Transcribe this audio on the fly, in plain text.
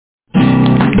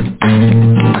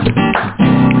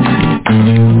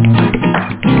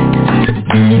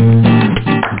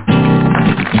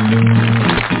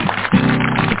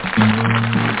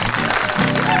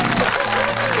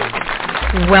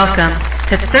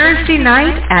to Thursday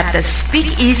night at the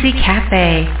SpeakEasy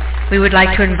Cafe. We would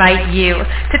like to invite you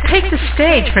to take the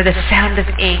stage for the Sound of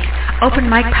Ink Open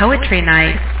Mic Poetry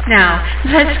Night. Now,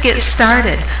 let's get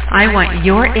started. I want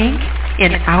your ink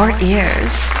in our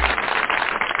ears.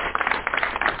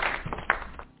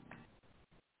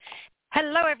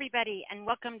 Hello, everybody, and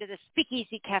welcome to the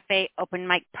SpeakEasy Cafe Open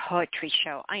Mic Poetry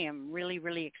Show. I am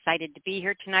really excited to be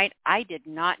here tonight. I did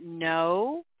not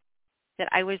know that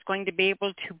I was going to be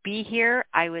able to be here.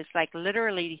 I was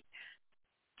literally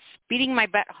speeding my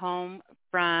butt home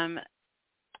from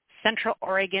Central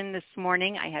Oregon this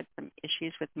morning. I had some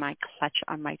issues with my clutch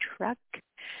on my truck,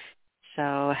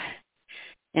 so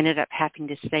ended up having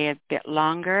to stay a bit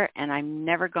longer, and I'm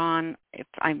never gone.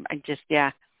 I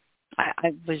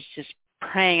was just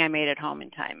praying I made it home in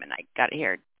time, and I got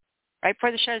here right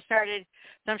before the show started.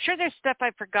 So I'm sure there's stuff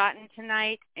I've forgotten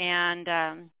tonight, and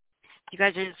you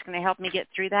guys are just going to help me get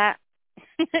through that.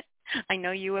 I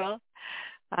know you will.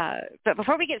 But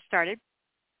before we get started,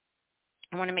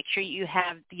 I want to make sure you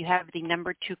have the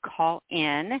number to call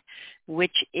in,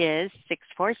 which is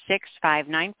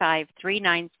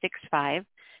 646-595-3965.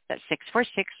 That's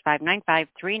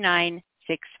 646-595-3965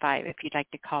 if you'd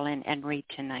like to call in and read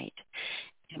tonight.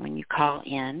 And when you call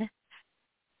in,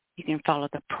 you can follow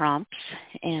the prompts,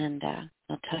 and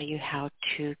I'll tell you how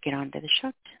to get onto the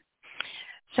show.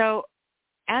 So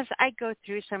as I go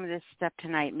through some of this stuff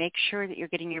tonight, make sure that you're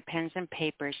getting your pens and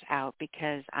papers out,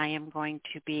 because I am going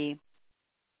to be,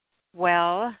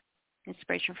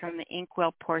 inspiration from the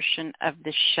inkwell portion of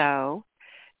the show.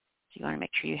 So you want to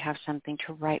make sure you have something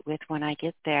to write with when I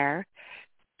get there.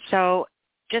 So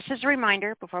just as a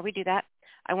reminder, before we do that,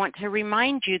 I want to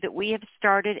remind you that we have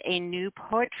started a new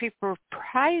Poetry for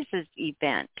Prizes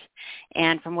event.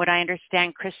 And from what I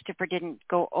understand, Christopher didn't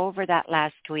go over that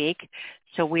last week.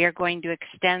 So we are going to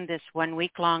extend this 1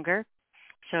 week longer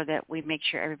so that we make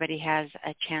sure everybody has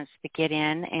a chance to get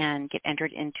in and get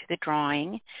entered into the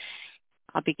drawing.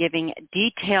 I'll be giving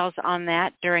details on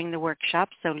that during the workshop,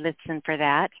 so listen for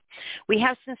that. We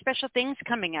have some special things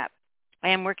coming up. I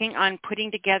am working on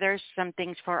putting together some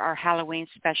things for our Halloween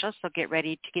special, so get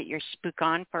ready to get your spook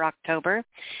on for October.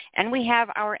 And we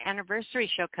have our anniversary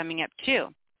show coming up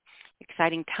too.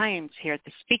 Exciting times here at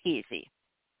the Speakeasy.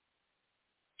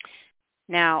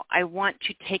 Now, I want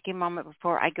to take a moment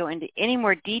before I go into any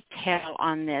more detail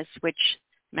on this, which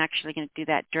I'm actually going to do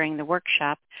that during the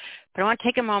workshop. But I want to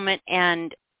take a moment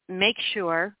and make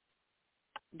sure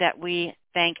that we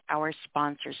thank our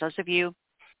sponsors. Those of you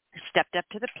who stepped up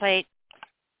to the plate,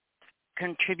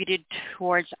 contributed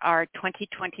towards our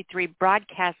 2023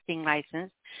 broadcasting license.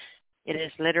 It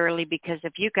is literally because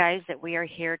of you guys that we are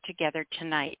here together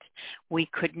tonight. We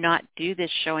could not do this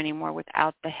show anymore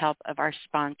without the help of our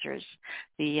sponsors.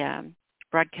 The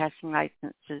broadcasting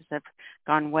licenses have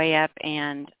gone way up,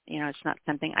 and it's not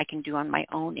something I can do on my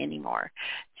own anymore.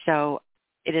 So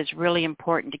it is really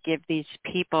important to give these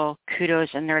people kudos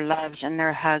and their loves and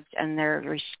their hugs and their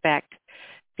respect,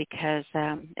 because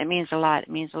it means a lot. It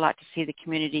means a lot to see the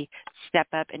community step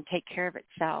up and take care of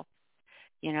itself,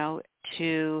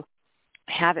 to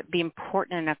have it be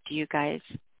important enough to you guys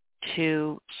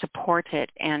to support it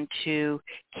and to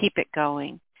keep it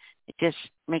going. It just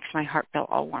makes my heart feel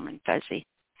all warm and fuzzy.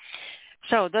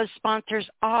 So those sponsors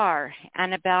are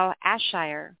Annabelle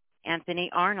Ashire, Anthony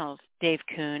Arnold, Dave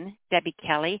Kuhn, Debbie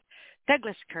Kelly,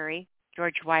 Douglas Curry,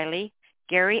 George Wiley,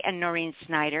 Gary and Noreen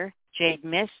Snyder, Jade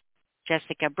Miss,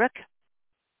 Jessica Brooke,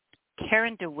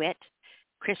 Karen DeWitt,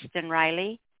 Kristen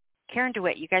Riley. Karen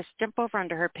DeWitt, you guys jump over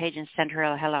onto her page and send her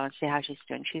a hello and see how she's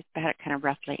doing. She's had it kind of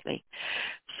rough lately.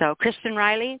 So Kristen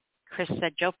Riley,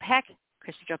 Krista Jopek,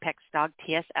 Krista Jopek's dog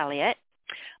T.S. Eliot,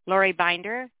 Lori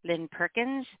Binder, Lynn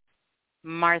Perkins,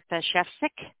 Martha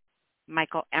Shefsick,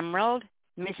 Michael Emerald,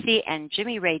 Missy and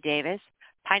Jimmy Ray Davis,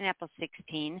 Pineapple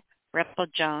 16, Ripple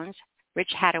Jones,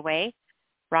 Rich Hadaway,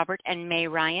 Robert and May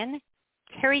Ryan,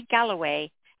 Terry Galloway,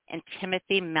 and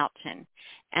Timothy Melton.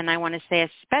 And I want to say a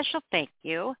special thank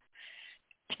you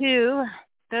to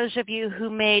those of you who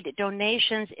made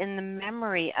donations in the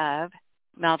memory of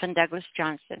Melvin Douglas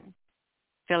Johnson,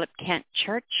 Philip Kent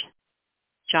Church,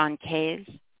 John Kays,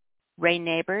 Ray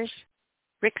Neighbors,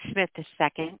 Rick Smith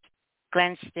II,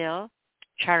 Glenn Still,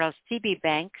 Charles C.B.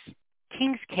 Banks,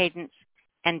 King's Cadence,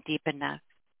 and Deep Enough.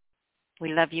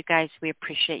 We love you guys. We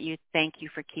appreciate you. Thank you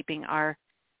for keeping our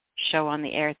show on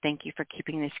the air. Thank you for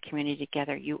keeping this community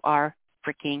together. You are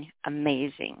freaking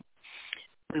amazing.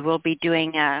 We will be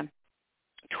doing,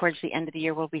 towards the end of the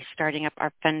year, we'll be starting up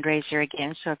our fundraiser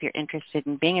again. So if you're interested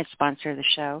in being a sponsor of the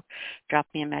show, drop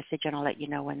me a message and I'll let you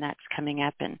know when that's coming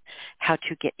up and how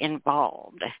to get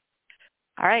involved.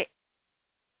 All right.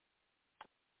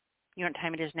 You know what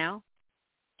time it is now?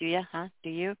 Do you? Huh? Do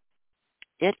you?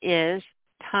 It is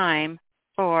time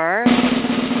for...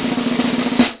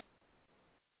 I'm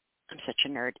such a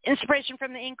nerd. Inspiration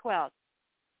from the inkwell.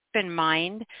 Keep in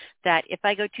mind that if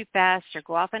I go too fast or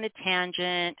go off on a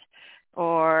tangent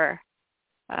or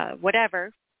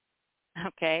whatever,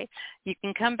 okay, you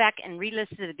can come back and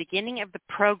re-listen to the beginning of the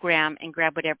program and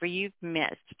grab whatever you've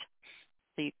missed.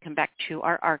 So you can come back to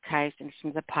our archives and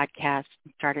listen to the podcast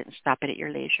and start it and stop it at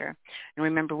your leisure. And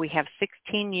remember, we have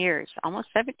 16 years, almost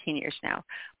 17 years now,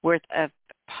 worth of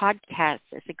podcasts.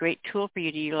 It's a great tool for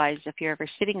you to utilize if you're ever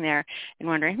sitting there and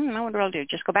wondering, I wonder what I'll do.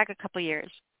 Just go back a couple of years.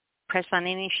 Press on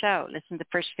any show. Listen to the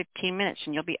first 15 minutes,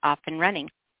 and you'll be off and running.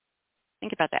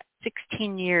 Think about that.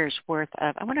 16 years worth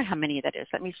of, I wonder how many that is.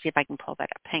 Let me see if I can pull that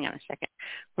up. Hang on a second.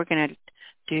 We're going to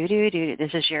do.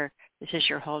 This is your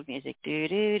hold music. Do.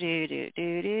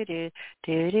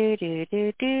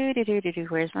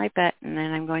 Where's my button?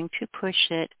 And I'm going to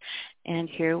push it. And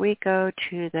here we go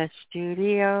to the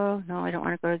studio. No, I don't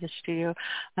want to go to the studio.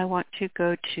 I want to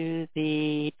go to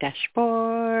the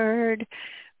dashboard.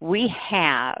 We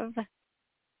have, that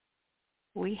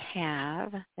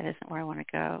isn't where I want to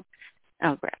go.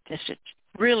 Oh, crap. This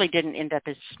really didn't end up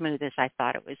as smooth as I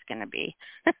thought it was going to be.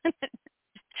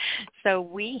 So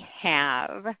we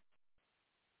have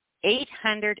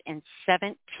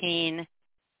 817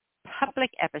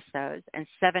 public episodes and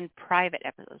 7 private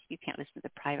episodes. You can't listen to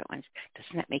the private ones.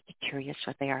 Doesn't that make you curious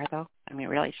what they are, though? I mean,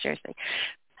 really, seriously.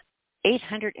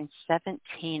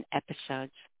 817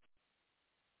 episodes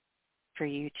for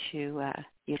you to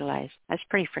utilize. That's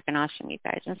pretty freaking awesome, you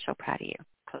guys. I'm so proud of you.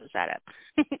 Close that up.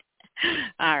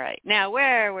 All right. Now,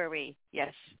 where were we?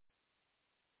 Yes.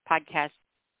 Podcast.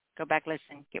 Go back,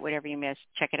 listen, get whatever you missed.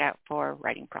 Check it out for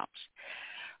writing prompts.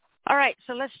 All right.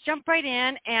 So let's jump right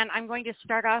in. And I'm going to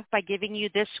start off by giving you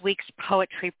this week's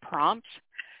poetry prompts.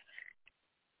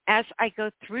 As I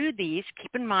go through these,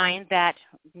 keep in mind that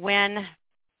when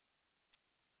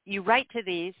you write to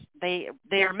these, they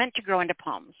are meant to grow into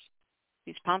poems.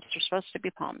 These poems are supposed to be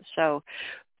poems. So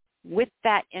with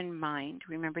that in mind,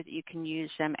 remember that you can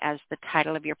use them as the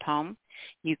title of your poem.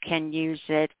 You can use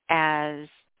it as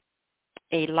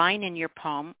a line in your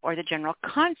poem or the general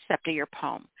concept of your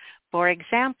poem. For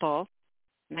example,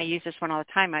 and I use this one all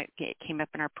the time, it came up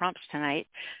in our prompts tonight,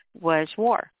 was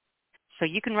war. So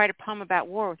you can write a poem about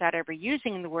war without ever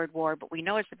using the word war, but we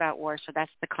know it's about war, so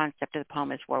that's the concept of the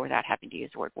poem is war without having to use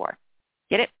the word war.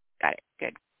 Get it? Got it.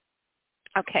 Good.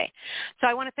 Okay. So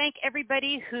I want to thank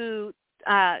everybody who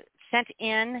sent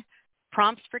in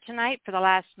prompts for tonight. For the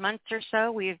last month or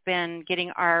so, we've been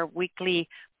getting our weekly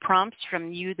prompts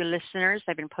from you, the listeners.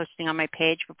 I've been posting on my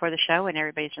page before the show, and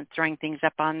everybody's been throwing things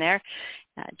up on there.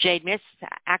 Jade Miss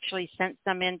actually sent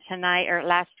some in tonight or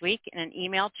last week in an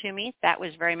email to me. That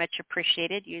was very much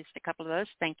appreciated. Used a couple of those.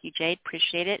 Thank you, Jade.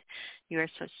 Appreciate it. You are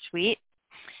so sweet.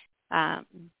 But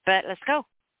let's go.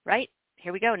 Right?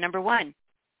 Here we go. Number 1.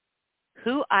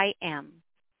 Who I am.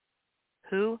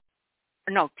 Who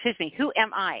am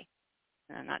I?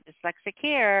 I'm not dyslexic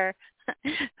here.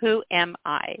 Who am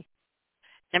I?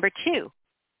 Number 2,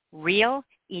 real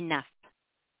enough.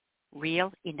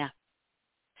 Real enough.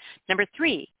 Number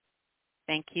 3,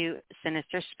 thank you,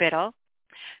 Sinister Spittle.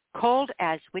 Cold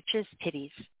as witches'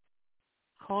 titties.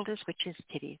 Cold as witches'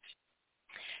 titties.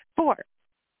 4,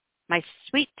 my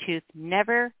sweet tooth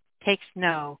never takes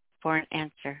no for an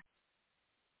answer.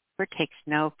 Never takes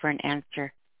no for an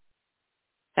answer.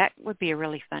 That would be a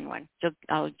really fun one.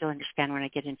 You'll understand when I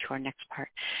get into our next part.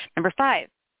 Number 5,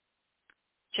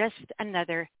 just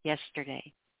another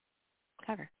yesterday.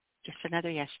 Clever. Just another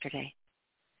yesterday.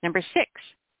 Number 6,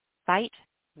 fight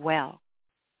well.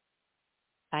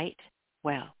 Fight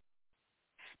well.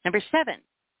 Number 7,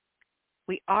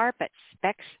 we are but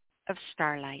specks of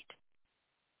starlight.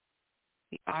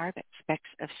 We are but specks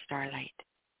of starlight.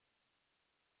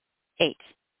 8,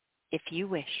 if you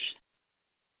wish,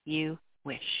 you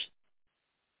wish.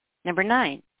 Number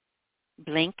 9,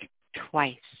 blink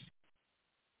twice.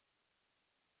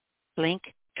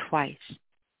 Blink twice.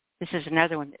 This is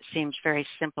another one that seems very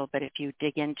simple, but if you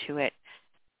dig into it,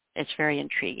 it's very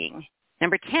intriguing.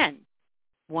 Number 10,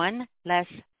 one less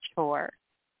chore.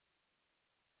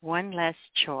 One less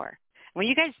chore. When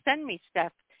you guys send me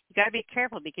stuff, you got to be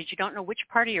careful because you don't know which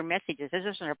part of your message is. This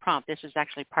isn't a prompt. This is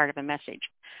actually part of a message.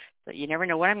 But you never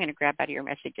know what I'm going to grab out of your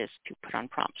messages to put on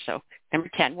prompts. So number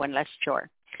 10, one less chore.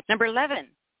 Number 11,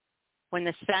 when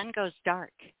the sun goes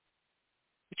dark,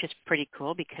 which is pretty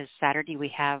cool because Saturday we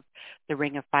have the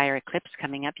Ring of Fire eclipse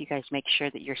coming up. You guys make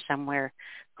sure that you're somewhere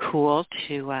cool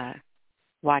to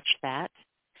watch that.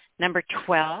 Number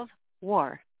 12,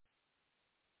 war.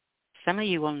 Some of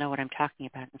you will know what I'm talking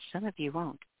about, and some of you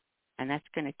won't. And that's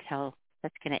going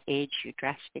to age you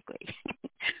drastically.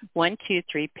 1, 2,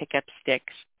 3, pick up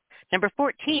sticks. Number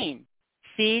 14,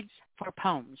 seeds for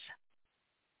poems.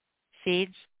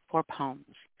 Seeds for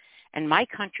poems. And my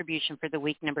contribution for the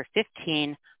week, number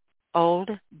 15, old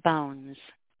bones.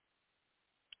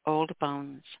 Old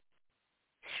bones.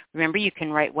 Remember, you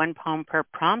can write one poem per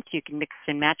prompt. You can mix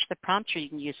and match the prompts, or you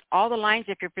can use all the lines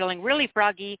if you're feeling really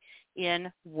froggy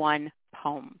in one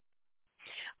poem.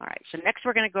 All right, so next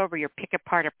we're going to go over your pick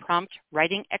apart a prompt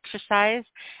writing exercise.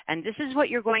 And this is what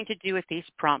you're going to do with these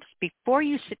prompts before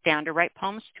you sit down to write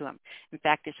poems to them. In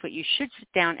fact, it's what you should sit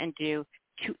down and do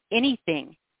to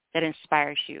anything that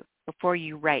inspires you. Before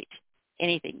you write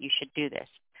anything, you should do this.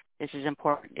 This is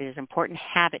important. It is an important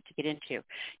habit to get into.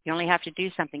 You only have to do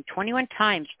something 21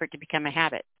 times for it to become a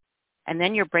habit. And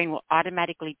then your brain will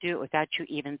automatically do it without you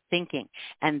even thinking.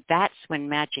 And that's when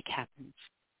magic happens.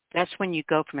 That's when you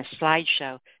go from a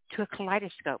slideshow to a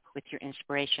kaleidoscope with your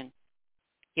inspiration.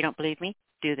 You don't believe me?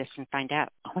 Do this and find out.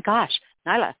 Oh my gosh,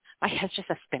 Nyla, my head's just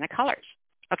a spin of colors.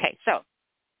 Okay, so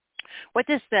what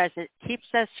this does, it keeps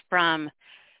us from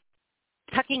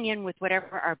tucking in with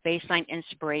whatever our baseline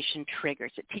inspiration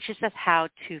triggers. It teaches us how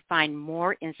to find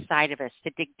more inside of us,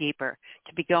 to dig deeper,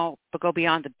 to go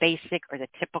beyond the basic or the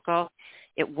typical.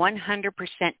 It 100%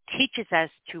 teaches us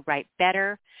to write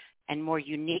better and more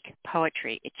unique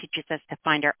poetry. It teaches us to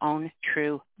find our own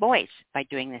true voice by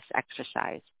doing this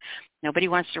exercise. Nobody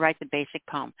wants to write the basic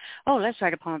poem. Oh, let's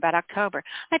write a poem about October.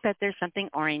 I bet there's something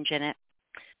orange in it.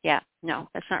 Yeah, no,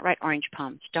 let's not write orange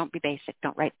poems. Don't be basic.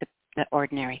 Don't write the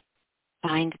ordinary.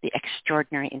 Find the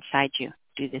extraordinary inside you.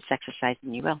 Do this exercise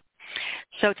and you will.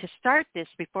 So to start this,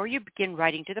 before you begin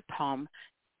writing to the poems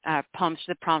to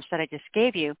the prompts that I just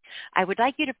gave you, I would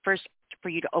like you to for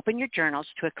you to open your journals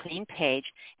to a clean page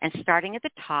and starting at the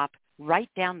top, write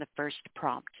down the first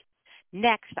prompt.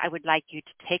 Next, I would like you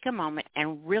to take a moment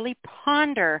and really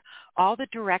ponder all the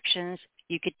directions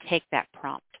you could take that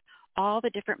prompt, all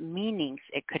the different meanings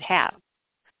it could have.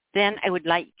 Then I would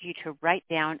like you to write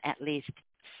down at least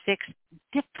 6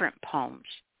 different poems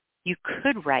you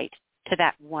could write to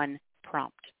that one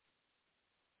prompt.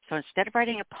 So instead of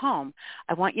writing a poem,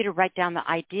 I want you to write down the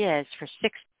ideas for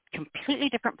 6 completely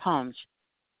different poems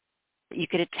that you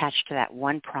could attach to that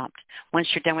one prompt. Once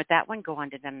you're done with that one, go on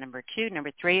to number 2,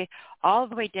 number 3, all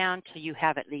the way down till you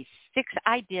have at least 6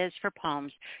 ideas for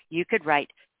poems you could write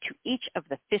to each of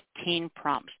the 15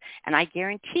 prompts. And I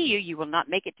guarantee you will not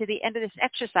make it to the end of this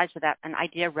exercise without an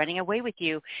idea running away with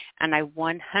you. And I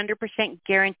 100%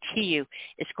 guarantee you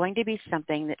it's going to be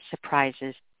something that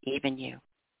surprises even you.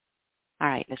 All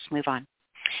right, let's move on.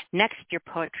 Next, your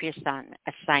poetry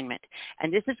assignment.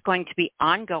 And this is going to be an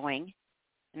ongoing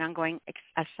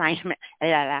assignment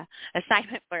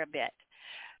for a bit.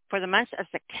 For the months of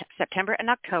September and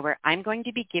October, I'm going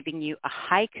to be giving you a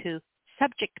haiku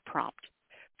subject prompt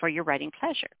for your writing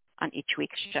pleasure on each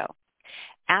week's show.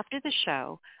 After the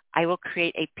show, I will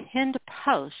create a pinned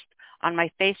post on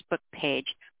my Facebook page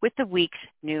with the week's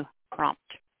new prompt.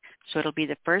 So it'll be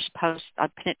the first post. I'll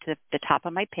pin it to the top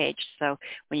of my page. So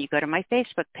when you go to my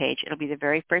Facebook page, it'll be the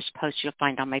very first post you'll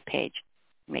find on my page.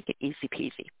 Make it easy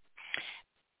peasy.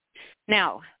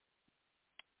 Now,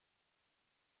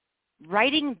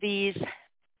 writing these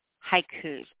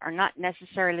haikus are not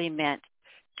necessarily meant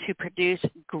to produce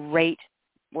great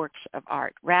works of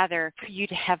art. Rather, for you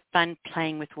to have fun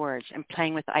playing with words and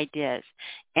playing with ideas.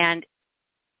 And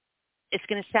it's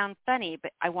going to sound funny,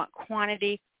 but I want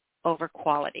quantity over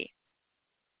quality.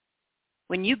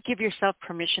 When you give yourself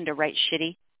permission to write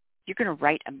shitty, you're going to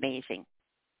write amazing.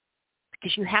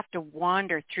 Because you have to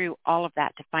wander through all of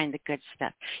that to find the good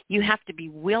stuff. You have to be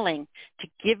willing to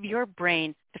give your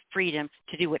brain the freedom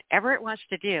to do whatever it wants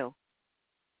to do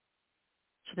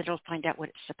so that it'll find out what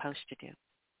it's supposed to do.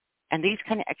 And these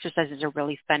kind of exercises are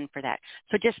really fun for that.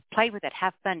 So just play with it.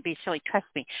 Have fun. Be silly. Trust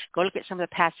me. Go look at some of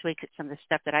the past weeks at some of the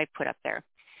stuff that I put up there,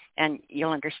 and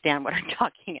you'll understand what I'm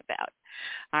talking about.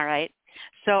 All right?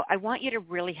 So I want you to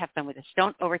really have fun with this.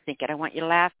 Don't overthink it. I want you to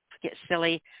laugh, get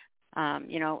silly,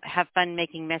 have fun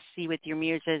making messy with your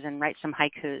muses and write some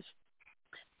haikus.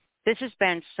 This has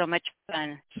been so much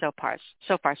fun so far.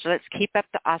 So let's keep up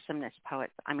the awesomeness,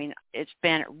 poets. I mean, it's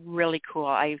been really cool.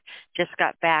 I just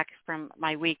got back from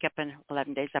my week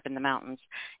 11 days up in the mountains,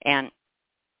 and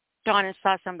gone and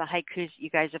saw some of the haikus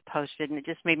you guys have posted, and it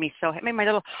just made my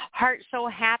little heart so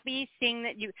happy seeing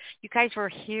that you guys were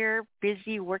here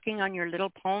busy working on your little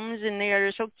poems, and they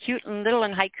are so cute and little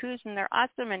and haikus, and they're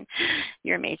awesome, and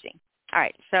you're amazing. All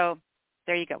right, so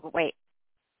there you go. But wait,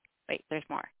 there's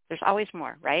more. There's always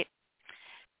more, right?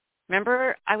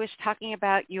 Remember I was talking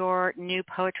about your new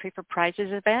Poetry for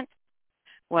Prizes event?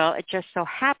 Well, it just so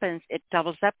happens it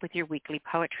doubles up with your weekly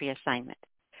poetry assignment.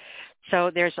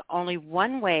 So there's only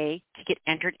one way to get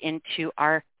entered into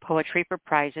our Poetry for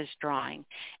Prizes drawing,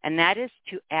 and that is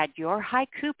to add your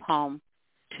haiku poem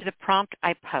to the prompt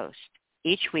I post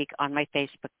each week on my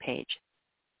Facebook page.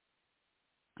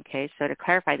 Okay, so to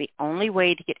clarify, the only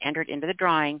way to get entered into the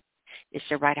drawing is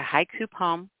to write a haiku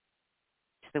poem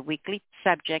to the weekly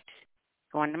subject,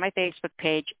 go onto my Facebook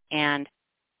page, and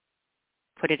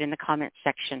put it in the comment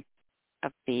section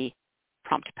of the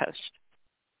prompt post.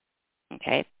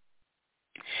 Okay?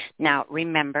 Now,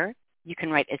 remember, you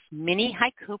can write as many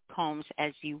haiku poems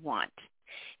as you want.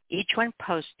 Each one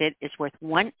posted is worth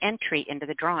one entry into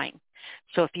the drawing.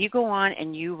 So if you go on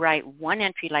and you write one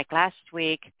entry, like last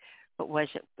week, what was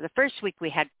it? The first week we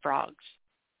had frogs.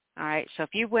 All right, so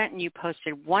if you went and you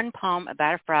posted one poem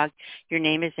about a frog, your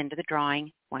name is into the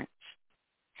drawing once.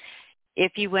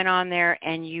 If you went on there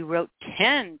and you wrote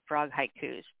 10 frog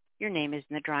haikus, your name is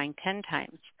in the drawing 10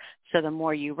 times. So the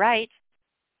more you write,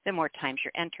 the more times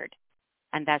you're entered.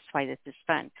 And that's why this is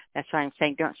fun. That's why I'm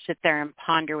saying don't sit there and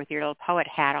ponder with your little poet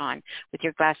hat on, with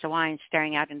your glass of wine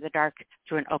staring out into the dark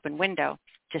through an open window.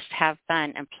 Just have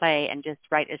fun and play and just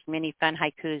write as many fun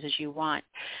haikus as you want.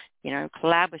 You know,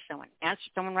 collab with someone. Answer,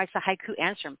 someone writes a haiku,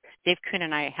 answer them. Dave Kuhn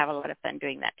and I have a lot of fun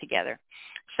doing that together.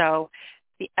 So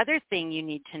the other thing you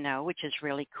need to know, which is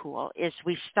really cool, is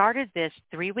we started this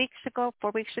 4 weeks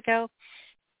ago.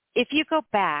 If you go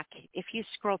back, if you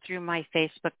scroll through my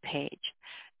Facebook page,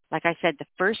 like I said, the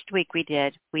first week we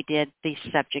did the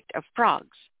subject of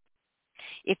frogs.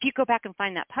 If you go back and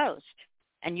find that post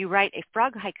and you write a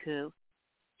frog haiku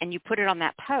and you put it on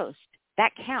that post,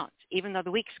 that counts, even though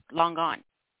the week's long gone.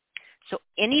 So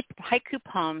any haiku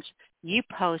poems you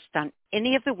post on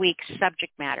any of the week's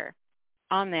subject matter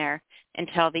on there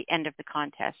until the end of the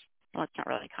contest. Well, it's not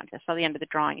really a contest. Until the end of the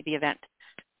drawing event.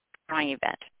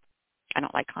 I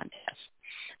don't like contests.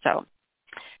 So,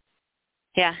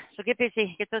 yeah, so get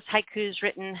busy. Get those haikus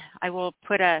written. I will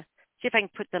see if I can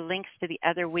put the links to the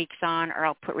other weeks on, or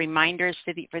I'll put reminders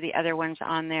for the other ones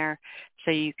on there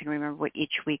so you can remember what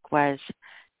each week was.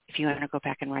 If you want to go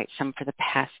back and write some for the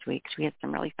past weeks, we had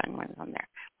some really fun ones on there.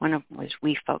 One of them was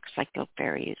wee folks like little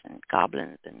fairies and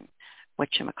goblins and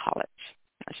whatchamacallits.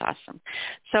 That was awesome.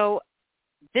 So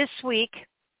this week,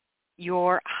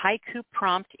 your haiku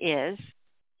prompt is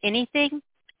anything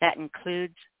that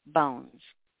includes bones.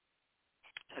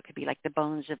 So it could be like the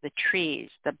bones of the trees,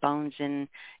 the bones in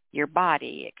your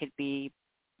body. It could be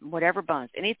whatever bones.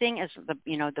 Anything is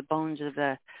the bones of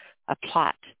a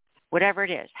plot, whatever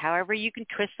it is. However you can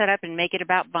twist that up and make it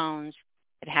about bones,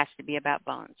 it has to be about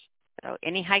bones. So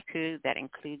any haiku that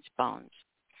includes bones.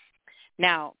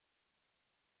 Now,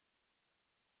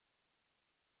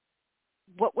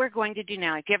 what we're going to do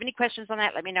now, if you have any questions on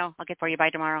that, let me know. I'll get for you by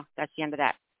tomorrow. That's the end of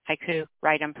that. Haiku,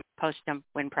 write them, post them,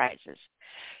 win prizes.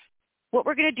 What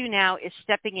we're going to do now is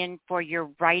stepping in for your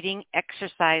writing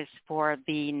exercise for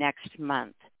the next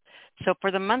month. So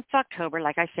for the month of October,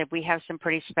 like I said, we have some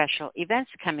pretty special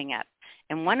events coming up.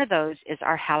 And one of those is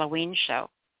our Halloween show.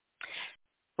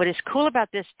 What is cool about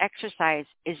this exercise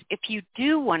is if you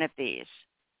do one of these,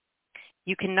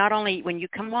 you can not only, when you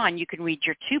come on, you can read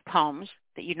your 2 poems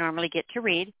that you normally get to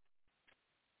read.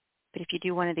 But if you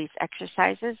do one of these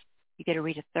exercises, you get to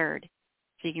read a third.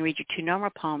 So you can read your 2 normal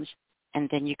poems, and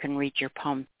then you can read your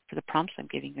poem for the prompts I'm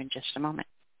giving you in just a moment,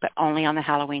 but only on the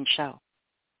Halloween show.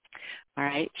 All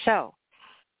right, so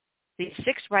these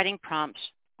 6 writing prompts,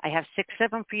 I have 6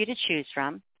 of them for you to choose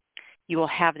from. You will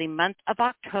have the month of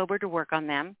October to work on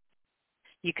them.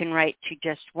 You can write to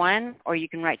just one, or you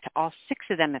can write to all 6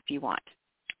 of them if you want.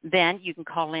 Then you can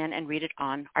call in and read it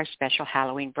on our special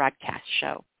Halloween broadcast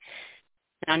show.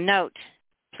 Now note,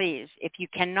 please, if you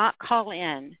cannot call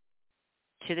in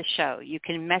to the show, you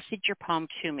can message your poem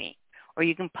to me, or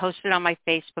you can post it on my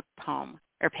Facebook poem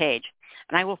or page,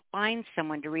 and I will find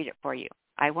someone to read it for you.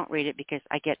 I won't read it because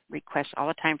I get requests all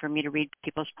the time for me to read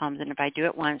people's poems, and if I do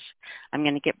it once, I'm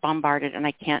going to get bombarded, and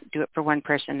I can't do it for one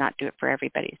person, not do it for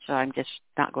everybody. So I'm just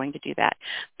not going to do that.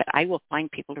 But I will find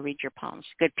people to read your poems,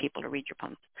 good people to read your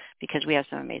poems, because we have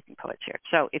some amazing poets here.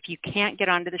 So if you can't get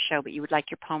onto the show, but you would like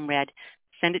your poem read,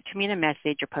 send it to me in a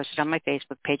message or post it on my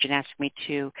Facebook page and ask me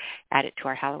to add it to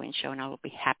our Halloween show, and I will be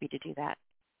happy to do that.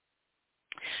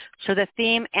 So the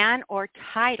theme and or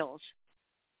titles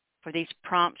for these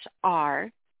prompts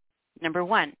are, number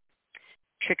 1,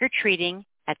 trick-or-treating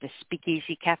at the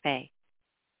SpeakEasy Cafe.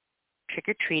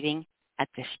 Trick-or-treating at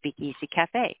the SpeakEasy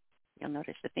Cafe. You'll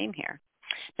notice the theme here.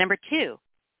 Number 2,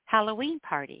 Halloween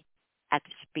party at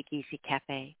the SpeakEasy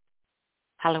Cafe.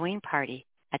 Halloween party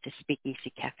at the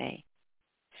SpeakEasy Cafe.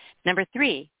 Number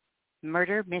 3,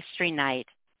 Murder Mystery Night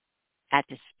at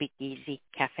the SpeakEasy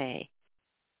Cafe.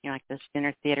 You know, like those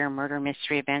dinner theater murder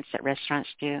mystery events that restaurants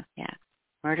do? Yeah.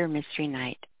 Murder Mystery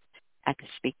Night at the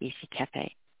SpeakEasy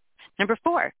Cafe. Number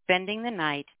 4, spending the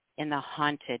night in the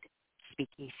haunted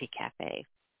SpeakEasy Cafe.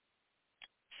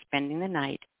 Spending the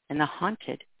night in the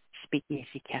haunted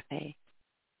SpeakEasy Cafe.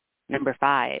 Number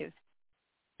 5,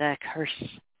 the curse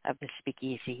of the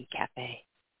SpeakEasy Cafe.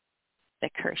 The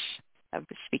curse of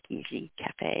the SpeakEasy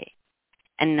Cafe.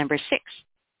 And number 6,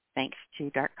 thanks to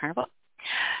Dark Carnival,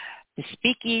 the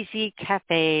SpeakEasy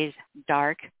Cafe's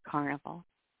Dark Carnival.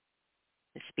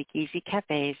 The SpeakEasy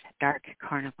Cafe's Dark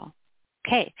Carnival.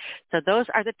 Okay, so those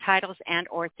are the titles and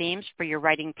or themes for your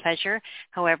writing pleasure.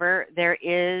 However, there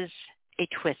is a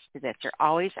twist to this. There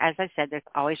always, as I said, there's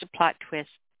always a plot twist.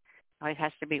 Always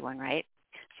has to be one, right?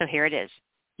 So here it is.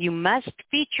 You must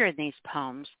feature in these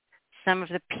poems some of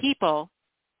the people,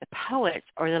 the poets,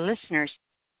 or the listeners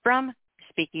from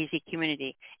the SpeakEasy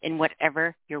community in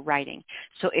whatever you're writing.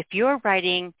 So if you're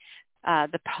writing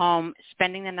the poem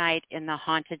Spending the Night in the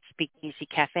Haunted SpeakEasy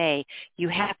Cafe, you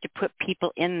have to put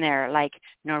people in there like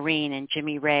Noreen and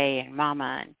Jimmy Ray and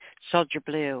Mama and Soldier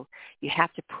Blue. You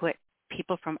have to put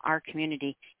people from our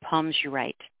community, poems you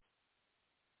write.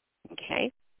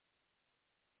 Okay?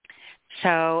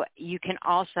 So you can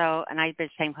also, and I've been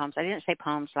saying poems. I didn't say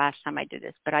poems last time I did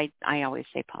this, but I always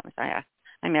say poems.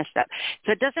 I messed up.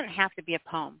 So it doesn't have to be a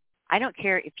poem. I don't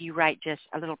care if you write just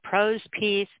a little prose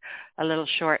piece, a little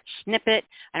short snippet.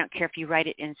 I don't care if you write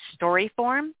it in story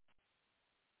form.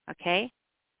 Okay?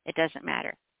 It doesn't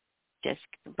matter. Just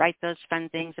write those fun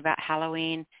things about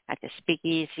Halloween at the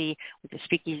SpeakEasy, with the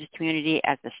SpeakEasy community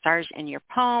as the stars in your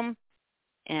poem,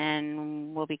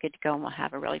 and we'll be good to go, and we'll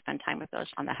have a really fun time with those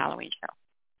on the Halloween show.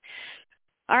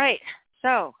 All right,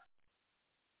 so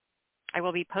I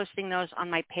will be posting those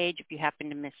on my page if you happen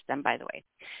to miss them, by the way.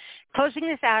 Closing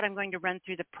this out, I'm going to run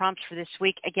through the prompts for this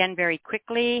week again very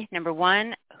quickly. Number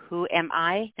 1, who am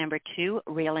I? Number 2,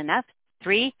 real enough.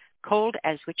 3, cold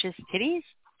as witches' titties.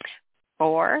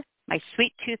 4, my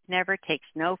sweet tooth never takes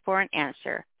no for an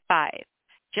answer. 5,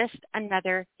 just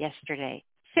another yesterday.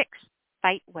 6,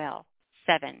 fight well.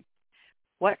 7,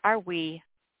 what are we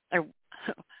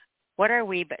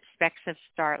but specks of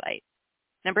starlight?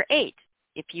 Number 8,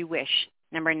 if you wish.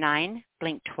 Number 9,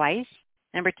 blink twice.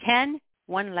 Number 10,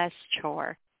 one less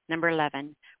chore. Number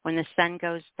 11, when the sun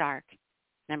goes dark.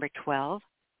 Number 12,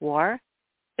 war.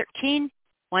 13,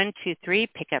 1, 2, 3,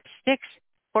 pick up sticks.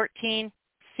 14,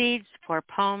 seeds for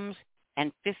poems.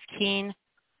 And 15,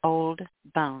 old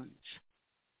bones.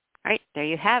 All right, there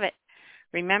you have it.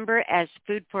 Remember, as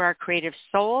food for our creative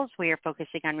souls, we are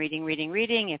focusing on reading, reading,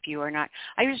 reading. If you are not,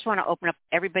 I just want to open up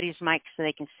everybody's mic so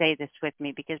they can say this with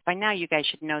me, because by now you guys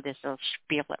should know this or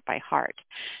feel it by heart.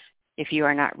 If you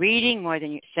are not reading more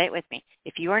than you, say it with me.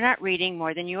 If you are not reading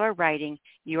more than you are writing,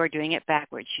 you are doing it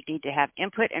backwards. You need to have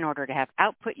input in order to have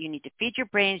output. You need to feed your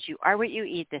brains. You are what you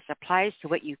eat. This applies to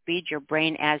what you feed your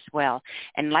brain as well.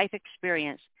 And life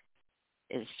experience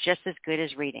is just as good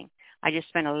as reading. I just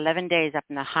spent 11 days up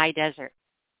in the high desert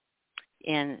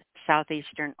in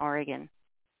southeastern Oregon,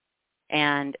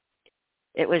 and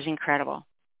it was incredible.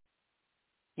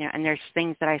 You know, and there's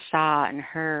things that I saw and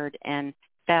heard and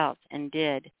felt and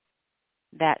did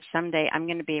that someday I'm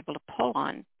going to be able to pull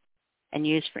on and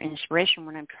use for inspiration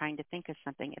when I'm trying to think of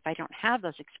something. If I don't have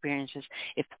those experiences,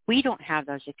 if we don't have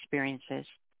those experiences,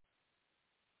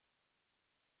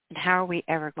 then how are we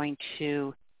ever going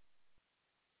to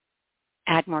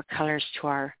add more colors to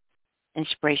our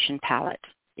inspiration palette,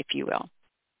 if you will?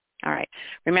 All right.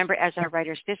 Remember, as our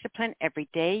writer's discipline, every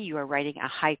day you are writing a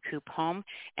haiku poem.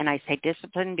 And I say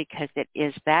discipline because it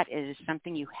is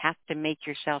something you have to make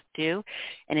yourself do.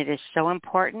 And it is so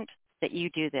important that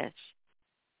you do this.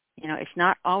 You know, it's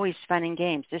not always fun and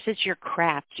games. This is your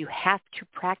craft. You have to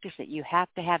practice it. You have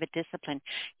to have a discipline.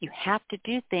 You have to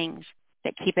do things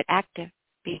that keep it active,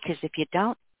 because if you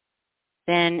don't,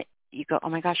 then you go, oh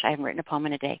my gosh, I haven't written a poem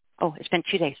in a day. Oh, it's been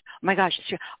 2 days. Oh my gosh,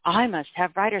 I must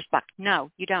have writer's block. No,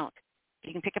 you don't.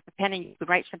 You can pick up a pen and you can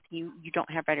write something. You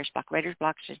don't have writer's block. Writer's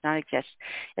block does not exist.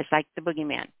 It's like the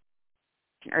boogeyman.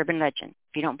 It's an urban legend.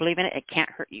 If you don't believe in it, it can't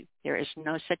hurt you. There is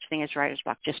no such thing as writer's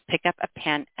block. Just pick up a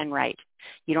pen and write.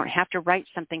 You don't have to write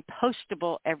something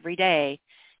postable every day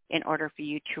in order for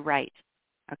you to write.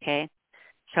 Okay?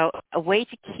 So a way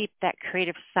to keep that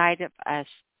creative side of us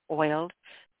oiled,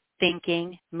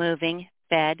 thinking, moving,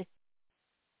 fed,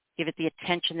 give it the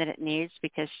attention that it needs,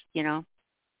 because, you know,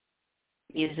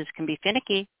 muses can be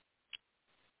finicky.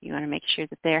 You want to make sure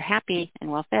that they're happy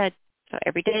and well fed. So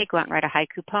every day go out and write a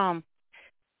haiku poem.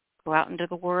 Go out into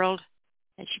the world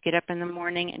as you get up in the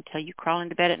morning until you crawl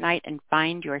into bed at night and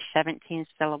find your 17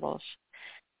 syllables.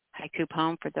 Haiku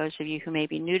poem, for those of you who may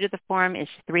be new to the form, is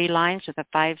 3 lines with a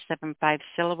 575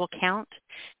 syllable count.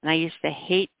 And I used to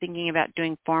hate thinking about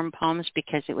doing form poems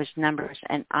because it was numbers,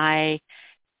 and I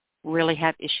really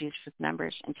have issues with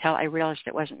numbers until I realized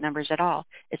it wasn't numbers at all.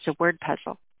 It's a word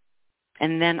puzzle.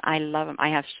 And then I love them. I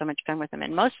have so much fun with them.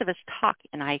 And most of us talk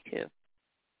in haiku.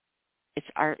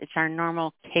 It's our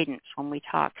normal cadence when we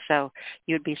talk, so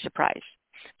you'd be surprised.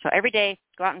 So every day,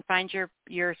 go out and find your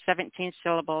 17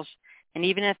 syllables. And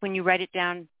even if when you write it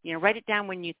down, write it down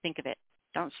when you think of it.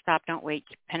 Don't stop. Don't wait.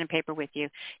 Keep pen and paper with you.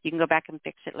 You can go back and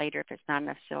fix it later if it's not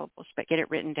enough syllables, but get it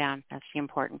written down. That's the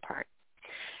important part.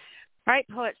 All right,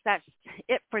 poets, that's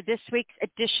it for this week's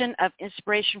edition of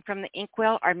Inspiration from the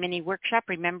Inkwell, our mini workshop.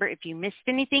 Remember, if you missed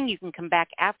anything, you can come back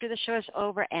after the show is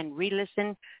over and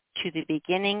re-listen to the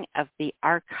beginning of the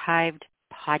archived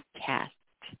podcast.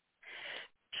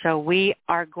 So we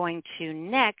are going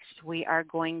to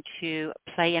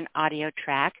play an audio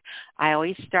track. I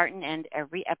always start and end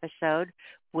every episode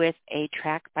with a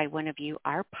track by one of you,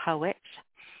 our poets.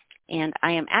 And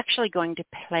I am actually going to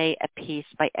play a piece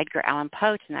by Edgar Allan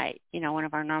Poe tonight, one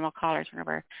of our normal callers, one of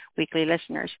our weekly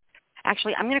listeners.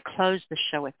 Actually, I'm going to close the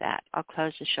show with that. I'll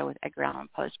close the show with Edgar Allan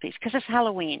Poe's piece because it's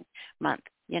Halloween month.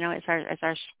 It's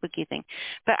our spooky thing.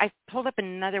 But I pulled up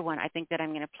another one I think that I'm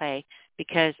going to play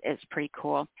because it's pretty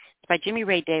cool. It's by Jimmy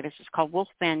Ray Davis. It's called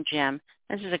Wolfman Jim.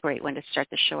 This is a great one to start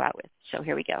the show out with. So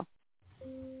here we go.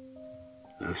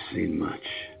 I've seen much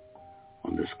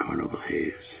on this carnival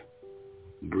haze.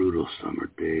 Brutal summer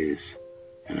days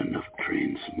and enough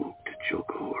train smoke to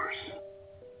choke a horse.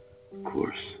 Of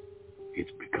course, it's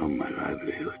become my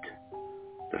livelihood.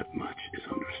 That much is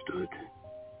understood.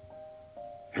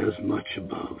 As much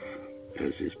above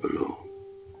as is below,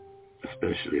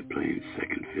 especially playing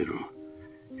second fiddle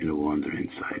in a wandering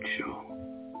sideshow.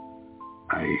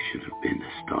 I should have been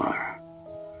a star.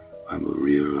 I'm a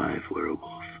real live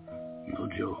werewolf, no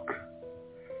joke.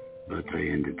 But I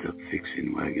ended up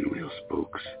fixing wagon wheel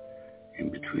spokes in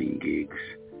between gigs.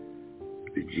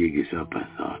 The jig is up, I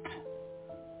thought.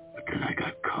 But then I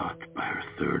got caught by her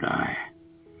third eye.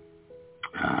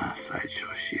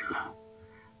 Sideshow Sheila.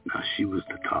 Now she was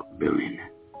the top billing.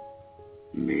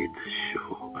 Made the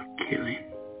show a killing.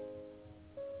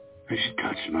 And she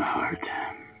touched my heart.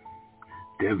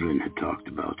 Devlin had talked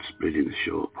about splitting the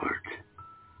show apart.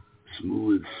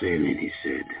 Smooth sailing, he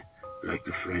said, like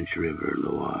the French River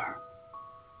Loire.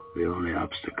 The only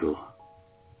obstacle,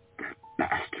 that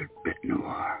bastard Bête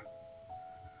Noire.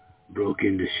 Broke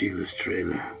into Sheila's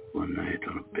trailer one night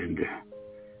on a bender,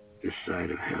 this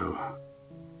side of hell.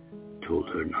 Told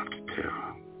her not to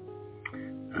tell.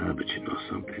 But you know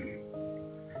something?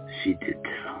 She did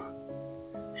tell.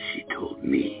 She told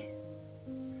me.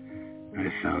 I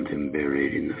found him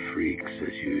berating the freaks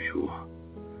as usual.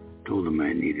 Told him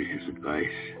I needed his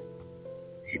advice.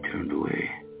 He turned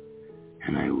away,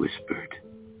 and I whispered,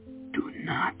 "Do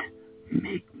not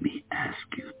make me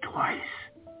ask you twice."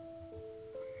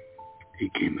 He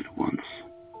came at once,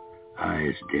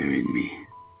 eyes daring me,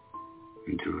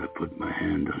 until I put my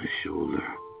hand on his shoulder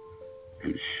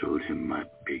and showed him my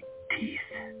big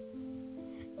teeth.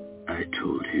 I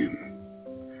told him,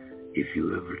 "If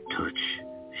you ever touch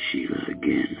Sheila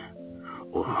again,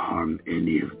 or harm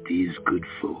any of these good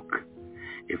folk,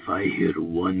 if I hear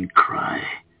one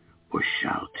cry or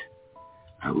shout,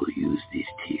 I will use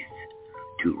these teeth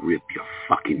to rip your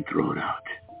fucking throat out."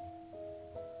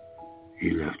 He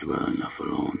left well enough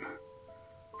alone,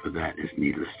 for that is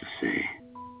needless to say.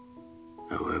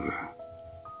 However,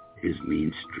 his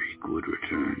mean streak would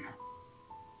return.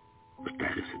 But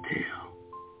that is a tale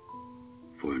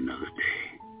for another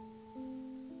day.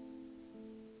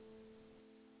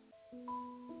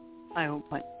 I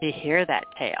want to hear that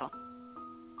tale.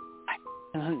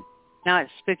 Now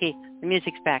it's spooky. The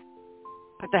music's back.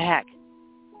 What the heck?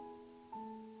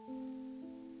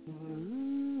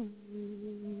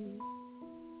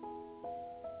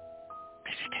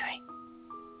 What's it doing?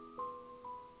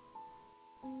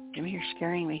 Jimmy, you're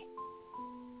scaring me.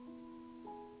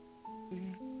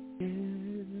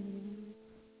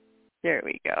 There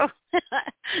we go.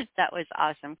 That was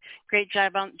awesome. Great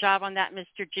job on that,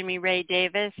 Mr. Jimmy Ray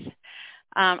Davis.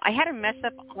 I had a mess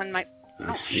up on my...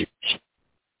 Oh,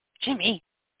 Jimmy.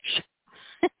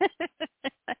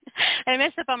 I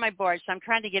messed up on my board, so I'm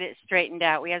trying to get it straightened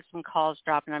out. We had some calls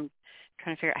drop, and I'm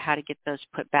trying to figure out how to get those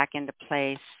put back into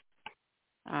place.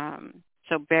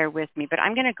 So bear with me. But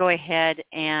I'm going to go ahead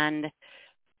and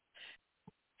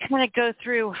kind of go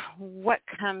through what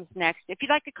comes next. If you'd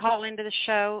like to call into the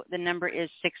show, the number is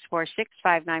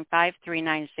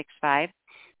 646-595-3965.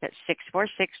 That's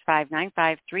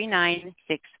 646-595-3965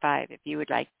 if you would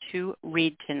like to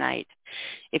read tonight.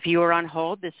 If you are on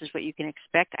hold, this is what you can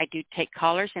expect. I do take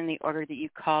callers in the order that you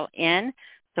call in,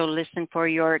 so listen for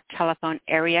your telephone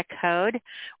area code.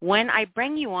 When I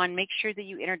bring you on, make sure that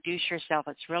you introduce yourself.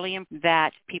 It's really important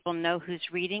that people know who's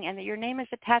reading and that your name is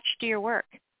attached to your work.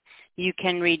 You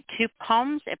can read 2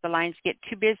 poems if the lines get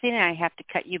too busy and I have to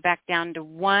cut you back down to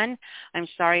 1. I'm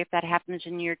sorry if that happens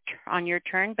on your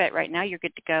turn, but right now you're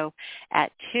good to go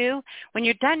at 2. When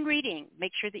you're done reading,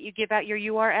 make sure that you give out your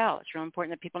URL. It's real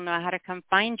important that people know how to come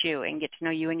find you and get to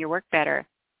know you and your work better.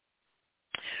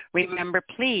 Remember,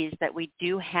 please, that we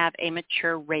do have a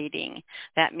mature rating.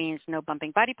 That means no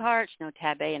bumping body parts, no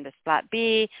tab A into slot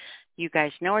B. You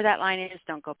guys know where that line is.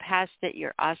 Don't go past it.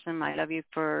 You're awesome. I love you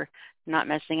for not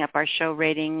messing up our show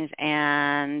ratings.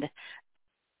 And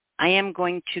I am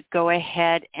going to go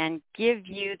ahead and give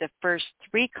you the first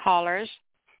 3 callers.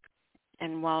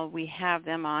 And while we have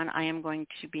them on, I am going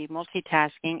to be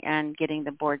multitasking and getting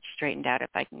the board straightened out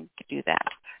if I can do that.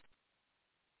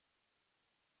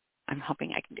 I'm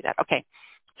hoping I can do that. Okay.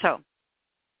 So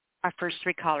our first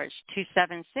 3 callers,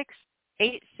 276,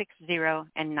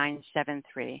 860, and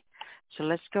 973. So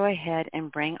let's go ahead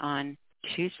and bring on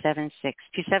 276.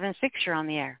 276, you're on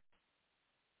the air.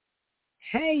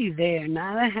 Hey there,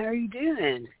 Nyla. How are you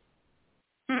doing?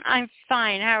 I'm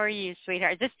fine. How are you,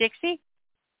 sweetheart? Is this Dixie?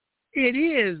 It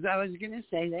is. I was going to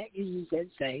say that because you said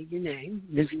say your name.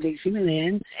 This is Dixie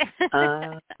Malin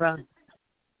from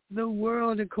The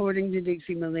World According to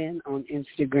Dixie Malin on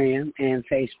Instagram and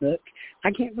Facebook.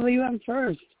 I can't believe I'm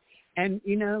first. And,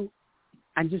 you know,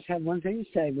 I just have one thing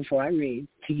to say before I read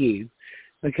to you,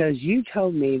 because you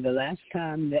told me the last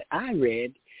time that I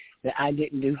read that I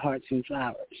didn't do hearts and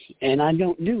flowers. And I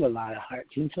don't do a lot of hearts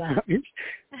and flowers.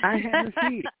 I have a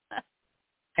few.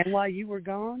 And while you were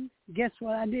gone, guess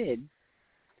what I did?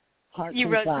 Hearts you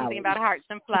and wrote flowers. something about hearts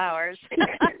and flowers.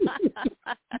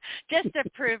 Just to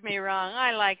prove me wrong.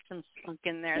 I like some spunk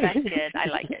in there. That's good. I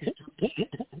like it.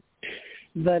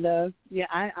 But, yeah,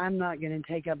 I'm not going to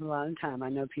take up a lot of time. I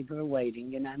know people are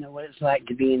waiting, and I know what it's like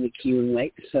to be in the queue and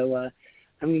wait. So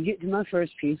I'm going to get to my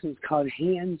first piece. It's called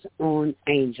Hands on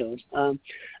Angels. I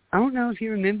don't know if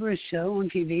you remember a show on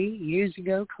TV years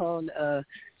ago called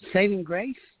Saving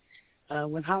Grace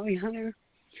with Holly Hunter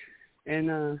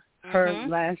and her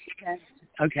last cast.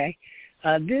 Okay.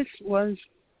 This was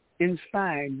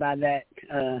inspired by that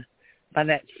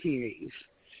series.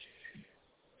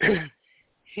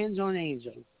 Hands-on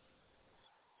angel.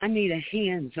 I need a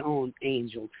hands-on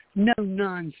angel. No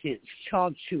nonsense,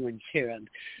 chaw-chewing cherub.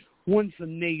 One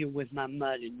familiar with my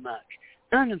mud and muck.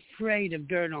 Unafraid of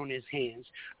dirt on his hands.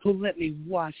 Who'll let me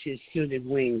wash his sooted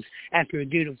wings after a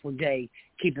dutiful day,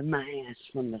 keeping my ass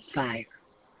from the fire.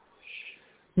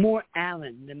 More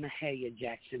Allen than Mahalia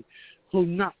Jackson. Who'll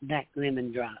knock back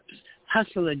lemon drops.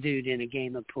 Hustle a dude in a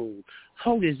game of pool.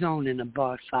 Hold his own in a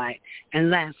bar fight. And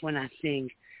laugh when I sing,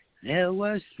 there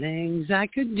was things I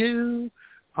could do,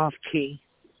 off key.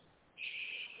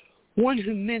 One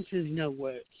who minces no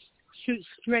words, shoots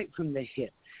straight from the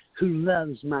hip, who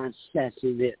loves my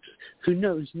sassy lips, who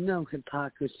knows no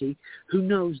hypocrisy, who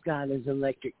knows God is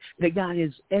electric, that God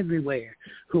is everywhere,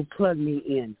 who'll plug me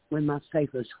in when my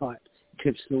faithless heart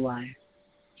trips the wire.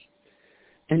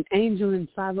 An angel in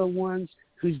 501s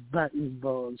whose buttons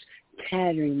bulge,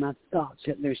 tattering my thoughts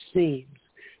at their seams,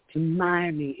 to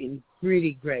mire me in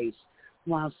gritty grace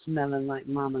while smelling like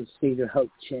Mama's Cedar Hope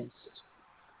chest.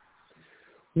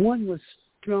 One with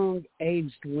strong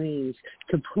aged wings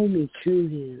to pull me to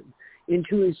him,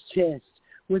 into his chest,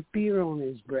 with beer on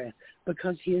his breath,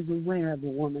 because he is aware of a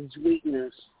woman's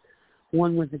weakness.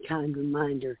 One with a kind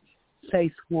reminder,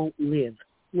 faith won't live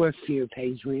where fear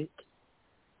pays rent.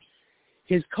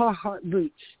 His Carhartt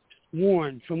boots,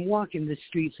 worn from walking the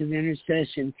streets of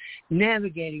intercession,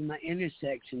 navigating my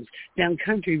intersections, down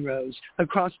country roads,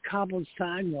 across cobbled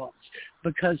sidewalks,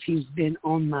 because he's been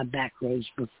on my back roads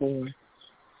before.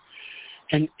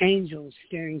 An angel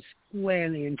staring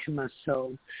squarely into my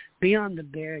soul, beyond the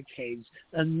barricades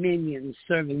of minions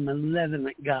serving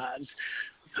malevolent gods,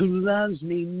 who loves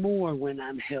me more when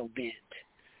I'm hell-bent,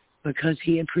 because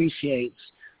he appreciates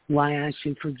why I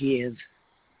should forgive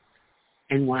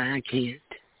and why I can't.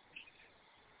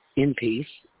 In peace.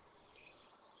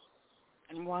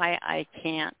 And why I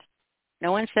can't.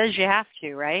 No one says you have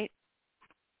to, right?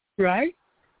 Right?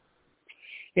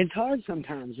 It's hard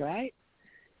sometimes, right?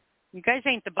 You guys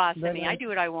ain't the boss of me. I do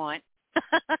what I want.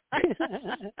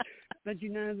 But you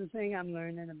know, the thing I'm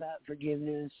learning about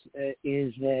forgiveness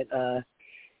is that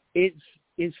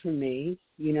it's for me.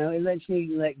 You know, it lets me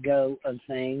let go of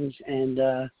things, and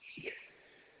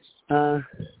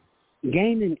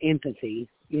gaining empathy,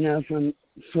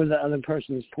 for the other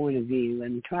person's point of view,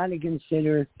 and try to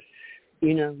consider,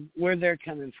 where they're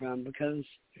coming from, because,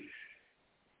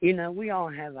 we all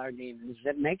have our demons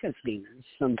that make us demons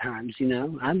sometimes,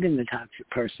 I've been the toxic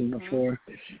person before,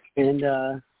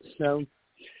 and so,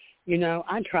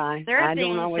 I try. There are I things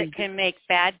don't always that can make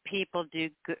bad people do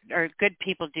good, or good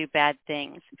people do bad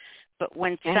things, but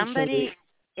when somebody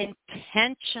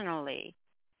intentionally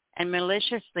and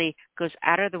maliciously goes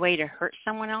out of the way to hurt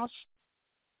someone else,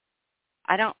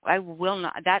 I will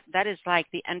not. That is like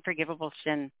the unforgivable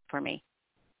sin for me.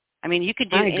 I mean, you could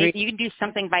do anything. You can do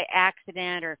something by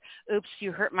accident, or oops,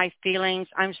 you hurt my feelings.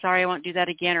 I'm sorry, I won't do that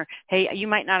again. Or hey, you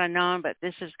might not have known, but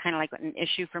this is kind of like an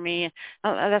issue for me.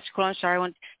 Oh, that's cool. I'm sorry. I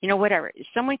won't. Whatever.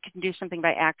 Someone can do something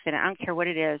by accident. I don't care what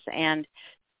it is. And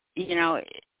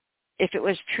if it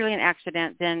was truly an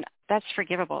accident, then that's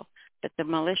forgivable. But the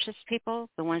malicious people,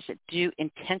 the ones that do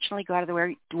intentionally go out of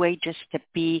the way just to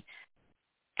be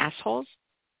assholes,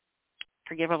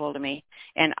 forgivable to me.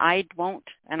 And I won't,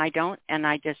 and I don't, and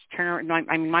I just turn around.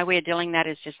 I mean, my way of dealing that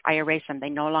is just I erase them. They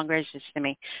no longer exist to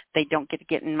me. They don't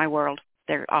get in my world.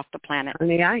 They're off the planet. I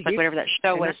mean, like whatever that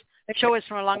show was. Show was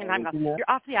from a long time ago. You're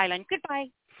off the island. Goodbye.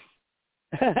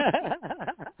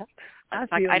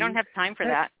 I don't have time for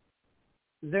that.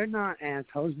 They're not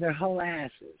assholes. They're whole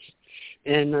asses.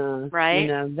 And, right?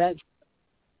 that's,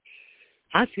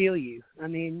 I feel you. I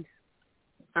mean,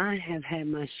 I have had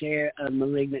my share of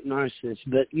malignant narcissists,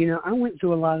 but, I went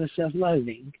through a lot of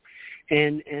self-loathing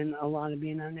and a lot of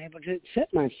being unable to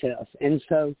accept myself. And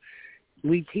so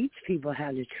we teach people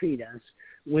how to treat us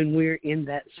when we're in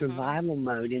that survival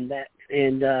mode, and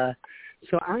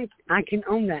so I can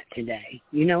own that today.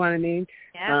 You know what I mean?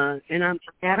 Yeah. And I'm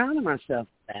proud of myself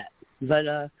for that. But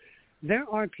there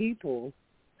are people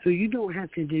who you don't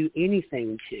have to do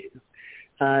anything to.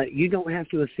 You don't have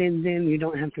to offend them. You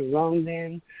don't have to wrong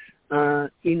them.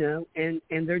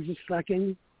 And they're just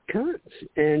fucking cunts.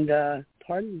 And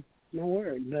pardon my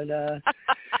word, but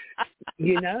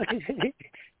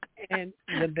and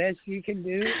the best you can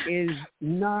do is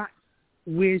not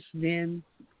wish them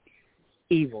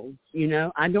evil.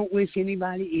 I don't wish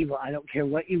anybody evil. I don't care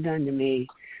what you've done to me.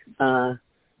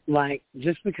 Like,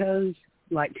 just because,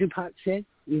 like Tupac said,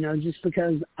 just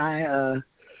because I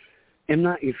am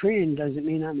not your friend doesn't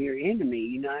mean I'm your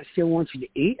enemy. I still want you to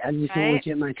eat. I just don't want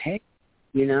you at my table,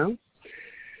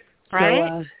 Right.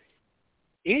 So,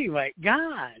 anyway,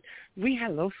 God, we had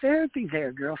a little therapy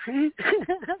there, girlfriend. Do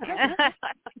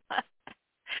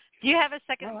you have a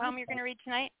second poem you're going to read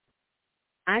tonight?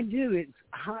 I do. It's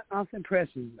hot off the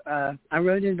presses. I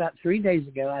wrote it about 3 days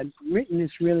ago. I've written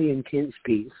this really intense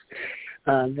piece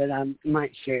that I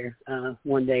might share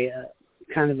one day,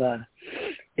 kind of a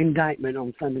indictment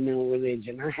on fundamental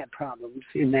religion. I have problems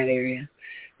in that area.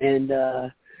 And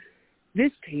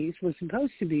this piece was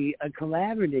supposed to be a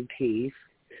collaborative piece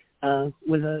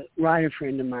with a writer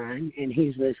friend of mine, and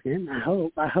he's listening. I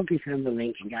hope he found the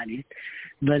link and got it.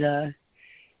 But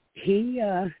he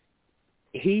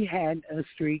had a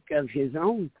streak of his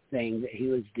own thing that he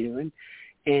was doing.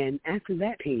 And after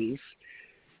that piece,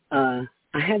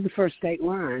 I had the first 8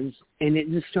 lines, and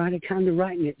it just started kind of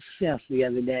writing itself the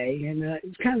other day. And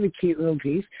it's kind of a cute little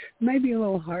piece, maybe a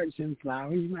little hearts and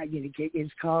flowers. You might get a kick.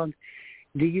 It's called,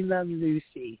 Do You Love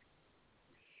Lucy?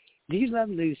 Do you love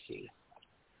Lucy?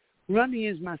 Rummy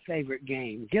is my favorite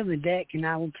game. Deal the deck and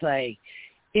I will play.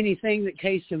 Anything that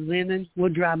tastes of lemon will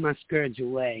drive my scourge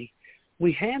away.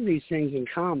 We have these things in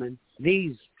common,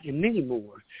 these and many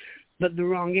more. But the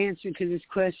wrong answer to this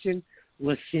question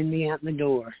will send me out the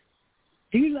door.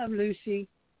 Do you love Lucy?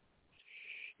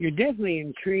 You're definitely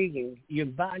intriguing. Your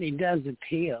body does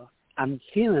appeal. I'm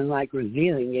feeling like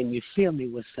revealing, and you fill me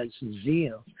with such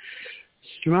zeal.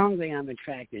 Strongly I'm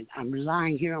attracted. I'm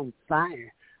lying here on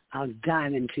fire. I'll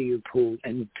dive into your pool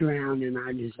and drown in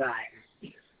our desire.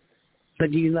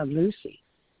 But do you love Lucy?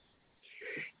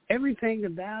 Everything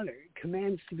about her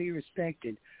commands to be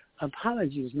respected.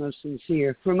 Apologies most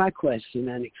sincere for my question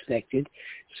unexpected.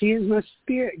 She is my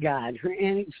spirit guide. Her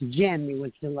antics jam me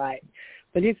with delight.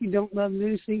 But if you don't love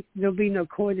Lucy, there'll be no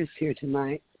coitus here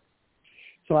tonight.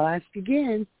 So I'll ask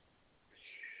again.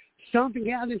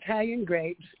 Stomping out Italian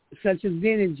grapes, such a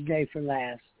vintage day for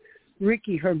laughs.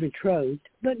 Ricky, her betrothed,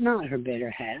 but not her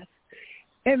better half.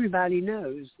 Everybody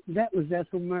knows that was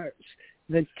Ethel Mertz.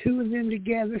 The two of them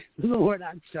together, Lord,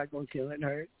 I'd chuckle till it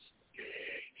hurts.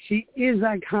 She is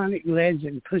iconic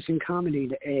legend, pushing comedy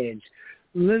to edge.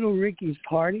 Little Ricky's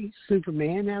party,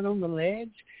 Superman out on the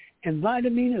ledge, and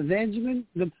Vitamina Benjamin,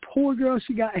 the poor girl,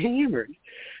 she got hammered.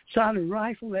 Shot a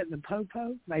rifle at the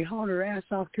popo, they hauled her ass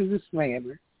off to the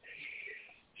slammer.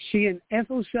 She and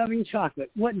Ethel serving chocolate.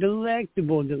 What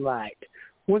delectable delight.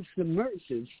 Once the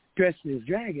Mertzes, dressed as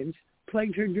dragons,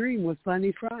 plagued her dream with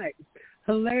funny fright.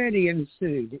 Hilarity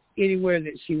ensued anywhere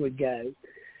that she would go,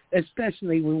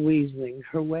 especially when weaseling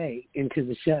her way into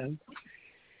the show.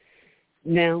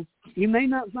 Now, you may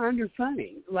not find her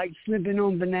funny, like slipping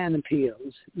on banana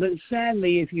peels, but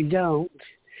sadly, if you don't,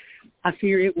 I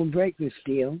fear it will break the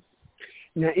steel.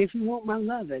 Now, if you want my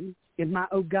lovin', if my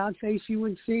oh God face you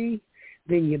would see,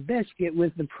 then you best get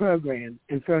with the program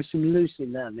and throw some Lucy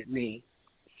love at me.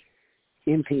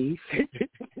 In peace.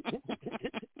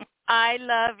 I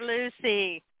love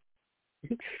Lucy.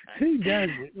 Who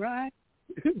doesn't, right?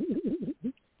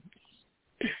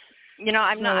 You know,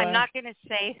 I'm not going to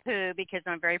say who because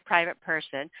I'm a very private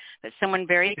person, but someone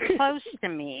very close to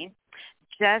me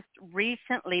just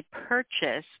recently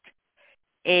purchased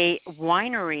a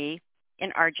winery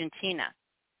in Argentina.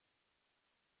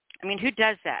 I mean, who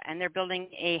does that? And they're building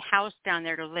a house down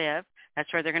there to live.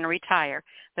 That's where they're going to retire.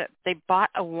 But they bought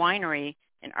a winery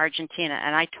in Argentina,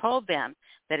 and I told them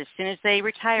that as soon as they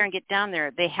retire and get down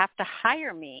there, they have to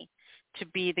hire me to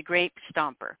be the grape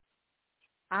stomper.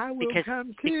 I will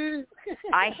come too.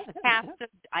 I have to.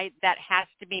 That has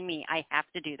to be me. I have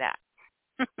to do that.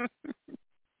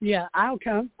 Yeah, I'll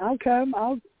come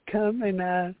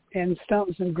and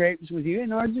stomp some grapes with you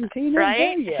in Argentina.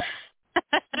 Right?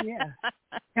 Yeah.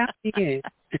 Count me in.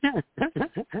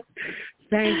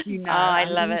 Thank you, Nyla. Oh, I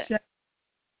love it.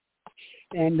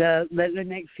 And let the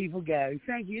next people go.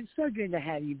 Thank you. It's so good to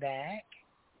have you back.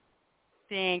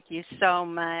 Thank you so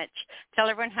much. Tell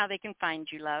everyone how they can find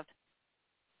you, love.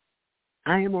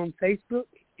 I am on Facebook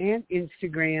and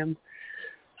Instagram.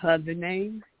 The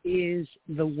name is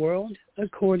The World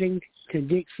According to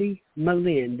Dixie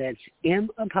Malyn. That's M''Lynn.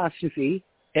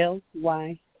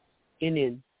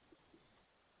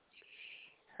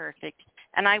 Perfect.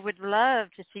 And I would love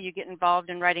to see you get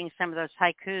involved in writing some of those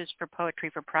haikus for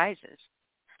Poetry for Prizes.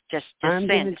 Just throwing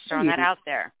that out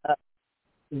there.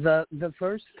 The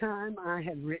first time I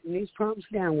had written these prompts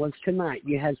down was tonight.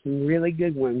 You had some really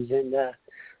good ones, and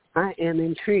I am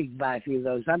intrigued by a few of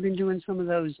those. I've been doing some of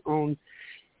those on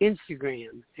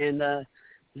Instagram, and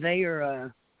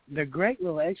they're great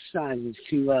little exercises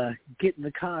to get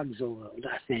the cogs oiled,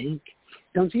 I think.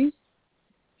 Don't you?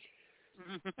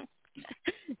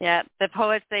 Yeah, the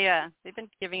poets, they've been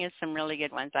giving us some really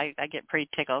good ones. I get pretty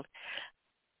tickled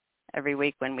every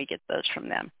week when we get those from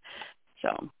them. So,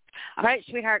 all right,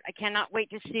 sweetheart, I cannot wait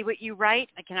to see what you write.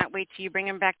 I cannot wait till you bring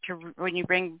them back to when you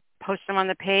post them on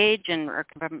the page or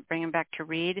bring them back to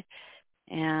read.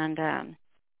 And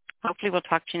hopefully we'll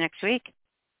talk to you next week.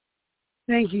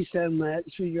 Thank you so much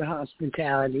for your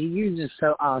hospitality. You're just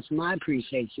so awesome. I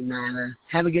appreciate you, Nyla.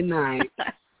 Have a good night.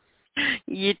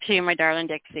 You too, my darling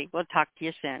Dixie. We'll talk to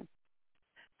you soon.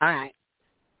 All right.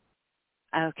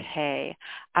 Okay.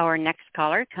 Our next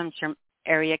caller comes from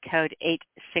area code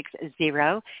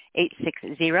 860.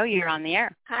 860, you're on the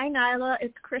air. Hi, Nyla.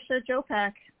 It's Krisha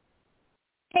Jopak.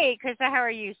 Hey, Krisha, how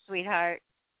are you, sweetheart?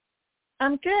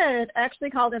 I'm good. I actually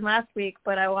called in last week,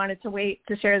 but I wanted to wait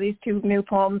to share these two new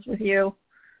poems with you.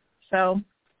 So,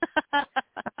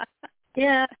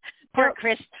 yeah. Poor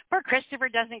Christopher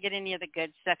doesn't get any of the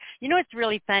good stuff. You know what's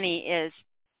really funny is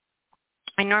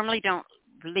I normally don't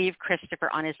leave Christopher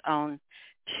on his own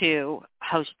to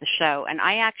host the show. And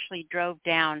I actually drove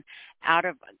down out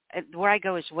of where I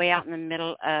go is way out in the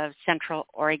middle of Central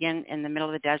Oregon in the middle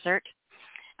of the desert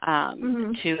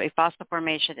to a fossil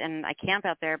formation. And I camp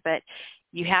out there, but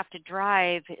you have to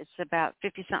drive. It's about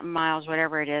 50-something miles,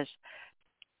 whatever it is.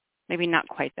 Maybe not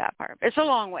quite that far. It's a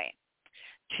long way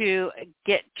to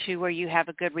get to where you have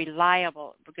a good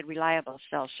reliable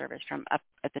cell service from up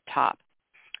at the top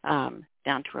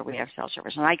down to where we have cell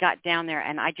service. And I got down there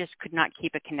and I just could not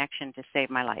keep a connection to save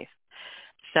my life.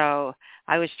 So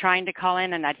I was trying to call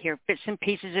in and I'd hear bits and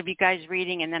pieces of you guys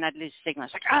reading and then I'd lose signal.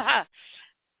 It's like,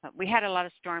 But we had a lot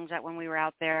of storms out when we were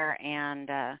out there, and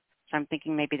so I'm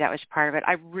thinking maybe that was part of it.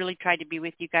 I really tried to be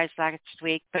with you guys last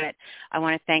week, but I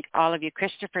want to thank all of you.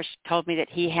 Christopher told me that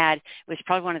it was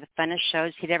probably one of the funnest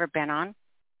shows he'd ever been on,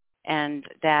 and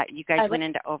that you guys went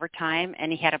into overtime,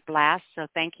 and he had a blast. So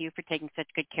thank you for taking such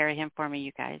good care of him for me,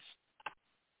 you guys.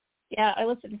 Yeah, I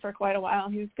listened for quite a while.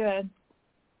 He was good.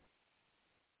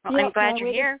 Well, I'm glad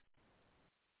you're here.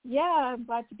 Yeah, I'm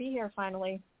glad to be here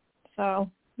finally. So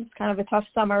it's kind of a tough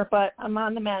summer, but I'm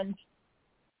on the mend.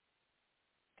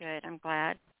 Good. I'm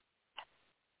glad.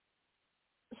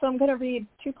 So I'm going to read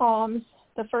two poems.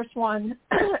 The first one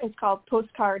is called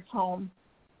Postcards Home.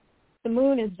 The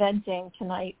moon is venting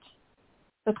tonight.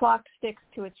 The clock sticks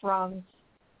to its rungs.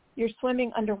 You're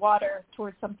swimming underwater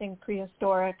towards something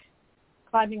prehistoric.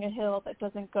 climbing a hill that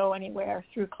doesn't go anywhere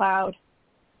through cloud.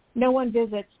 No one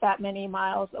visits that many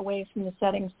miles away from the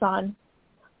setting sun.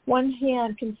 One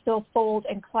hand can still fold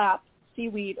and clap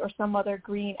seaweed or some other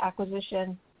green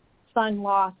acquisition, sun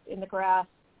lost in the grass.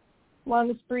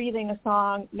 Lungs breathing a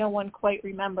song no one quite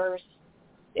remembers.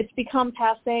 It's become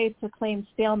passé to claim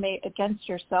stalemate against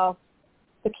yourself.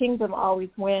 The kingdom always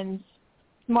wins.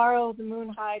 Tomorrow the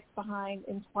moon hides behind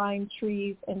entwined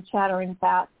trees and chattering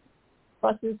bats.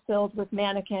 Buses filled with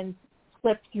mannequins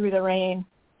slip through the rain.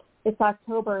 It's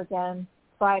October again,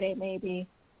 Friday maybe.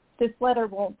 This letter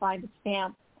won't find a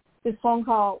stamp. This phone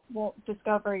call won't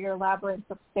discover your labyrinth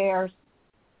of stairs.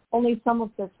 Only some of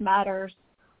this matters.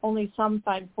 Only some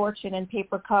find fortune in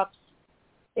paper cups.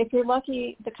 If you're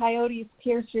lucky, the coyotes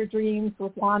pierce your dreams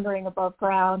with wandering above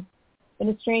ground. An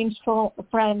estranged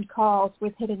friend calls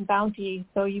with hidden bounty,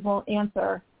 so you won't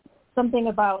answer. Something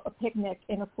about a picnic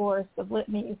in a forest of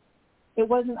litanies. It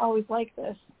wasn't always like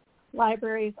this.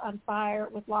 Libraries on fire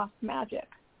with lost magic.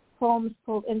 Poems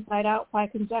pulled inside out by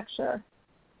conjecture.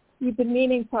 You've been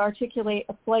meaning to articulate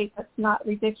a flight that's not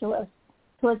ridiculous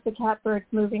towards the catbirds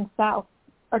moving south.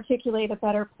 Articulate a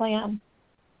better plan.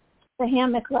 The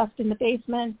hammock left in the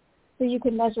basement so you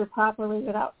can measure properly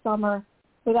without summer,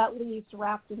 without leaves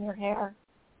wrapped in your hair.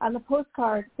 On the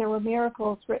postcard, there were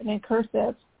miracles written in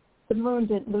cursive. The moon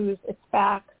didn't lose its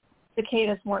back.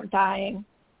 Cicadas weren't dying.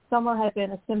 Summer had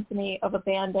been a symphony of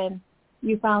abandon.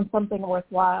 You found something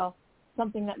worthwhile,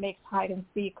 something that makes hide and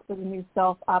seek with a new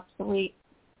self obsolete,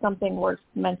 something worth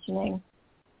mentioning.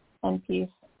 And peace.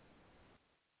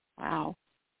 Wow.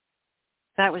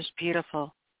 That was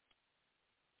beautiful.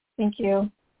 Thank you.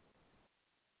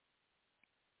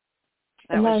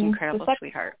 That was incredible,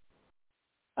 sweetheart.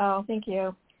 Oh, thank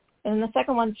you. And the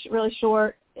second one's really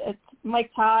short. It's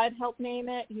Mike Todd helped name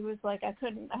it. He was like, I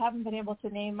haven't been able to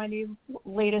name my new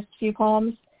latest few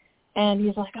poems. And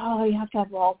he's like, oh, you have to have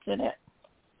waltz in it.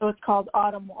 So it's called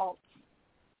Autumn Waltz.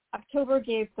 October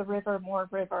gave the river more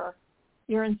river.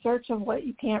 You're in search of what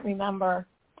you can't remember.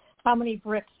 How many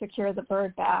bricks secure the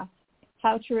bird bath?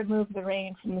 How to remove the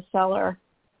rain from the cellar.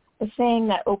 A saying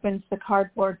that opens the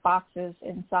cardboard boxes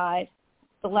inside.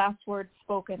 The last word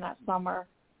spoken that summer.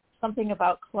 Something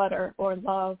about clutter or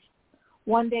love.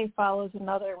 One day follows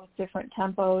another with different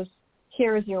tempos.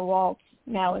 Here is your waltz,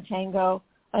 now a tango.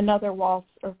 Another waltz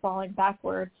or falling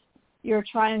backwards. You're a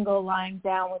triangle lying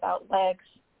down without legs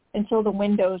until the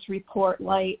windows report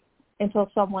light,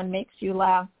 until someone makes you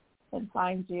laugh and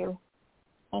finds you.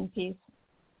 And peace.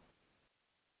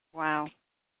 Wow.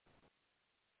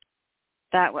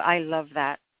 I love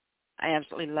that. I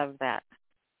absolutely love that.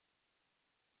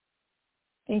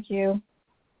 Thank you.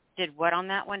 Did what on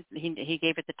that one? He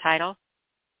gave it the title?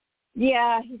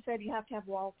 Yeah, he said you have to have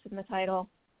waltz in the title.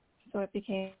 So it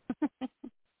became...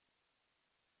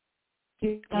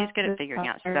 He's good at figuring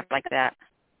out stuff like that.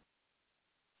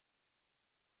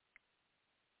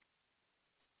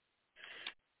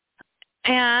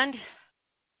 And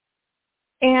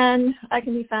I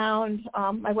can be found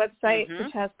on my website,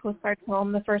 which has postcard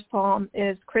poem. The first poem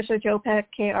is Krysha Jopek,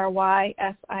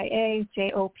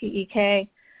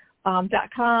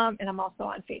 KRYSIAJOPEK.com, and I'm also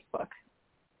on Facebook.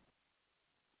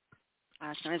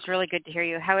 Awesome. It's really good to hear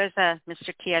you. How is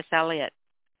Mr. T.S. Eliot?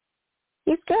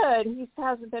 He's good. He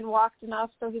hasn't been walked enough,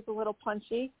 so he's a little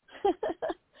punchy.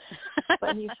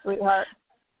 But he's a sweetheart.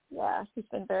 Yeah, he's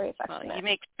been very affectionate. Well, you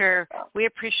make sure, we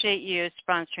appreciate you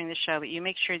sponsoring the show, but you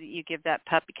make sure that you give that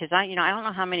pup, because I don't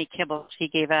know how many kibbles he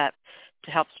gave up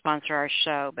to help sponsor our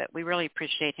show, but we really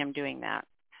appreciate him doing that.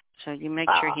 So you make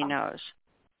sure he knows.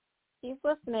 He's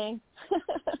listening.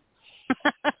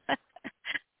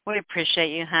 We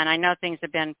appreciate you, hon. I know things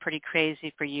have been pretty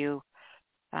crazy for you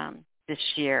this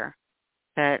year,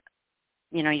 but,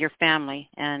 your family,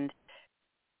 and,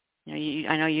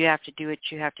 I know you have to do what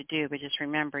you have to do, but just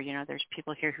remember, there's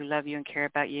people here who love you and care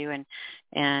about you,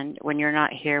 and when you're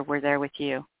not here, we're there with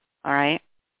you, all right?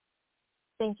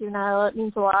 Thank you, Nyla. It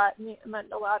means a lot. It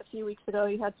meant a lot a few weeks ago.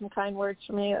 You had some kind words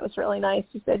for me. That was really nice.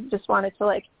 You said you just wanted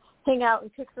to, hang out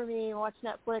and cook for me and watch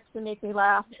Netflix and make me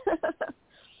laugh.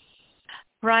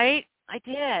 Right? I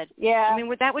did. Yeah. I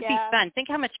mean, that would be fun. Think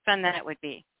how much fun that would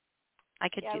be. I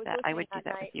could do that. I would do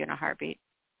that night. with you in a heartbeat.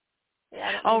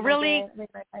 Yeah, oh, really?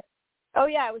 Oh,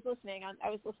 yeah, I was listening. I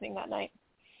was listening that night.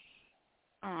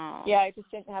 Oh. Yeah, I just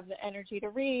didn't have the energy to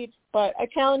read, but I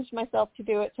challenged myself to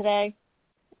do it today.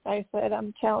 I said,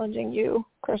 I'm challenging you,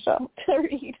 Krysha, to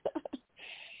read.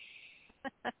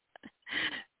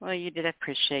 Well, you did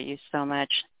appreciate you so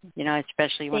much,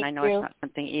 especially when I know it's not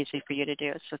something easy for you to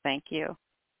do, so thank you.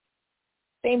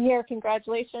 Same here.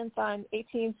 Congratulations on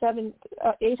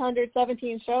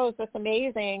 817 shows. That's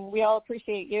amazing. We all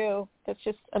appreciate you. That's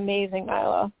just amazing,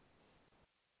 Nyla.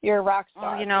 You're a rock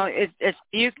star. Well, it's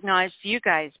you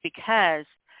guys, because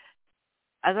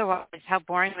otherwise, how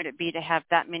boring would it be to have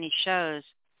that many shows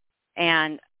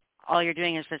and all you're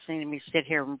doing is listening to me sit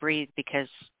here and breathe because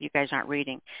you guys aren't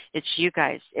reading. It's you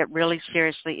guys. It really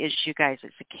seriously is you guys.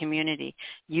 It's a community.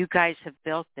 You guys have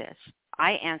built this.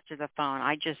 I answer the phone.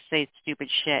 I just say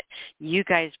stupid shit. You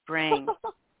guys bring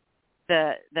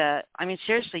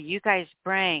seriously, you guys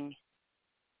bring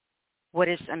what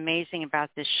is amazing about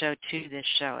this show to this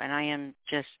show, and I am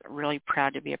just really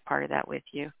proud to be a part of that with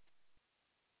you.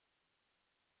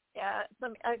 Yeah,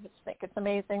 I just think it's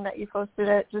amazing that you posted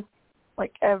it just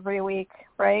like every week,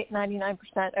 right? 99%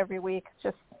 every week. It's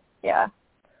just, yeah,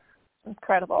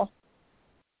 incredible.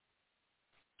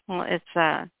 Well, it's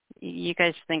you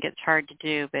guys think it's hard to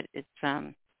do, but it's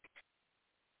a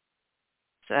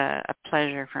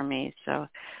pleasure for me, so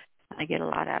I get a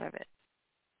lot out of it.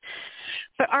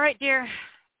 But all right, dear,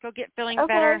 go get feeling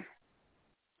better.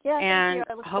 Yeah, and thank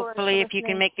you. I look hopefully, if you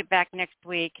can make it back next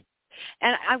week.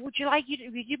 And would you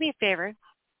do me a favor?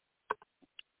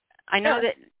 I know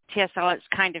that TSL is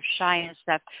kind of shy and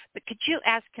stuff, but could you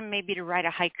ask him maybe to write a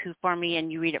haiku for me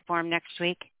and you read it for him next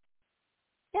week?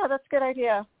 Yeah, that's a good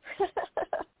idea.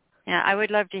 Yeah, I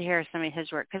would love to hear some of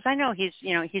his work because I know he's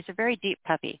a very deep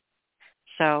puppy.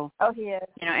 So, he is.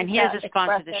 And he has a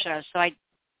sponsor to the show. So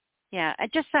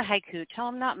just a haiku. Tell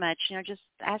him not much. Just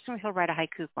ask him if he'll write a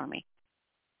haiku for me.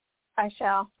 I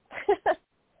shall.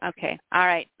 Okay. All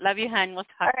right. Love you, hon. We'll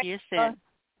talk to you soon.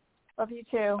 Love you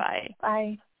too. Bye.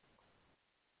 Bye.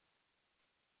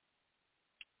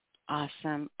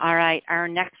 Awesome. All right. Our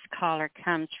next caller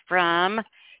comes from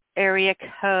area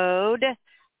code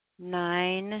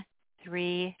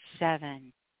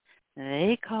 937.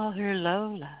 They call her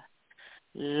Lola.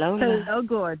 Lola. Hello,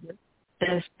 gorgeous.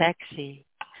 So sexy.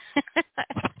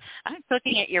 I'm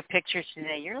looking at your pictures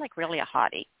today. You're like really a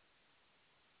hottie.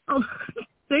 Oh,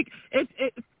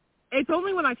 it's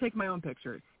only when I take my own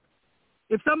pictures.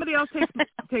 If somebody else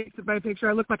takes my picture,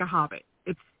 I look like a hobbit.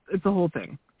 It's the whole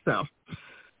thing. So,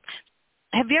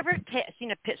 have you ever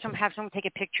seen have someone take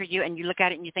a picture of you and you look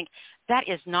at it and you think that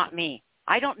is not me?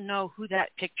 I don't know who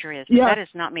that picture is. Yeah. That is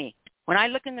not me. When I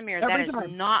look in the mirror, that is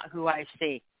not who I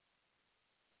see.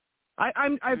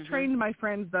 I've trained my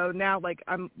friends though now. Like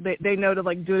they know to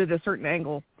like do it at a certain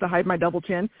angle to hide my double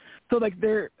chin. So like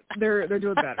they're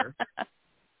doing better.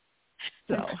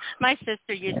 So my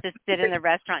sister used to sit in the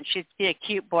restaurant. She'd see a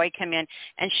cute boy come in,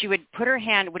 and she would put her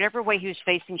hand whatever way he was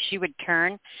facing. She would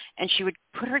turn, and she would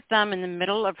put her thumb in the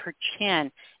middle of her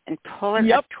chin and pull it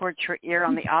up towards her ear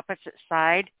on the opposite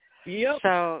side. Yep.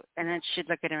 So, and then she'd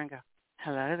look at him and go,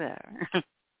 "Hello there."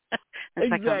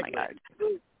 It's like, oh my God,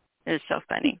 it's so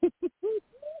funny. So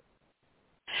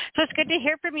it's good to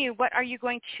hear from you. What are you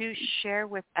going to share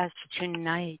with us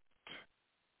tonight?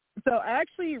 So I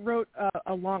actually wrote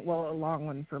a long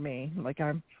one for me.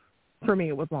 For me,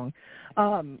 it was long.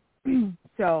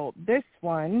 So this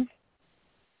one,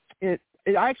 I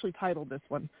actually titled this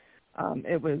one.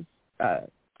 It was To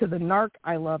the Narc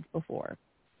I Loved Before.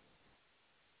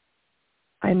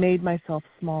 I made myself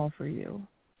small for you,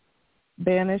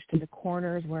 banished into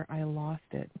corners where I lost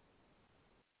it.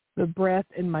 The breath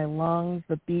in my lungs,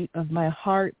 the beat of my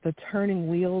heart, the turning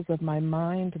wheels of my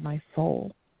mind, my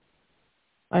soul.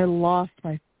 I lost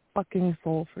my fucking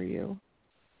soul for you.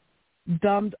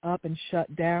 Dumbed up and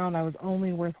shut down, I was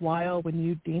only worthwhile when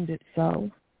you deemed it so.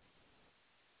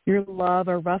 Your love,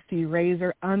 a rusty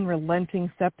razor, unrelenting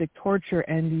septic torture,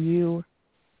 and you,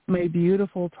 my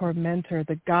beautiful tormentor,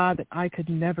 the God that I could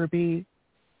never be.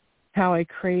 How I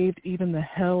craved even the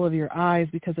hell of your eyes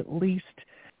because at least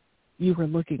you were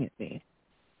looking at me.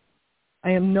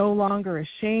 I am no longer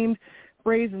ashamed.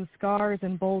 Brazen scars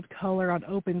and bold color on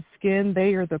open skin,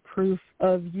 they are the proof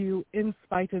of you. In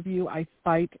spite of you, I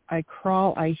fight, I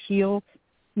crawl, I heal.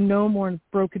 No more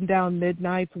broken down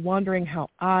midnights wondering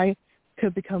how I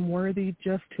could become worthy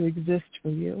just to exist for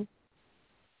you.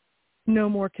 No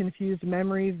more confused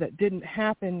memories that didn't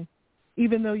happen,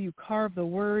 even though you carved the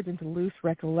words into loose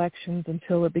recollections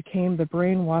until it became the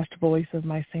brainwashed voice of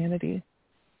my sanity.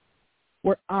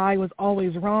 Where I was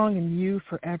always wrong and you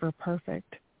forever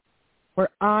perfect. Where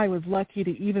I was lucky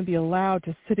to even be allowed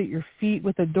to sit at your feet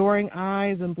with adoring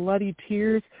eyes and bloody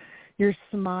tears, your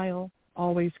smile,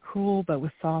 always cruel but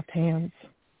with soft hands.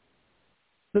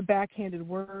 The backhanded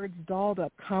words, dolled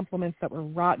up compliments that were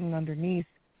rotten underneath,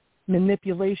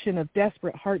 manipulation of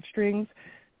desperate heartstrings,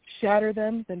 shatter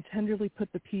them, then tenderly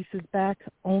put the pieces back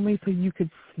only so you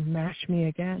could smash me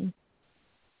again.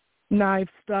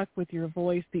 Knives stuck with your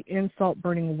voice, the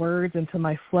insult-burning words into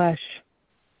my flesh.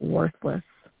 Worthless.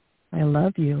 I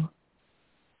love you.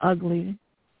 Ugly.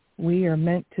 We are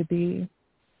meant to be.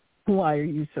 Why are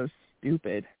you so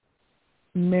stupid?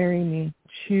 Marry me,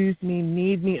 choose me,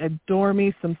 need me, adore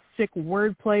me, some sick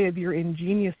wordplay of your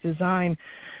ingenious design,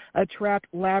 a trapped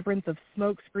labyrinth of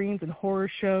smoke screens and horror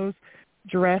shows,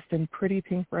 dressed in pretty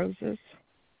pink roses.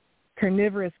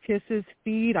 Carnivorous kisses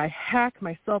feed, I hack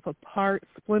myself apart,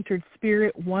 splintered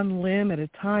spirit, one limb at a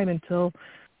time until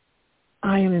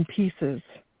I am in pieces,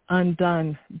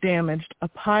 undone, damaged, a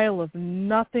pile of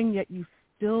nothing, yet you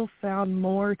still found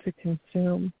more to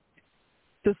consume.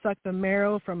 To suck the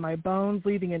marrow from my bones,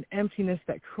 leaving an emptiness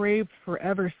that craved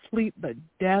forever sleep, but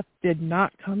death did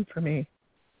not come for me.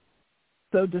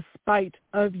 So despite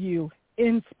of you,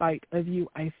 in spite of you,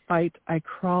 I fight, I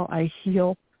crawl, I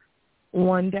heal.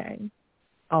 One day,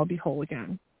 I'll be whole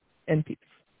again, in peace.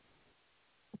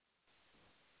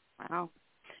 Wow.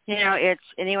 You know, it's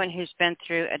anyone who's been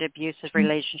through an abusive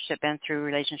relationship, been through a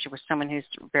relationship with someone who's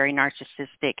very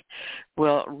narcissistic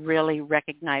will really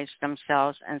recognize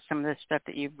themselves and some of the stuff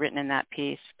that you've written in that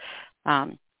piece.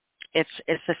 It's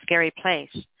a scary place,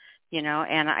 you know,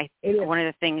 and one of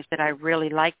the things that I really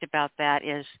liked about that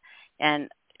is,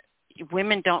 and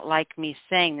women don't like me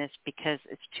saying this because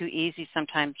it's too easy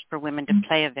sometimes for women to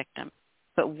play a victim,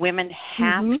 but women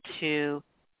have to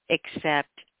accept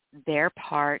their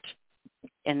part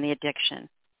in the addiction,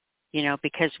 you know,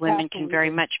 because women can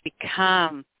very much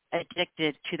become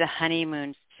addicted to the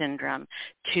honeymoon syndrome,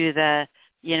 to the,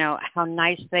 you know, how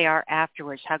nice they are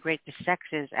afterwards, how great the sex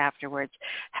is afterwards,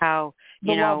 how,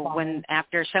 you know, when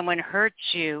after someone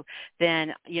hurts you,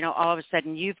 then, you know, all of a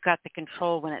sudden you've got the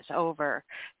control when it's over,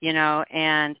 you know,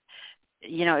 and,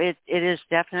 you know, it is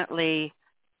definitely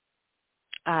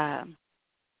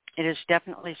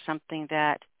something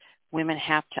that women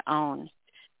have to own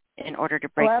in order to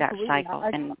break that cycle.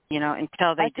 And, you know,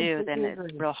 until they do, then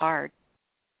it's real hard.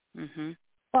 Mm-hmm.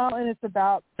 Well, and it's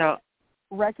about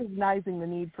recognizing the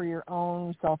need for your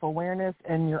own self-awareness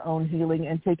and your own healing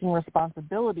and taking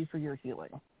responsibility for your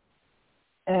healing.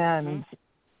 And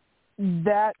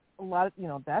that, a lot of, you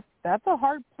know, that's a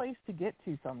hard place to get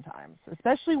to sometimes,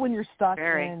 especially when you're stuck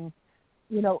in,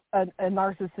 you know, a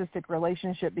narcissistic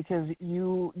relationship because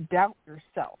you doubt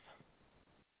yourself.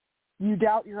 You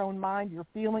doubt your own mind, your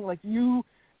feeling, like you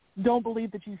don't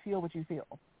believe that you feel what you feel.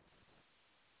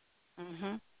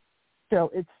 Mm-hmm. So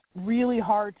it's really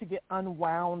hard to get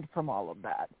unwound from all of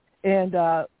that. And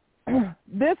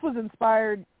this was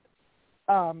inspired,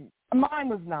 mine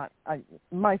was not,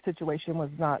 my situation was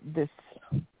not this,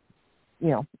 you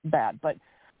know, bad, but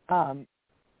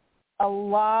a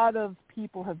lot of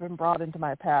people have been brought into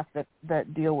my path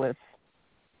that deal with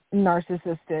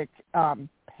narcissistic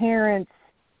parents,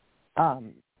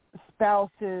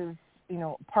 spouses, you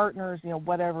know, partners, you know,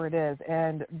 whatever it is.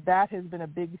 And that has been a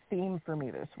big theme for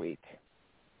me this week.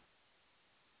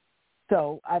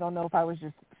 So I don't know if I was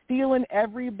just stealing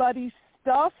everybody's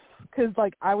stuff because,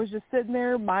 like, I was just sitting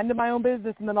there minding my own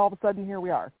business, and then all of a sudden here we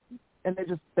are. And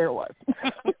there it was.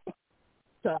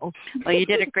 So. Well, you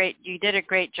did a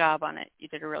great job on it. You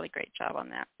did a really great job on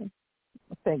that.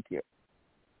 Thank you.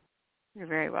 You're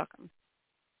very welcome.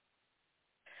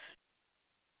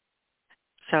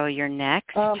 So you're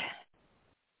next. Of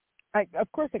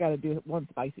course I got to do one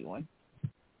spicy one.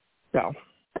 So.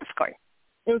 Of course.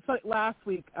 It was funny, last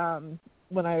week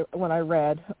when I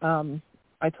read,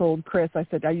 I told Chris, I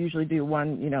said I usually do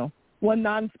one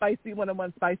non-spicy one and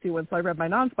one spicy one. So I read my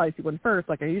non-spicy one first,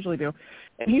 like I usually do,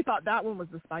 and he thought that one was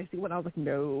the spicy one. I was like,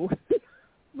 no,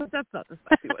 but that's not the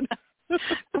spicy one.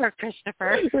 Poor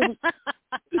Christopher. It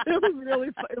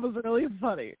was really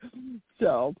funny.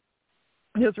 So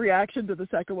his reaction to the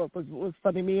second one was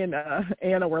funny. Me and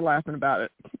Anna were laughing about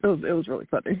it. It was really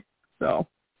funny. So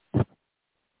okay.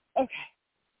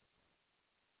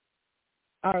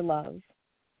 Our love,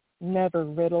 never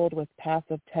riddled with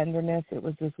passive tenderness, it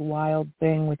was this wild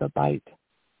thing with a bite.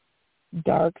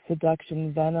 Dark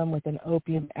seduction venom with an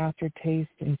opium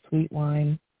aftertaste and sweet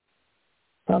wine.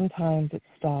 Sometimes it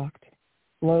stalked,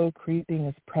 slow creeping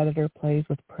as predator plays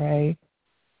with prey,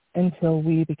 until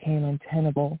we became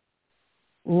untenable.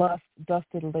 Lust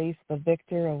dusted lace the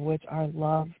victor of which our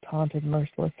love taunted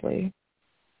mercilessly.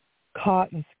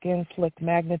 Caught in skin-slicked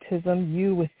magnetism,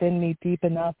 you within me deep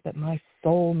enough that my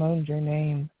soul moaned your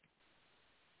name.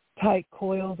 Tight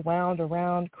coils wound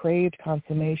around, craved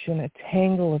consummation, a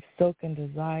tangle of silken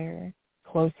desire,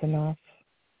 close enough.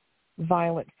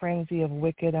 Violent frenzy of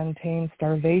wicked, untamed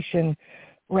starvation,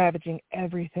 ravaging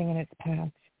everything in its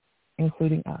path,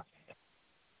 including us.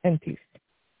 And peace.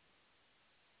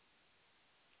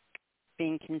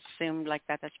 being consumed like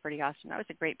that. That's pretty awesome. That was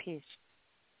a great piece.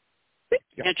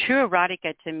 Yeah. True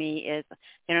erotica to me is,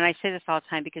 and I say this all the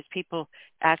time because people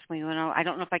ask me, I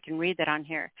don't know if I can read that on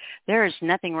here. There is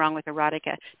nothing wrong with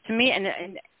erotica. To me,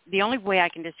 and the only way I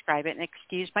can describe it, and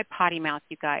excuse my potty mouth,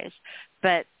 you guys,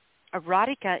 but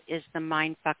erotica is the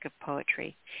mind fuck of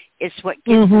poetry. It's what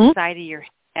gets inside of your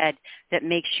head that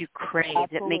makes you crave,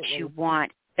 that makes you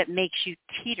want, that makes you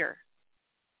teeter.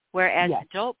 Whereas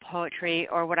adult poetry,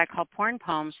 or what I call porn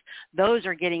poems, those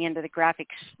are getting into the graphic,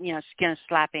 skin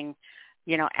slapping,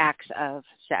 acts of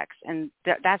sex. And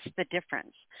that's the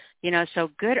difference. So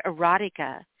good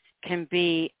erotica can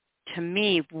be, to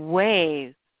me,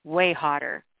 way, way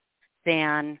hotter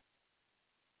than,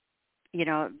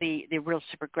 the real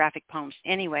super graphic poems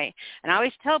anyway. And I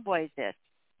always tell boys this: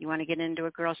 you want to get into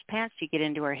a girl's pants, you get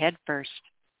into her head first.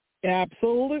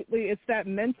 Absolutely. It's that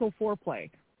mental foreplay.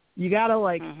 You got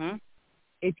to,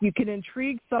 if you can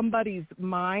intrigue somebody's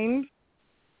mind,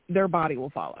 their body will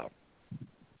follow.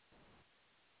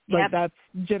 Like, that's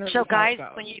generally so guys,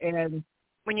 how it goes.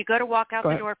 when you go to walk out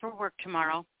the door for work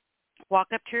tomorrow, walk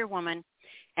up to your woman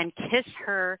and kiss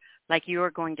her like you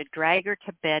are going to drag her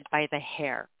to bed by the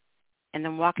hair, and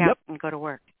then walk out and go to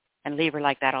work and leave her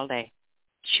like that all day.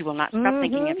 She will not stop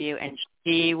thinking of you, and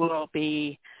she will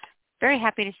be very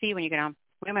happy to see you when you get home.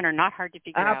 Women are not hard to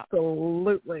figure out.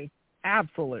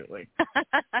 Absolutely.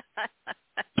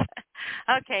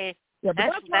 Okay. Yeah,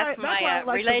 that's my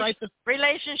like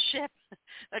relationship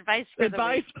advice for the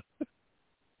week.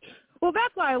 Well,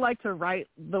 that's why I like to write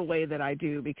the way that I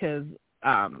do, because,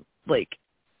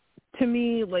 to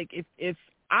me, if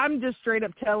I'm just straight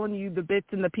up telling you the bits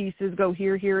and the pieces go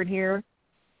here, here, and here,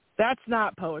 that's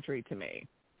not poetry to me.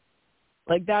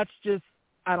 That's just,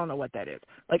 I don't know what that is.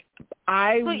 It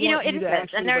is,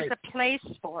 and there's a place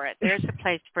for it. There's a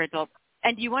place for adult.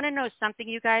 And you want to know something,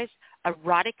 you guys?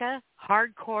 Erotica,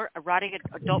 hardcore erotic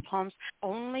adult poems,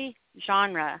 only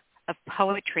genre of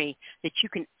poetry that you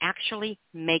can actually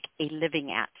make a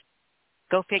living at.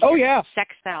 Go figure. Oh, yeah.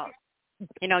 Sex sells.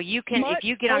 You can, if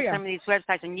you get on some of these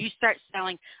websites and you start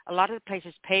selling, a lot of the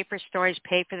places pay for stories,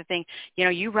 pay for the thing.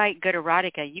 You write good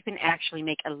erotica, you can actually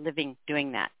make a living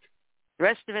doing that. The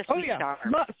rest of us, we starve.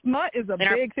 Smut is a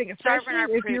big thing, especially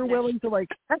if you're willing to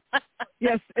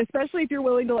especially if you're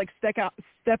willing to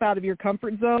step out of your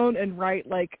comfort zone and write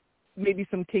maybe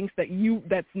some kinks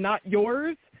that's not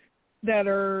yours, that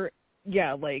are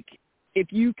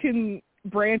if you can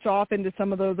branch off into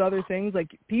some of those other things,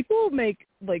 people make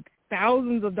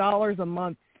thousands of dollars a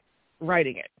month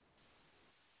writing it.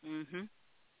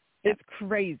 It's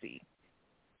crazy.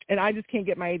 And I just can't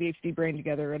get my ADHD brain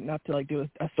together enough to do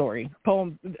a story.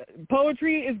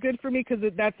 Poetry is good for me because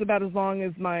that's about as long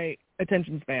as my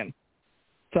attention span.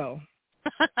 So,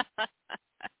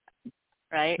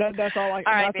 right? That's all I. All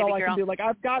that's all I can do.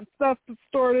 I've got stuff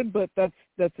started, but that's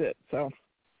it. So,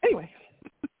 anyway,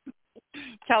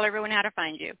 tell everyone how to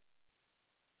find you.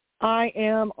 I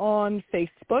am on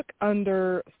Facebook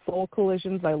under Soul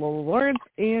Collisions by Lola Lawrence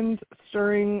and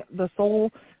Stirring the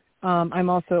Soul. I'm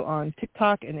also on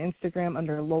TikTok and Instagram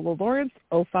under Lola Lawrence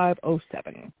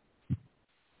 0507.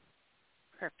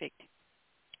 Perfect.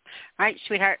 All right,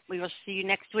 sweetheart. We will see you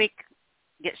next week.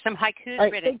 Get some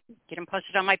haikus written. Get them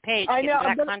posted on my page. I know.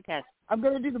 Get into that contest. I'm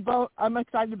going to do the bone. I'm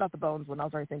excited about the bones one. I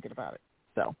was already thinking about it.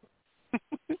 So.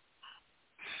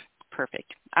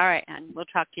 Perfect. All right, and we'll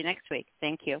talk to you next week.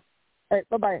 Thank you. All right.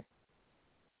 Bye-bye.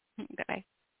 Bye-bye.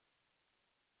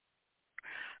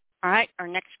 All right, our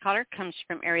next caller comes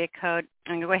from area code.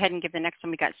 I'm going to go ahead and give the next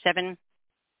one. We got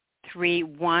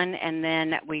 731, and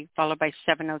then we followed by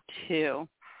 702.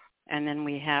 And then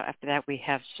we have, after that, we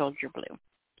have Soldier Blue. All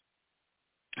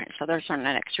right, so those are the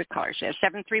next three callers. We have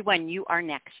 731. You are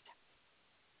next.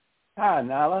 Hi,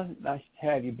 Nyla. Nice to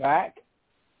have you back.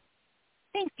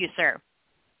 Thank you, sir.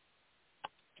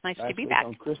 It's nice to be back.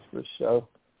 On Christopher's show,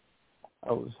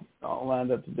 I was all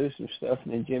lined up to do some stuff,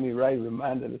 and then Jimmy Ray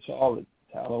reminded us all that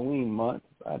Halloween month.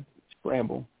 I'd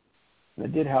scramble. And I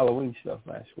did Halloween stuff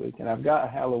last week, and I've got a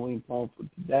Halloween poem for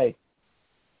today.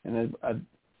 And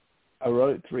I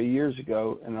wrote it 3 years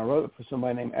ago, and I wrote it for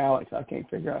somebody named Alex. I can't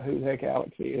figure out who the heck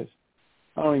Alex is.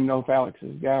 I don't even know if Alex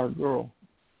is a guy or girl.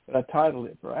 But I titled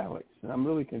it for Alex, and I'm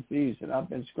really confused, and I've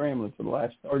been scrambling for the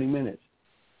last 30 minutes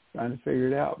trying to figure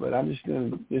it out. But I'm just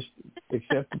going to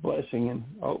accept the blessing and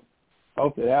hope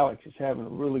that Alex is having a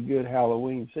really good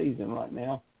Halloween season right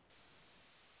now.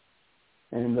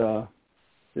 And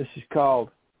this is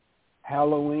called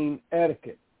Halloween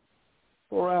Etiquette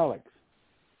for Alex.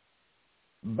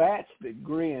 Bats that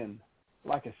grin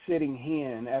like a sitting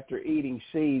hen after eating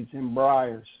seeds and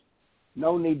briars.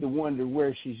 No need to wonder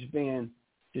where she's been.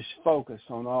 Just focus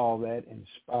on all that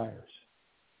inspires.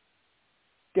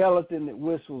 Skeleton that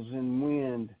whistles in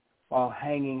wind while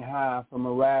hanging high from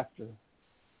a rafter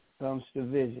comes to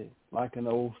visit like an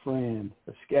old friend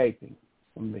escaping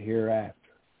from the hereafter.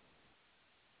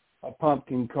 A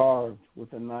pumpkin carved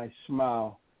with a nice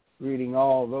smile, greeting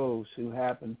all those who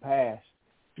happen past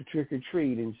to trick or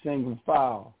treat in single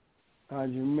file,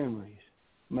 conjure memories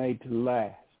made to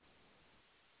last.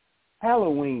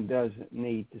 Halloween doesn't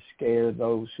need to scare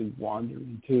those who wander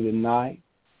into the night,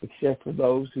 except for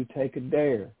those who take a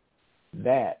dare.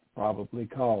 That probably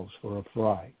calls for a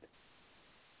fright.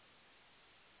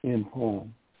 End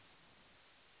poem.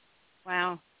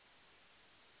 Wow.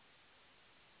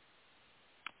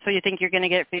 So you think you're going to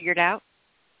get it figured out?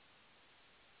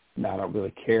 No, I don't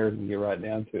really care to get right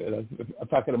down to it.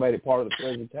 If I could have made it part of the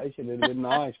presentation, it would have been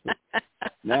nice. But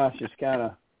now it's just kind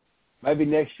of, maybe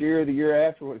next year or the year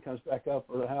after when it comes back up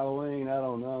for Halloween, I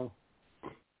don't know.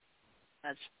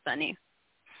 That's funny.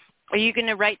 Are you going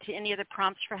to write to any of the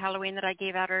prompts for Halloween that I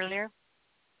gave out earlier?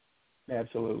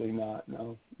 Absolutely not.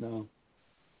 No.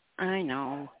 I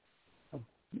know.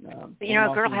 No. But,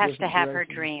 a girl has to have her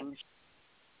dreams.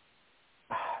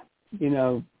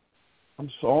 I'm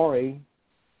sorry.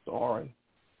 You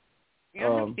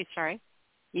don't have to be sorry.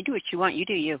 You do what you want. You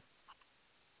do you.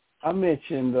 I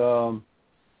mentioned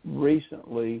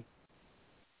recently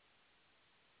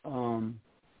that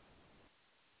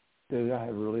I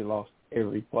have really lost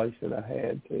every place that I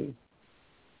had to.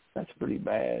 That's pretty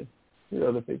bad. There's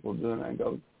other people doing that and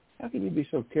go, how can you be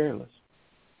so careless?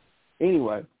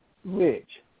 Anyway, Rich,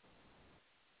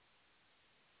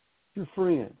 your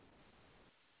friend,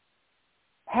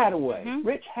 Hathaway,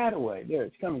 Rich Hathaway, there,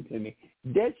 it's coming to me.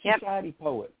 Dead Society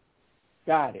poet.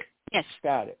 Got it. Yes.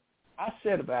 Got it. I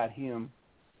said about him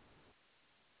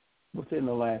within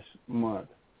the last month.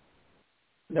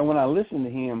 Now, when I listen to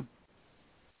him,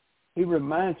 he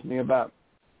reminds me about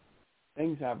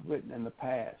things I've written in the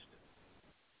past,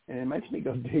 and it makes me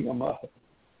go dig them up.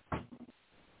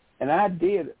 And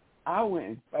I went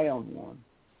and found one.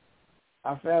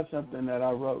 I found something that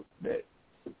I wrote that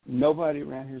nobody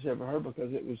around here's ever heard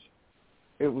because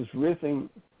it was riffing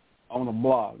on a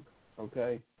blog,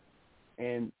 okay?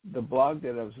 And the blog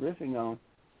that I was riffing on,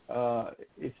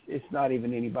 it's not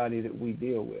even anybody that we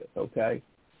deal with, okay?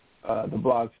 The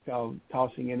blog's called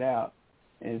Tossing It Out,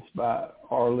 and it's by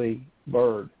Arlie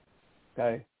Bird,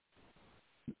 okay?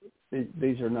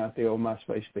 These are not the old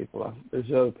MySpace people.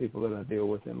 There's other people that I deal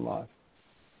with in life.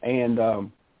 And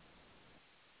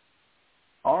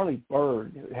Arlie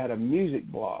Bird had a music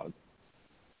blog,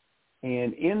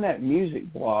 and in that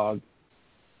music blog,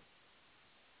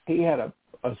 he had a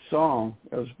song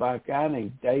that was by a guy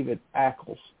named David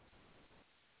Ackles.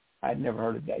 I'd never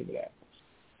heard of David Ackles.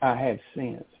 I have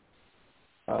since.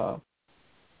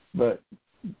 But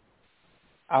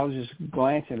I was just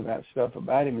glancing about stuff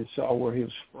about him and saw where he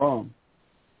was from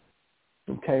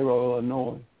Cairo,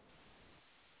 Illinois.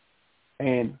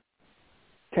 And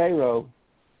Cairo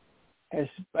has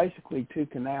basically two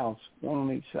canals, one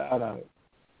on each side of it.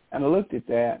 And I looked at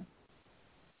that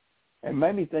and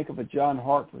made me think of a John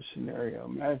Hartford scenario.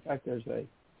 Matter of fact, there's a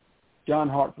John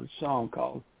Hartford song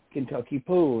called Kentucky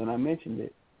Pool, and I mentioned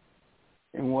it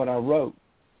in what I wrote.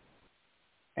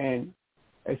 And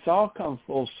it's all come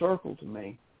full circle to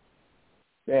me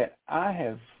that I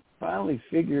have finally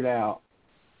figured out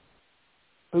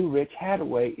who Rich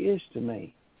Hathaway is to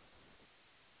me.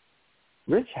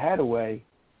 Rich Hathaway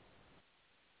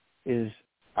is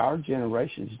our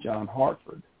generation's John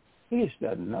Hartford. He just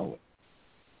doesn't know it.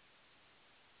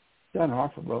 John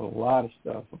Hartford wrote a lot of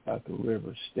stuff about the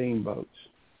river, steamboats,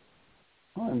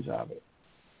 tons of it.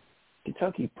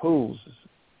 Kentucky Pools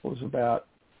was about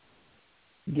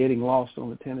getting lost on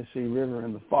the Tennessee River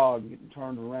in the fog, getting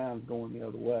turned around, going the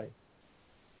other way.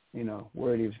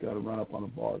 Where he was going to run up on a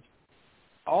barge.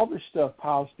 All this stuff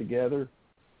piles together,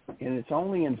 and it's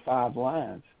only in 5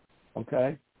 lines,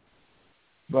 okay?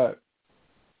 But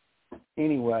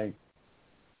anyway,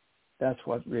 that's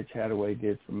what Rich Hathaway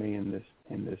did for me in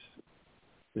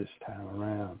this time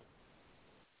around.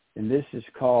 And this is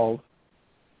called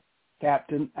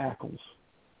Captain Ackles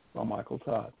by Michael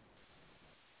Todd.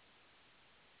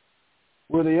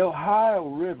 Where the Ohio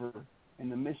River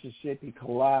and the Mississippi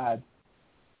collide,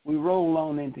 we roll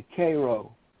on into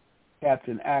Cairo,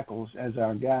 Captain Ackles as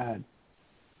our guide.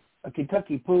 A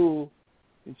Kentucky pool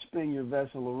can spin your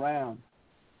vessel around.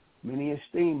 Many a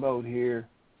steamboat here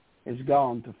is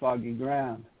gone to foggy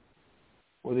ground,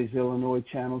 where these Illinois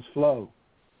channels flow,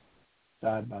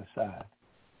 side by side.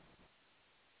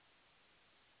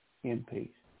 In peace.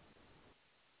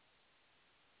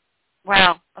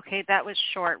 Wow. Okay, that was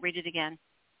short. Read it again.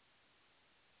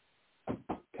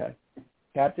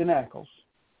 Captain Ackles.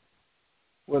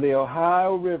 Where the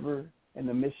Ohio River and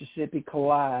the Mississippi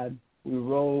collide, we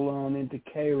roll on into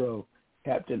Cairo,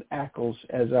 Captain Ackles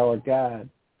as our guide.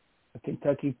 A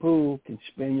Kentucky pool can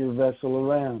spin your vessel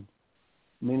around.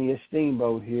 Many a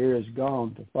steamboat here is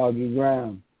gone to foggy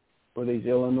ground, where these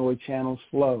Illinois channels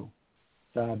flow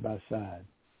side by side.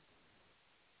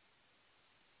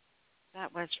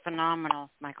 That was phenomenal,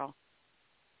 Michael.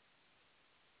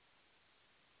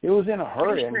 It was in a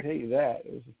hurry, I can tell you that.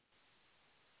 It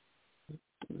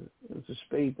was a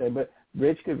speed thing, but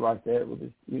Rich could write that with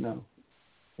his,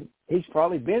 he's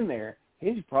probably been there.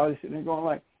 He's probably sitting there going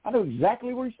like, I know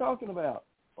exactly what he's talking about,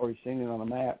 or he's seen it on a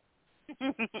map.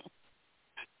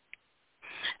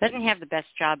 Doesn't he have the best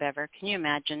job ever? Can you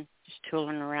imagine just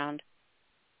tooling around?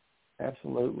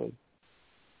 Absolutely.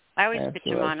 I always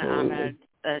picture him on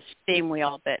a steam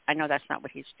wheel, but I know that's not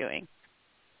what he's doing.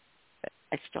 But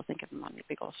I still think of him on the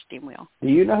big old steam wheel. Do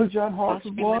you know who John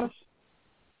Hartford was?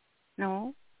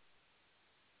 No.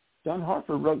 John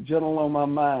Hartford wrote Gentle on My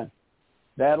Mind.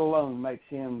 That alone makes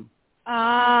him...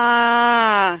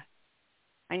 I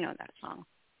know that song.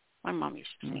 My mom used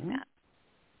to sing that.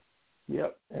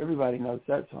 Yep, everybody knows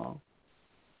that song.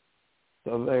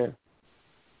 So there.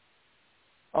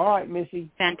 All right,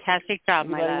 Missy. Fantastic job,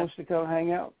 my love. Anybody wants to come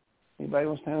hang out? Anybody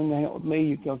wants to hang out with me,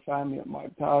 you can find me at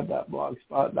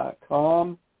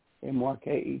marktodd.blogspot.com,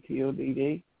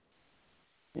 MRKETODD.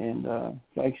 And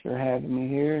thanks for having me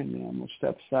here. And I'm going to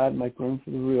step aside and make room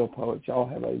for the real poets. Y'all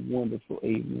have a wonderful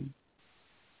evening.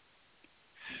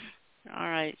 All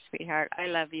right, sweetheart. I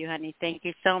love you, honey. Thank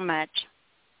you so much.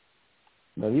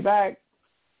 Love you back.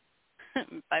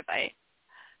 Bye-bye.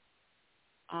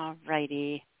 All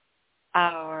righty.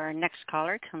 Our next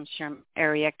caller comes from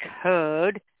area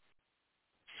code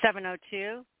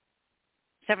 702.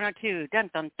 702. Dun,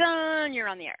 dun, dun. You're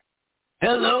on the air.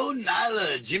 Hello,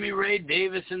 Nyla. Jimmy Ray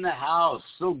Davis in the house.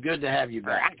 So good to have you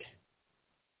back.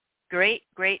 Great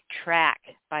track,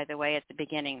 by the way, at the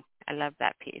beginning. I love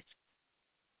that piece.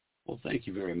 Well, thank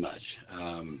you very much.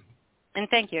 And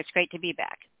thank you. It's great to be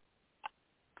back.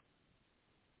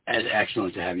 And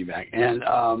excellent to have you back. And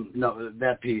no,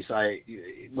 that piece,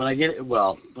 when I get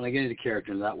into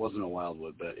character, and that wasn't a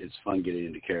Wildwood, but it's fun getting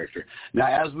into character. Now,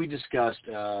 as we discussed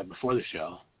before the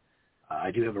show,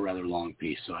 I do have a rather long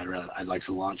piece, so I'd like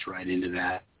to launch right into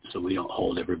that so we don't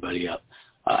hold everybody up.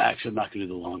 Actually, I'm not going to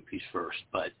do the long piece first,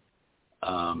 but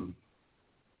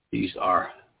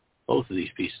both of these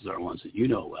pieces are ones that you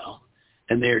know well,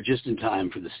 and they are just in time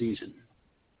for the season.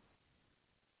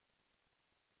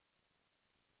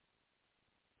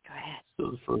 Go ahead.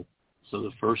 So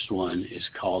the first one is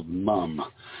called Mum,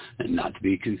 and not to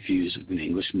be confused with an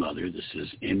English mother. This is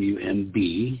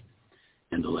M-U-M-B,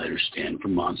 and the letters stand for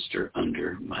Monster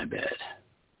Under My Bed.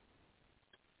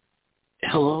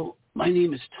 Hello, my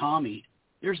name is Tommy.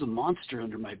 There's a monster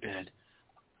under my bed.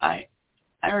 I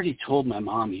already told my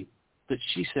mommy, but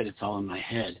she said it's all in my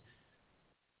head.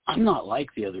 I'm not like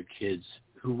the other kids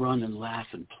who run and laugh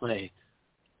and play.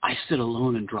 I sit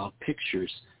alone and draw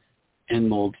pictures and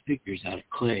mold figures out of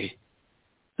clay.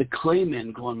 The clay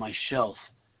men go on my shelf,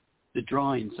 the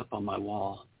drawings up on my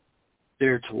wall,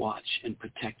 there to watch and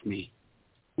protect me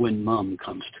when Mom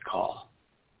comes to call.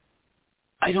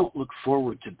 I don't look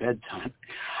forward to bedtime.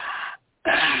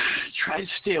 Try to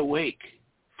stay awake,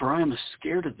 for I am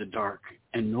scared of the dark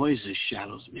and noises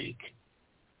shadows make.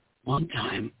 One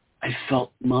time, I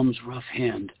felt Mom's rough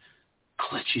hand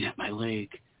clutching at my leg.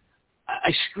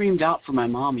 I screamed out for my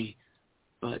mommy,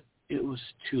 but it was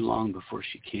too long before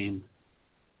she came.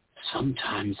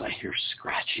 Sometimes I hear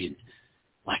scratching,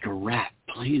 like a rat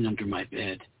playing under my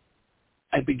bed.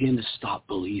 I begin to stop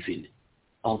believing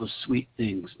all the sweet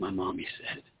things my mommy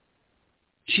said.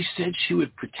 She said she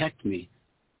would protect me,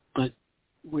 but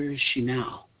where is she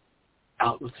now?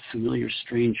 Out with a familiar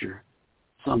stranger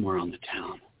somewhere on the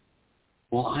town.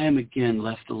 While I am again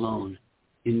left alone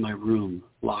in my room,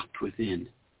 locked within,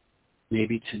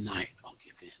 maybe tonight I'll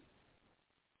give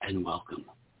in and welcome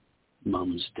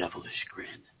Mom's devilish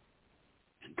grin.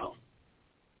 And boom.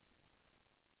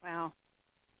 Wow.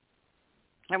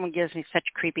 That one gives me such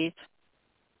creepies.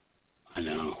 I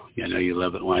know. Yeah, I know you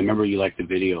love it. Well, I remember you liked the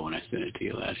video when I sent it to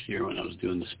you last year when I was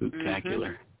doing the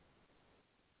Spooktacular. Mm-hmm.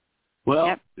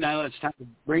 Well, Now it's time to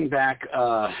bring back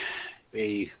a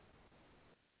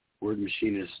Word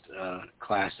Machinist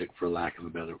classic, for lack of a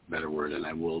better word. And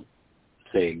I will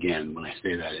say again, when I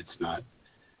say that, it's not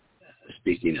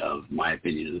speaking of my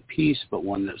opinion of the piece, but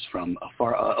one that's from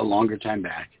a longer time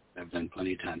back. I've done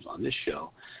plenty of times on this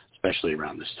show, especially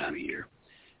around this time of year.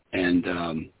 And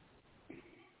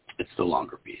it's the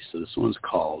longer piece. So this one's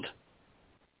called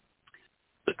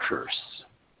The Curse.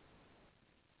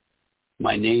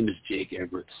 My name is Jake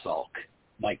Everett Salk.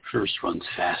 My curse runs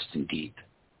fast and deep.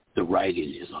 The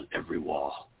writing is on every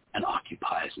wall and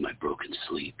occupies my broken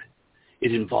sleep.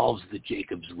 It involves the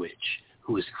Jacob's witch,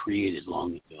 who was created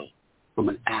long ago from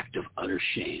an act of utter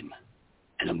shame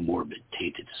and a morbid,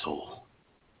 tainted soul.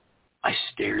 I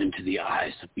stare into the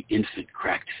eyes of the infant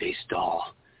cracked-faced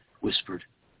doll, whispered,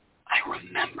 "I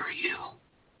remember you,"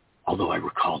 although I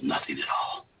recalled nothing at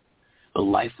all. The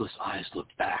lifeless eyes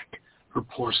looked back. Her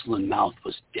porcelain mouth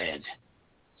was dead.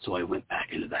 So I went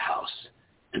back into the house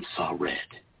and saw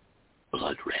red,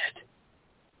 blood red.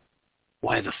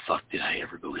 Why the fuck did I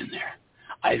ever go in there?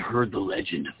 I'd heard the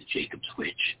legend of the Jacob's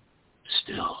witch.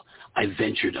 Still, I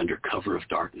ventured under cover of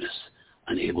darkness,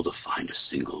 unable to find a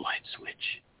single light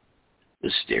switch.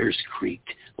 The stairs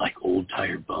creaked like old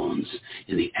tired bones.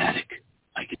 In the attic,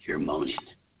 I could hear moaning.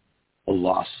 A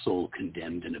lost soul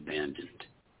condemned and abandoned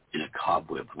in a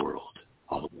cobwebbed world,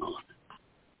 all alone.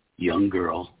 Young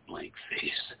girl, blank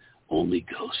face, only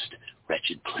ghost,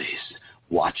 wretched place,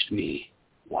 watched me,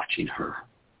 watching her,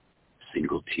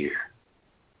 single tear,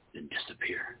 then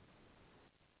disappear.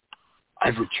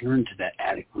 I've returned to that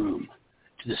attic room,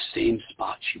 to the same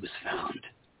spot she was found,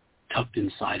 tucked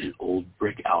inside an old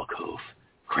brick alcove,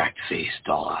 cracked face,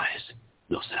 doll eyes,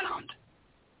 no sound.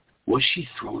 Was she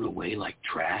thrown away like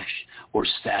trash or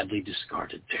sadly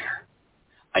discarded there?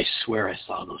 I swear I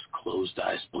saw those closed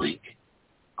eyes blink,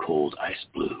 cold ice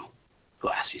blue,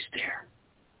 glassy stare.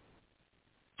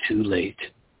 Too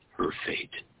late, her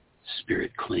fate.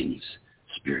 Spirit clings,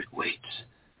 spirit waits.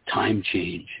 Time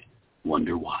change,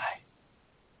 wonder why.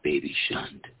 Baby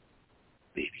shunned,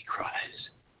 baby cries.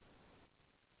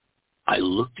 I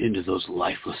looked into those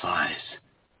lifeless eyes.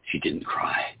 She didn't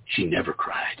cry. She never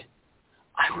cried.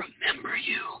 "I remember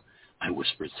you," I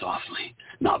whispered softly,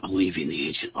 not believing the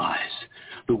ancient lies.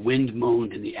 The wind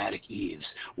moaned in the attic eaves,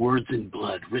 words in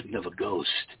blood written of a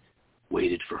ghost,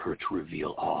 waited for her to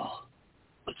reveal all,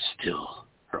 but still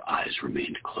her eyes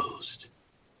remained closed.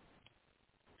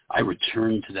 I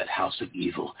returned to that house of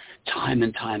evil time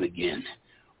and time again.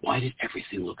 Why did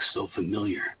everything look so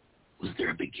familiar? Was there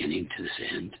a beginning to this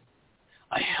end?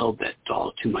 I held that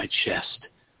doll to my chest,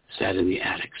 sat in the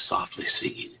attic softly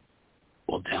singing,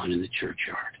 while down in the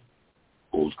churchyard,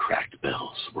 old cracked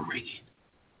bells were ringing.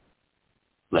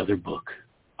 Leather book,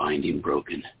 binding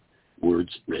broken,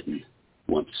 words written,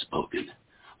 once spoken,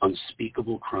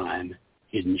 unspeakable crime,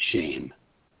 hidden shame,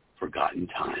 forgotten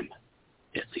time,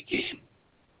 deadly game.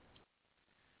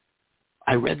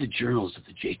 I read the journals of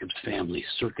the Jacobs family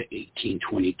circa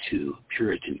 1822,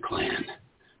 Puritan clan,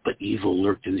 but evil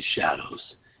lurked in the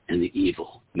shadows, and the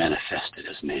evil manifested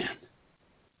as man.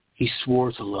 He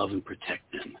swore to love and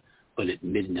protect them, but at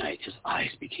midnight his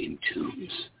eyes became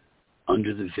tombs.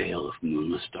 Under the veil of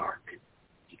moonless dark,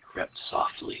 he crept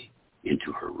softly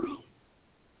into her room.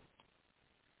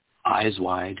 Eyes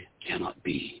wide, cannot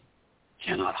be,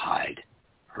 cannot hide,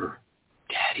 her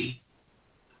daddy.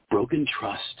 Broken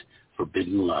trust,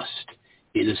 forbidden lust,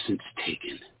 innocence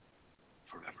taken,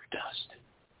 forever dust.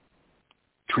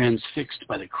 Transfixed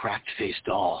by the cracked-faced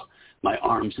doll, my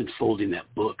arms enfolding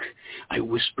that book, I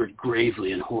whispered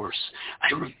gravely and hoarse,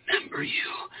 "I remember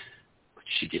you." But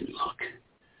she didn't look.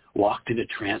 Walked in a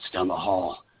trance down the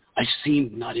hall. I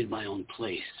seemed not in my own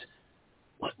place.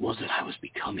 What was it I was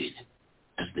becoming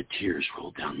as the tears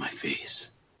rolled down my face?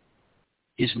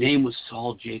 His name was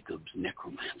Saul Jacobs,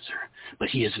 necromancer, but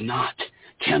he is not,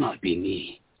 cannot be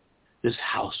me. This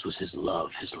house was his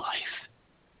love, his life,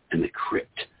 and the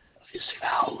crypt of his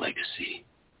foul legacy.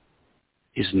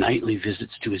 His nightly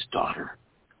visits to his daughter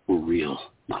were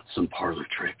real, not some parlor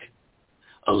trick.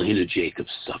 Elena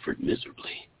Jacobs suffered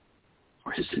miserably,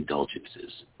 for his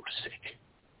indulgences were sick.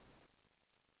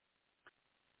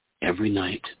 Every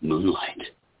night,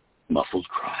 moonlight, muffled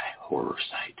cry, horror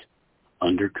sight,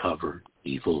 undercover,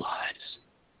 evil lies,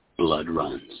 blood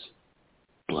runs,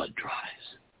 blood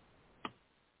dries.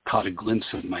 Caught a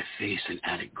glimpse of my face in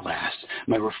attic glass,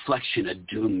 my reflection a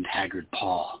doomed, haggard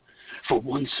pall. For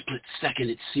one split second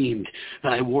it seemed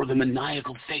that I wore the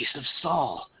maniacal face of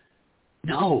Saul.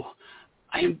 No,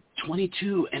 I am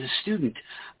 22 and a student.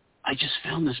 I just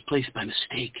found this place by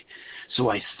mistake, so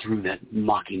I threw that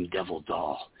mocking devil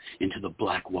doll into the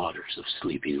black waters of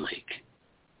Sleeping Lake.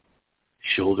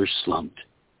 Shoulders slumped,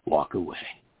 walk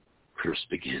away. Curse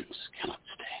begins, cannot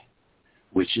stay.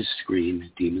 Witches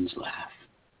scream, demons laugh.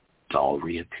 Doll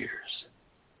reappears.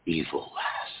 Evil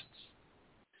lasts.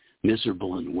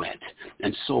 Miserable and wet,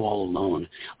 and so all alone,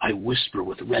 I whisper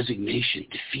with resignation,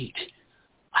 defeat.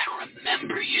 I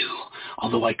remember you,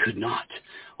 although I could not.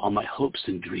 All my hopes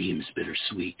and dreams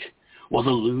bittersweet. while the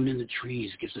loon in the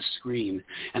trees gives a scream,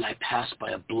 and I pass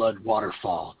by a blood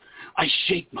waterfall. I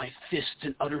shake my fists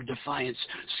in utter defiance,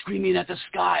 screaming at the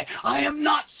sky, I am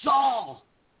not Saul!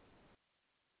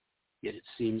 Yet it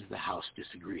seems the house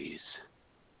disagrees.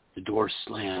 The doors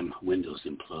slam, windows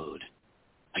implode.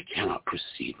 I cannot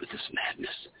proceed with this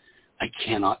madness. I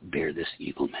cannot bear this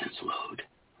evil man's load.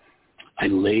 I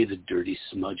lay the dirty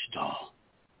smudge doll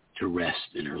to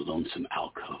rest in her lonesome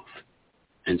alcove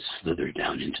and slither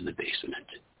down into the basement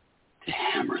to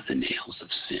hammer the nails of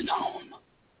sin home.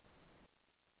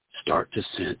 Start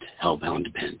descent,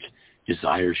 hellbound bent,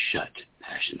 desires shut,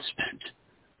 passion spent,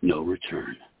 no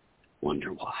return,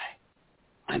 wonder why.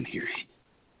 I'm hearing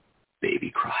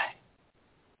baby cry.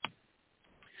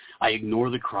 I ignore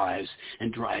the cries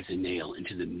and drive the nail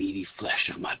into the meaty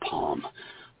flesh of my palm.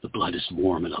 The blood is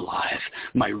warm and alive.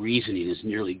 My reasoning is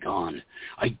nearly gone.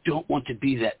 I don't want to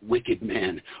be that wicked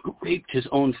man who raped his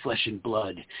own flesh and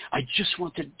blood. I just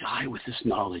want to die with this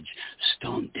knowledge,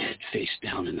 stone dead, face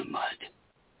down in the mud.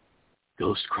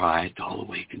 Ghost cry, doll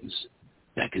awakens,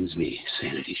 beckons me,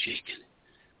 sanity shaken.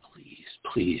 Please,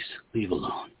 please, leave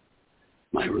alone.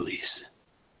 My release,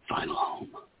 final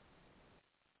home.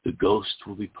 The ghost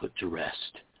will be put to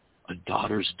rest, a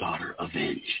daughter's daughter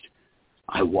avenged.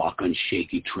 I walk on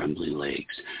shaky, trembling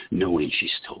legs, knowing she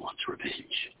still wants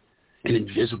revenge. An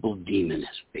invisible demon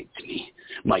has baked me,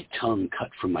 my tongue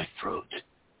cut from my throat.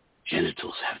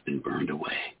 Genitals have been burned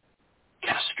away,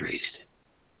 castrated,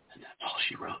 and that's all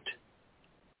she wrote.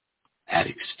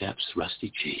 Attic steps, rusty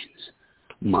chains,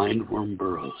 mindworm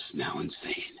burrows, now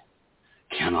insane.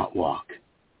 Cannot walk,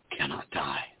 cannot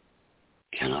die,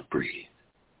 cannot breathe,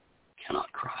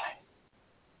 cannot cry.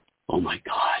 Oh my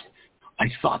God,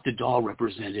 I thought the doll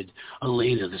represented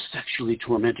Elena, the sexually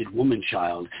tormented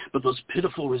woman-child, but those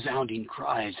pitiful resounding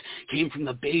cries came from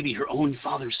the baby her own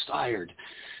father sired.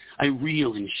 I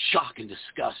reel in shock and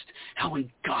disgust. How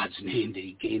in God's name did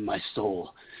he gain my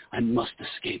soul? I must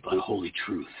escape unholy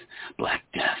truth, black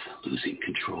death losing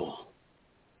control.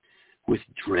 With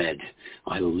dread,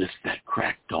 I lift that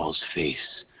cracked doll's face.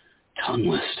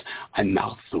 Tongueless, I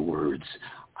mouth the words,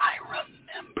 I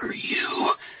remember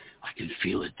you. I can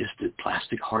feel a distant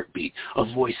plastic heartbeat, a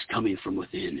voice coming from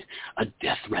within, a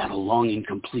death rattle longing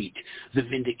complete, the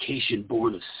vindication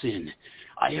born of sin.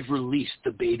 I have released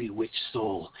the baby witch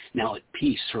soul. Now at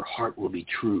peace her heart will be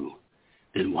true.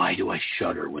 Then why do I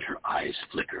shudder when her eyes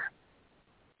flicker?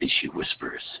 And she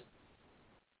whispers,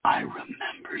 I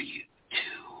remember you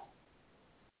too.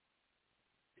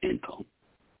 End poem.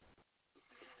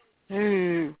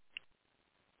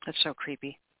 That's so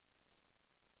creepy.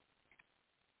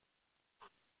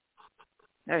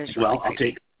 That is really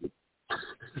creepy.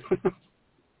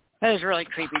 That is really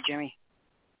creepy, Jimmy.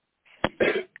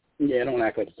 Yeah, don't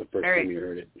act like it's the first time you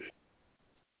heard it.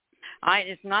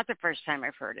 It's not the first time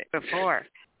I've heard it before.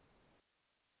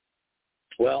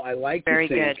 Well, I like Very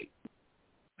to think, good.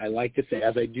 I like to think,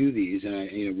 as I do these, and I,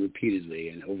 repeatedly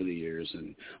and over the years,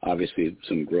 and obviously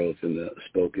some growth in the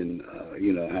spoken,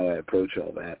 how I approach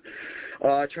all that.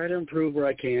 I try to improve where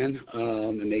I can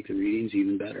and make the readings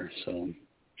even better. So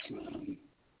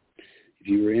if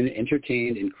you were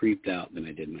entertained and creeped out, then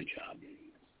I did my job.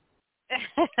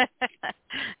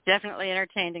 Definitely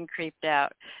entertained and creeped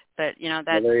out, but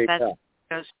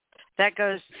that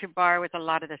goes to bar with a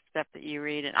lot of the stuff that you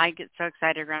read, and I get so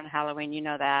excited around Halloween. You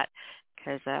know that,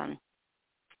 because I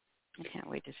can't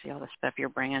wait to see all the stuff you're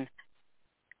bringing.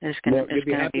 It's gonna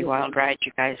be a wild ride,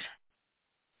 you guys.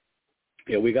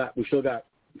 Yeah, we still got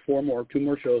 2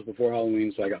 more shows before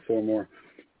Halloween, so I got 4 more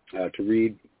to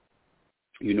read.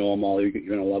 You know them all. You're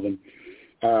gonna love them.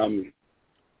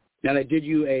 And I did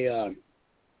you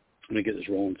let me get this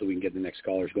rolling so we can get the next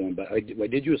callers going. But I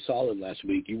did you a solid last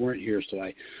week. You weren't here, so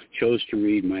I chose to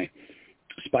read my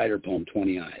spider poem,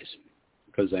 20 Eyes,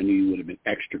 because I knew you would have been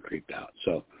extra creeped out.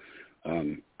 So.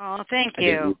 Thank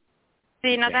you.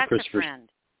 See, now that's a friend.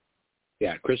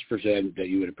 Yeah, Christopher said that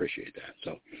you would appreciate that.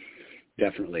 So,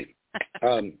 definitely.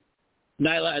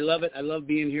 Nyla, I love it. I love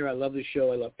being here. I love the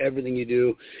show. I love everything you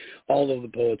do. All of the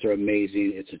poets are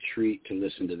amazing. It's a treat to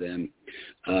listen to them.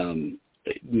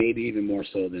 Maybe even more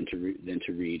so than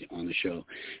to read on the show.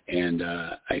 And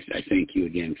I thank you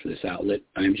again for this outlet.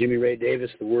 I'm Jimmy Ray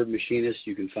Davis, the Word Machinist.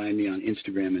 You can find me on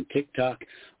Instagram and TikTok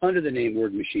under the name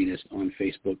Word Machinist. On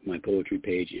Facebook, my poetry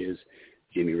page is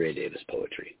Jimmy Ray Davis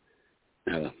Poetry.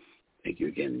 Nyla, thank you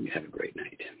again, and you have a great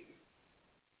night.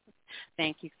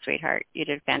 Thank you, sweetheart. You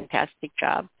did a fantastic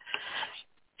job.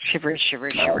 Shiver,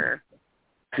 shiver, shiver.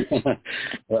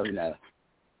 Love you, Nyla.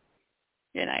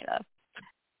 Good night, love.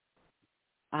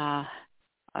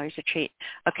 Always a treat.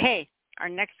 Okay, our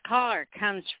next caller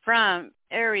comes from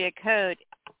area code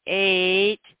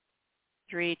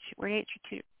 832. Where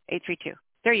 832? 832.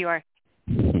 There you are.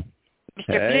 Mr.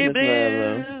 Hey, Blue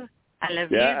Blue. I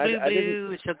love you, Blue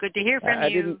Blue. So good to hear from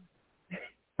you.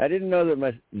 I didn't know that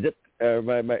my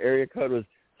my area code was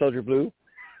Soldier Blue.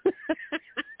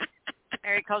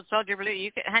 Area code Soldier Blue.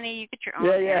 You get your own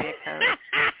area code.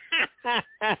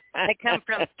 They come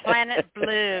from Planet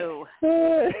Blue.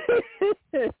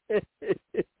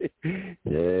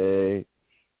 Yay!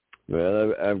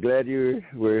 Well, I'm glad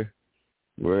we're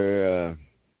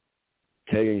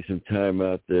taking some time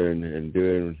out there and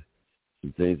doing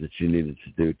some things that you needed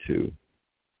to do too.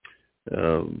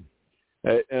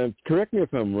 Correct me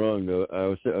if I'm wrong, though. I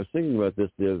was thinking about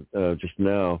this just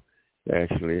now,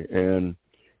 actually, and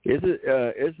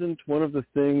isn't one of the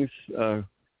things? I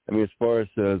mean, as far as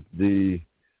I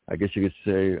guess you could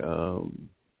say,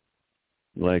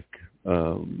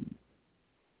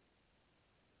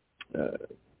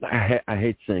 I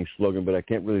hate saying slogan, but I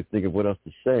can't really think of what else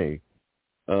to say.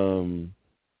 I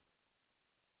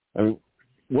mean,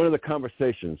 one of the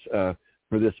conversations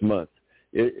for this month.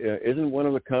 Isn't one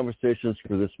of the conversations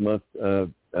for this month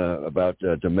about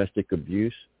domestic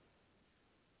abuse?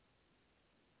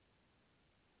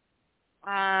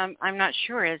 I'm not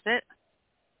sure. Is it?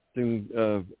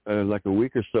 Like a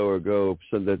week or so ago,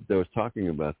 said that they was talking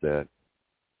about that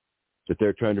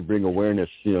they're trying to bring awareness,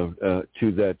 to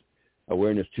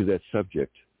that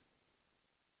subject.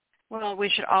 Well, we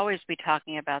should always be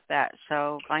talking about that.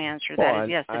 So my answer to that is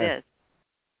yes, it is.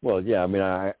 Well, yeah, I mean,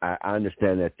 I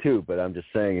understand that too, but I'm just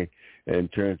saying in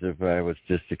terms of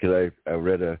because I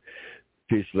read a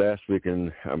piece last week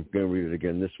and I'm going to read it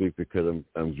again this week because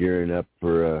I'm gearing up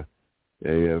for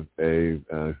the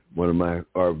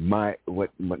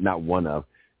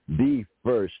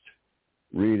first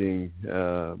reading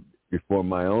before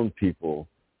my own people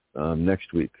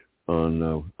next week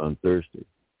on Thursday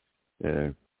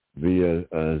via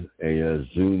a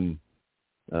Zoom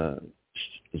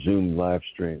live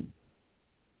stream.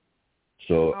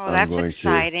 So that's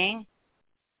exciting.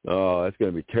 That's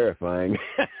going to be terrifying.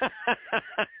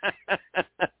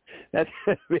 That's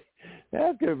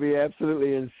going to be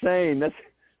absolutely insane.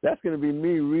 That's going to be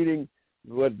me reading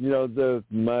what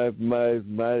my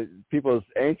people's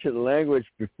ancient language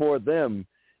before them,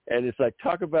 and it's like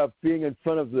talk about being in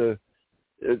front of the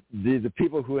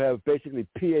people who have basically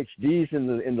PhDs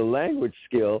in the language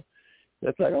skill.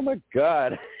 That's like, oh my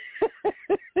God.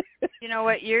 You know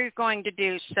what? You're going to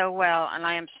do so well, and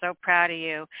I am so proud of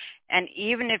you. And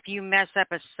even if you mess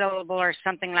up a syllable or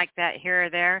something like that here or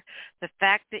there, the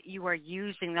fact that you are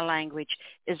using the language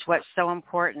is what's so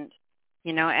important,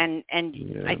 and yeah.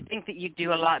 I think that you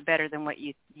do a lot better than what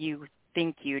you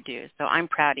think you do. So I'm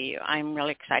proud of you. I'm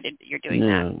really excited that you're doing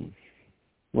that.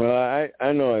 Well,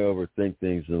 I know I overthink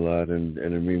things a lot, and I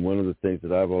mean, one of the things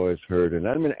that I've always heard, and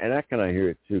I kind of hear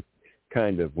it too,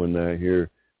 kind of, when I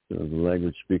hear the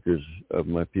language speakers of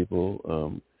my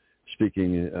people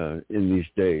speaking in these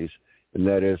days, and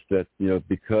that is that,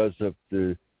 because of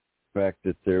the fact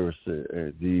that there was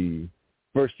the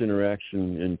first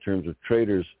interaction in terms of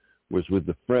traders was with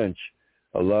the French,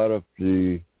 a lot of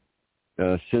the,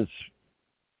 since,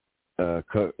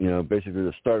 basically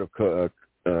the start of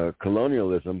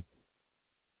colonialism,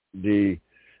 there's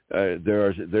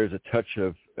a touch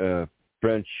of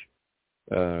French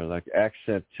like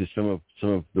accent to some of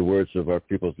the words of our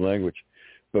people's language.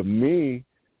 But me,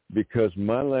 because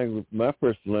my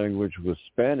first language was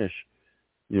Spanish,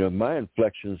 my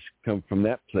inflections come from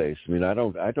that place. I mean, I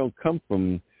don't come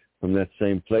from that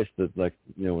same place that, like,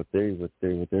 what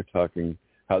they're talking,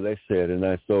 how they say it, and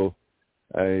that's what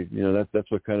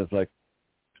kind of like,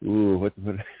 ooh, what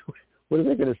are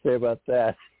they going to say about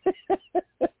that?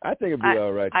 I think it'd be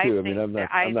all right too. I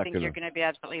think you're going to be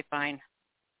absolutely fine.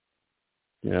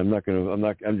 Yeah,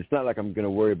 it's not like I'm going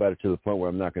to worry about it to the point where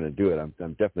I'm not going to do it.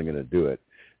 I'm definitely going to do it.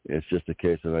 It's just a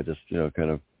case of I just, kind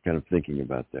of thinking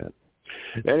about that.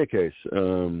 In any case,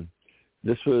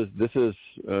 this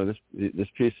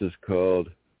piece is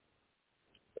called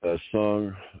A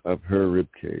Song of Her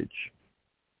Ribcage.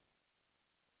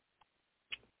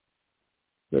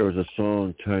 There was a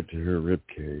song tied to her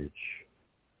ribcage.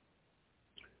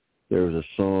 There was a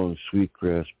song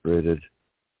sweetgrass braided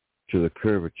to the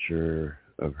curvature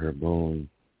of her bone.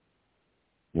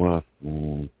 What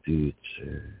mon-tu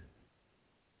dire?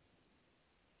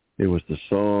 It was the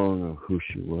song of who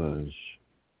she was,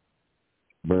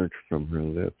 burnt from her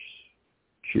lips.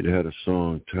 She'd had a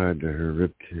song tied to her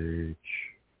ribcage.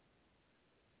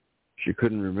 She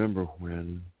couldn't remember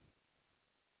when.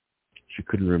 She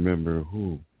couldn't remember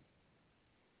who.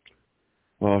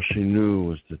 All she knew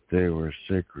was that they were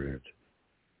sacred.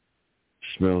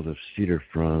 smelled of cedar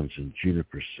fronds and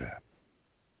juniper sap.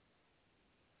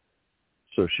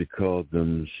 So she called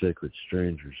them sacred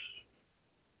strangers,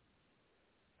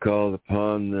 called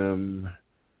upon them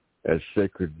as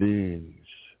sacred beings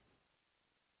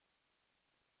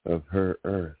of her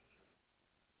earth.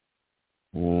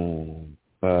 Om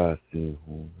Pati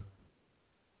Hum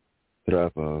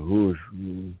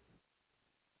Trapahuju.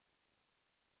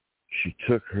 She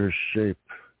took her shape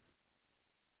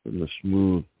from the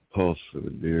smooth pulse of a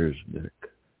deer's neck.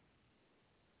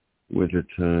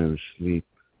 Wintertime sleep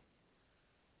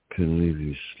can leave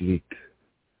you sleek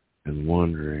and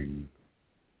wandering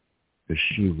as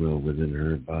she will within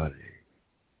her body.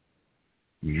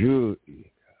 You,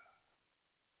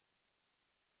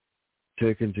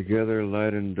 taken together,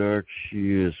 light and dark,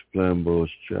 she is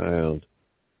Flambeau's child.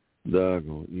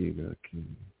 Dago Iga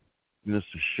King. This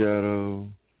is shadow,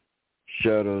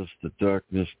 shadows the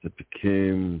darkness that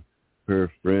became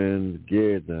her friend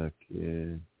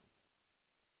Gedake.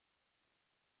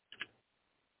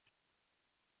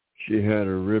 She had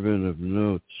a ribbon of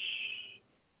notes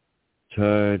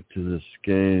tied to the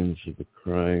skeins of the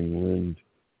crying wind,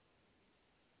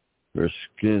 her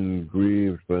skin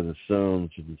grieved by the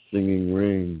sounds of the singing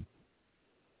rain.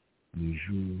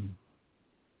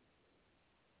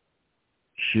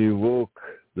 She wore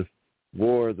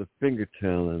the finger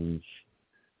talons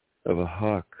of a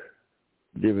hawk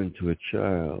given to a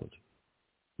child.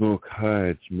 Smoke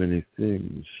hides many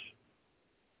things.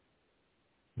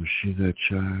 Was she that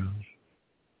child?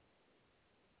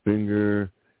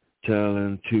 Finger,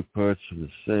 talon, two parts of the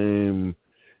same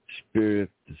spirit,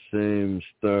 the same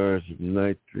stars of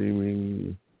night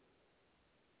dreaming.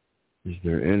 Is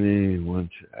there anyone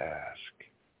to ask?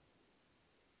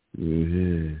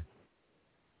 When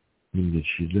did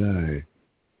she die?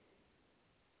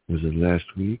 Was it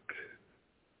last week?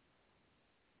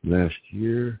 Last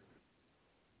year?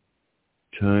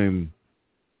 Time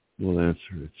will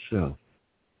answer itself.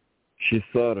 She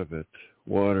thought of it,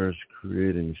 waters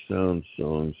creating sound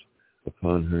songs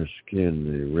upon her skin,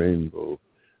 a rainbow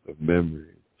of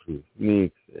memory. The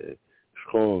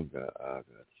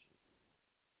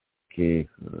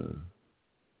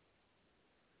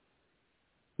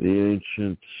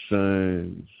ancient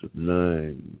signs of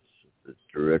nines, of the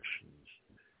directions,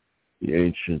 the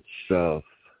ancient south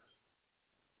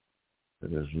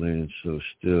that has lain so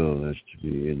still as to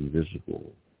be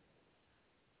invisible.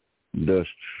 Dust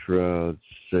shrouds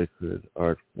sacred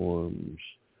art forms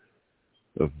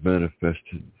of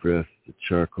manifested breath, the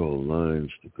charcoal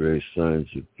lines, the gray signs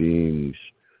of beings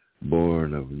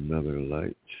born of another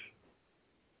light,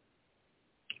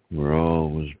 where all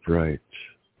was bright,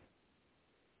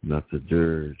 not the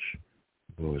dirge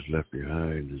of what was left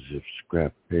behind as if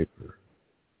scrap paper,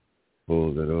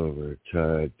 folded over,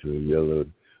 tied to a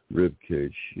yellowed rib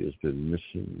cage she has been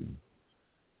missing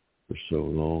for so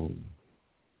long.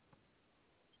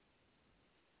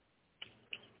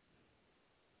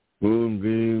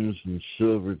 Moonbeams and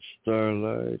silvered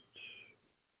starlight,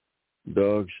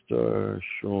 dog star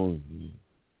shone,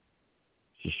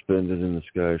 suspended in the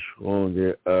sky,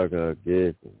 shonge aga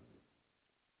gego.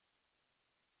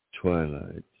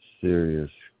 Twilight,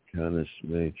 Sirius Canis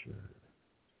Major,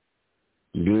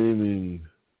 gleaming,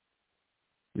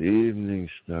 the evening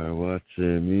star,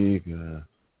 Watsemiga,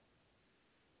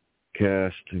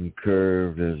 cast and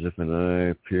curved as if an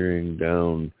eye peering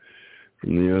down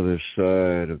from the other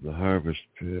side of the harvest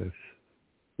pith.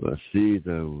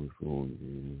 Wasida was going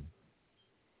in.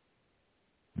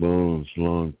 Bones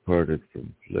long parted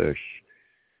from flesh,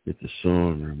 yet the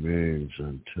song remains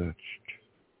untouched,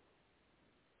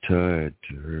 tied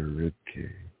to her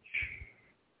ribcage,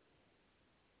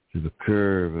 to the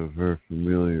curve of her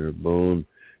familiar bone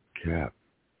cap,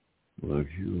 like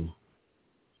you.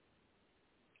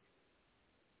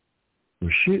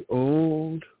 Was she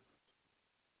old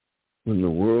when the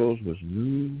world was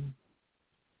new?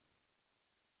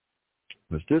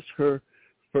 Was this her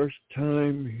first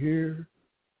time here?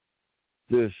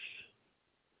 This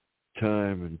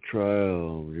time and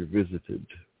trial revisited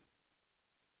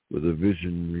with a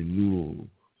vision renewal,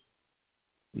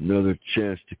 another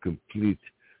chance to complete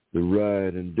the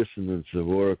ride and dissonance of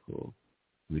Oracle.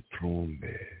 We trombe.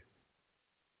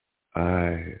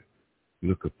 I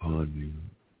look upon you.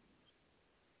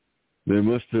 There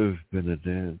must have been a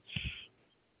dance.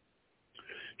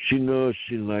 She knows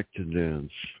she liked to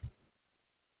dance.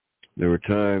 There were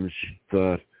times she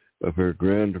thought of her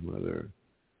grandmother,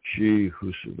 she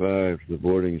who survived the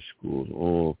boarding school.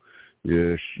 Oh,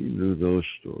 yes, she knew those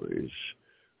stories,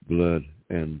 blood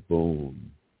and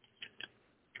bone.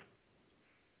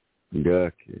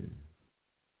 Gake, you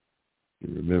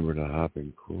remembered a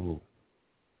hopping crow.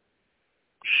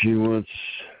 She once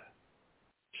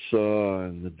saw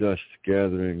in the dust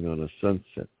gathering on a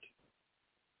sunset.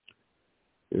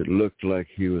 It looked like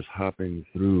he was hopping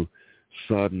through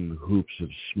sodden hoops of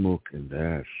smoke and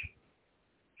ash.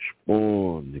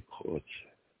 Spawn,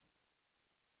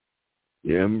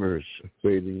 the embers of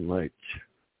fading light,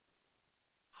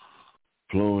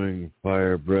 flowing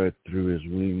fire breath through his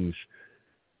wings,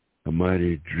 a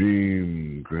mighty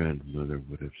dream, grandmother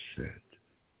would have said.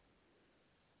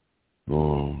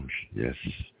 Oh, yes,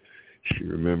 she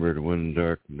remembered one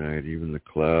dark night, even the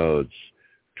clouds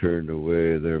turned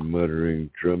away, their muttering,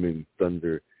 drumming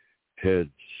thunder heads.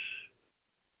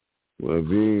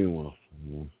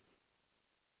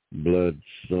 Blood,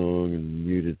 song, and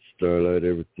muted starlight,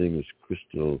 everything was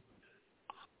crystal,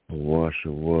 a wash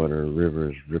of water,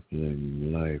 rivers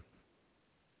rippling life.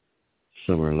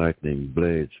 Summer lightning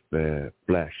blades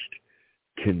flashed,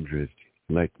 kindred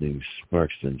lightning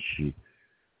sparks, and she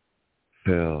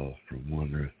fell from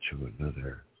one earth to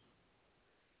another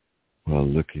while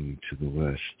looking to the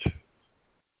west.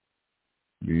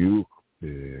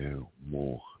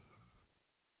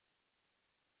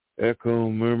 Echo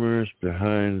murmurs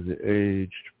behind the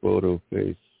aged photo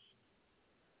face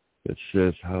that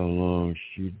says how long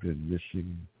she'd been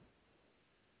missing.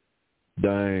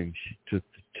 Dying, she took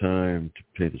the time to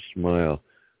paint a smile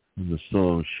on the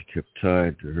song she kept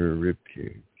tied to her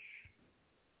ribcage.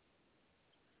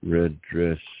 Red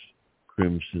dress,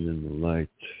 crimson in the light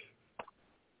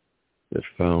that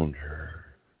found her.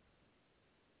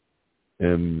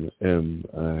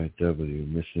 MMIW,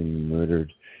 missing,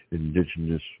 murdered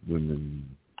indigenous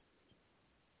women.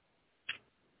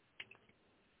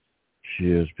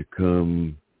 She has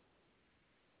become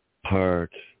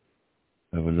part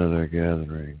of another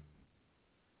gathering.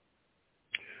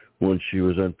 One she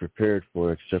was unprepared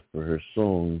for except for her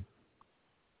song.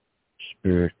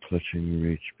 Spirit clutching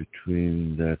reach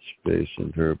between that space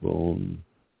and her bone.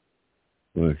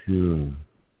 But here,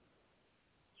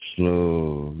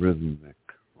 slow, rhythmic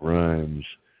rhymes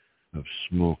of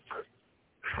smoke,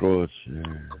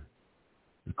 the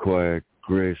quiet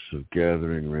grace of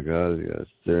gathering regalia,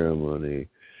 ceremonial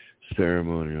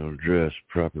dress,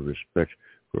 proper respect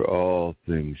for all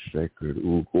things sacred.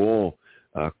 Ugo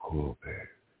akobe.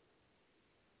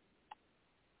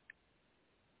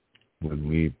 When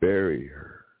we bury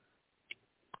her,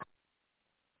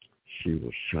 she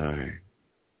will shine.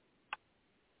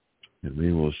 And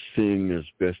we will sing as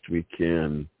best we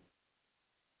can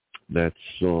that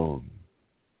song,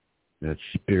 that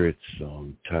spirit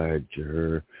song tied to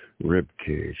her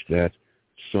ribcage, that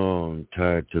song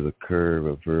tied to the curve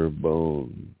of her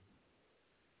bone.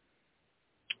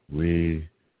 We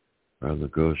are the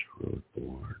ghost road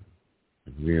born,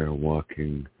 and we are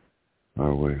walking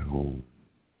our way home.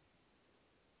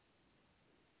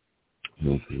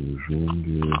 In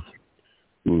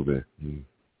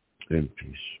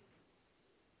peace.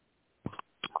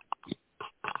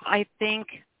 I think,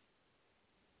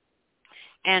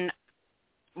 and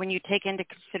when you take into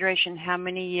consideration how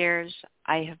many years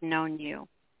I have known you,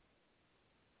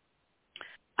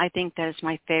 I think that is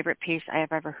my favorite piece I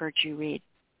have ever heard you read.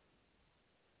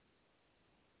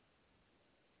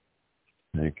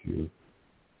 Thank you.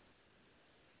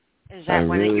 Is that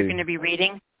one that you're going to be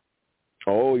reading?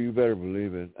 Oh, you better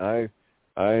believe it. I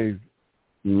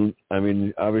mean,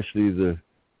 obviously the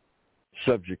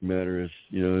subject matter is,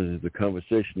 the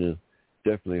conversation is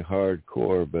definitely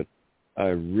hardcore, but I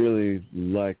really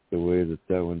like the way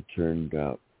that one turned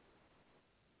out.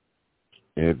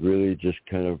 It really just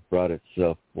kind of brought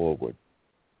itself forward.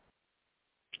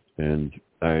 And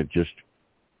I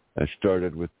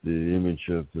started with the image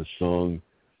of the song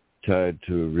tied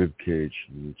to a rib cage,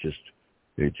 and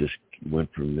it just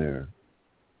went from there.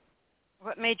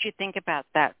 What made you think about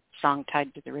that song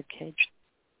tied to the rib cage?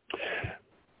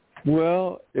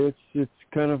 Well, it's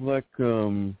kind of like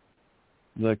when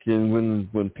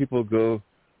people go,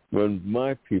 when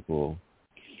my people,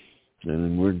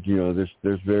 and we're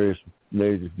there's various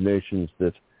native nations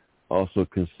that also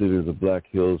consider the Black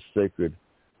Hills sacred,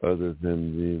 other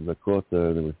than the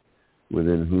Lakota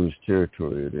within whose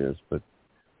territory it is. But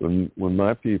when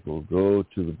my people go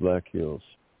to the Black Hills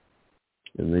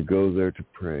and they go there to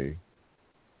pray,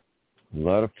 a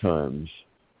lot of times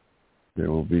there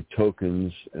will be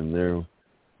tokens and there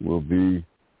will be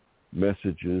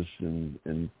messages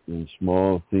and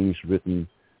small things written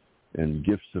and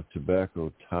gifts of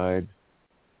tobacco tied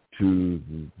to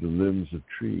the limbs of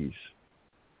trees.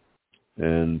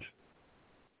 And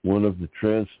one of the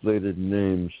translated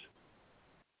names,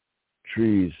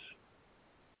 trees,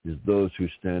 is those who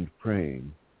stand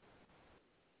praying.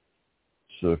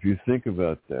 So if you think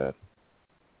about that,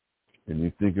 And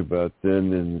you think about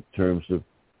then in terms of,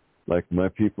 like, my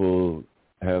people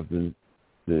have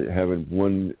having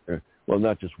one, well,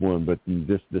 not just one, but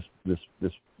this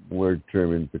word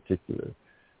term in particular.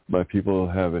 My people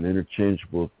have an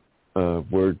interchangeable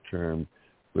word term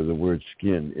for the word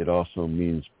skin. It also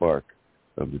means bark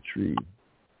of the tree.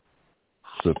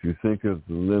 So if you think of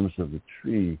the limbs of the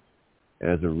tree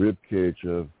as a rib cage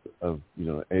of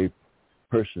a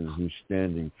person who's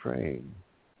standing frame,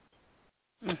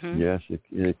 yes,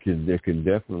 it can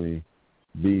definitely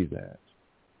be that.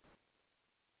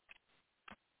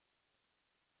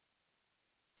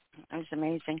 That was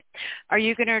amazing. Are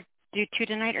you going to do 2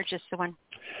 tonight or just the one?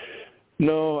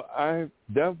 No, I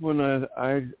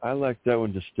like that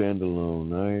one to stand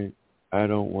alone. I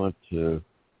don't want to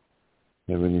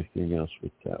have anything else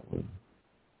with that one.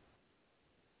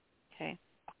 Okay.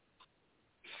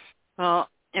 Well,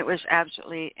 it was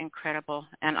absolutely incredible,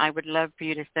 and I would love for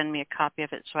you to send me a copy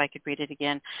of it so I could read it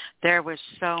again. There was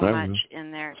so much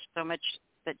in there, so much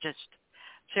that just,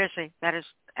 seriously, that is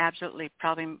absolutely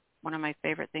probably one of my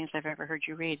favorite things I've ever heard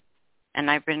you read. And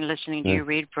I've been listening to you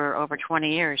read for over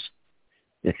 20 years.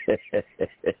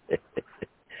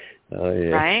 Oh, yeah.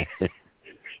 Right?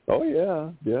 Oh,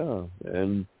 yeah.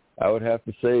 And I would have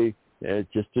to say,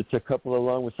 just to couple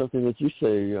along with something that you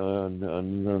say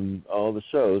on all the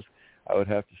shows, I would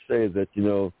have to say that,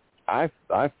 I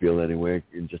feel anyway,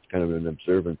 in just kind of an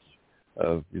observance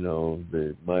of,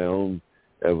 my own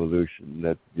evolution,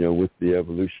 that, with the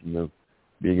evolution of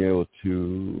being able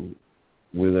to,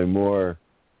 with a more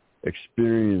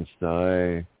experienced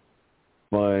eye,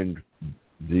 find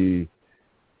the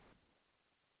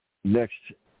next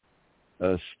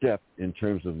step in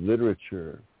terms of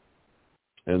literature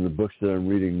and the books that I'm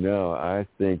reading now. I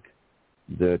think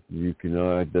that you can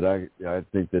I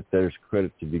think that there's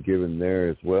credit to be given there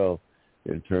as well,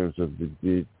 in terms of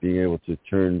being able to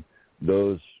turn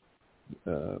those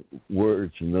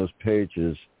words and those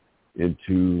pages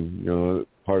into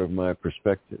part of my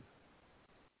perspective.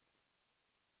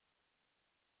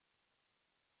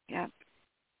 Yeah.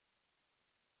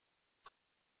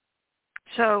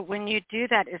 So when you do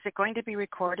that, is it going to be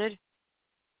recorded?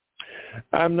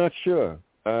 I'm not sure.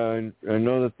 I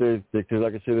know that because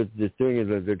like I said, they're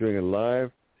doing it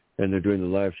live, and they're doing the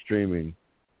live streaming.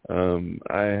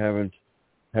 I haven't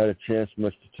had a chance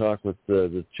much to talk with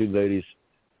the 2 ladies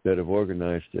that have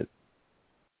organized it.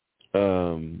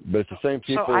 But it's the same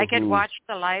people. So I could watch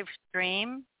the live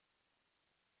stream?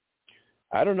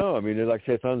 I don't know. I mean, like I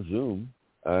say, it's on Zoom.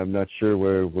 I'm not sure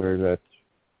where that,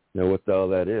 what all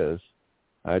that is.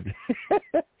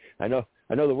 I know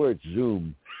the word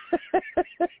Zoom.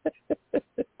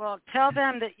 Well, tell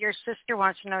them that your sister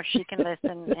wants to know if she can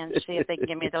listen and see if they can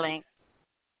give me the link.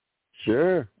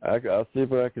 Sure, I'll see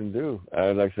what I can do.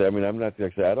 Like I say, I mean, I'm not.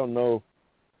 Like I say, I don't know,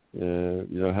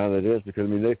 how that is, because I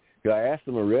mean, I asked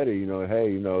them already.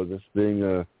 Hey, this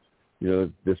being,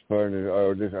 this part,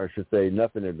 or this, I should say,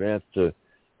 enough in advance to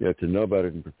know about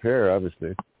it and prepare.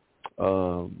 Obviously,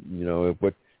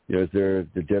 is there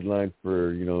the deadline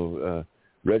for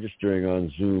registering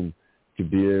on Zoom to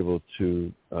be able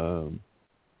to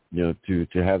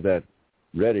to have that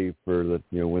ready for the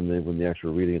when the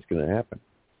actual reading is going to happen?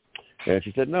 And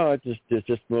she said, no, it's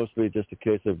just mostly just a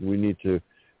case of we need to.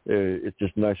 It's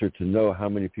just nicer to know how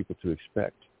many people to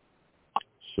expect.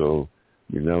 So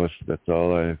that's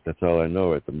all I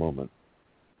know at the moment.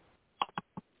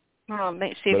 Well, see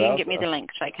if you can get me the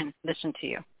link so I can listen to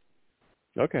you.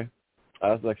 Okay.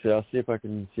 Like I say, I'll see if I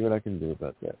can see what I can do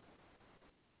about that.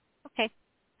 Okay.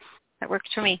 That works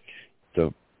for me.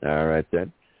 So, all right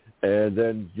then. And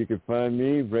then you can find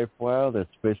me, Rafe Wild, at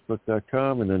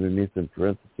Facebook.com, and underneath in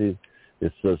parentheses,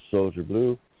 it says Soldier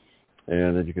Blue.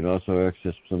 And then you can also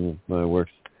access some of my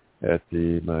works at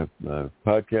my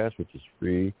podcast, which is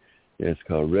free. And it's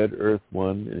called Red Earth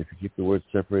One. And if you keep the words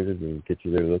separated, it'll get you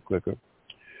there a little quicker.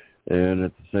 And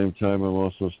at the same time, I'm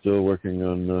also still working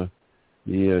on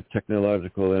the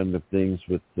technological end of things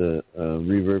with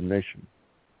Reverb Nation.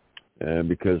 And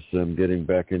because I'm getting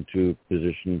back into a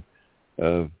position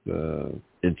of,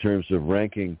 in terms of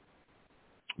ranking,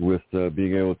 with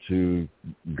being able to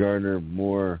garner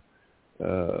more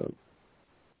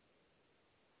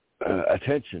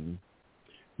attention,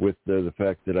 with the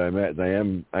fact that I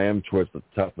am towards the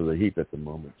top of the heap at the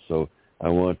moment. So I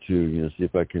want to see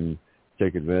if I can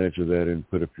take advantage of that and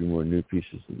put a few more new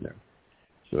pieces in there.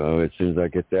 So as soon as I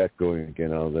get that going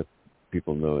again, I'll let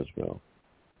people know as well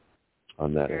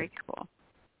on that. Very cool.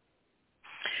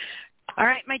 All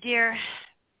right, my dear.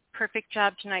 Perfect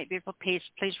job tonight, beautiful piece.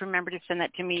 Please remember to send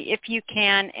that to me if you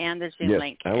can, and the Zoom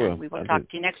link. I will. And we will talk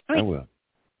to you next week. I will.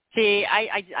 See,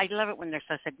 I love it when they're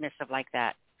so submissive like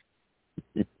that.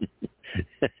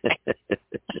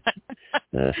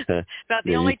 About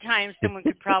the only time someone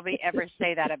could probably ever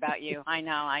say that about you. I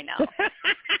know. I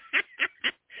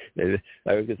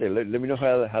was going to say, let me know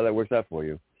how that works out for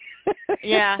you.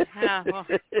 Yeah. Well,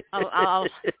 I'll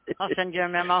send you a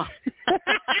memo.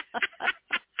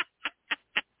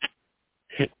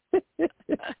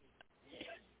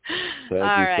 All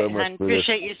right, hon.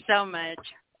 Appreciate you so much.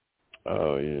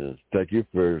 Oh yes, thank you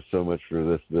so much for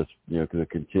this the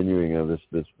continuing of this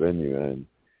venue. I'm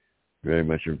very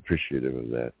much appreciative of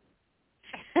that.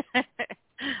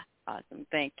 Awesome,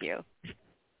 thank you.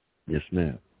 Yes,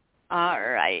 ma'am. All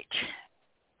right.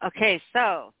 Okay,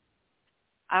 so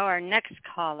our next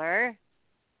caller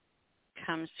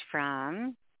comes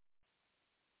from.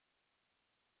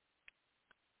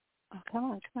 Oh,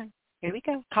 come on. Here we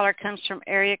go. Caller comes from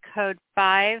area code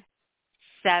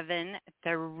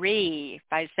 573.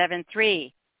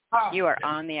 573. Oh. You are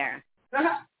on the air.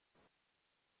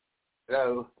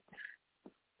 Hello.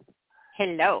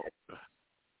 Hello.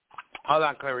 Hold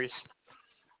on, Clarice.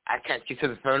 I can't get to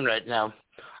the phone right now.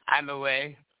 I'm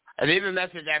away. I leave a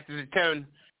message after the tone.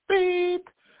 Beep.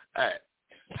 All right.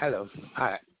 Hello. All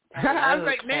right. I was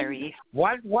like, man,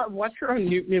 what's wrong?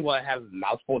 Mute me while I have a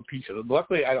mouthful of pizza.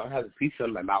 Luckily, I don't have the pizza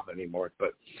in my mouth anymore,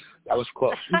 but that was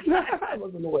close. I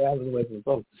wasn't away from the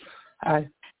phone. Hi.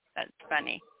 That's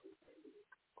funny.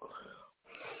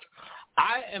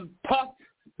 I am Puff,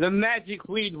 the magic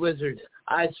weed wizard.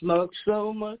 I smoke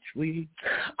so much weed.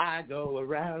 I go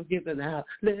around giving out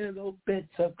little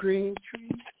bits of green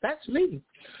trees. That's me.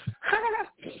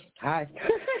 Hi.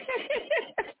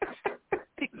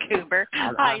 Cooper.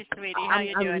 Hi, sweetie. How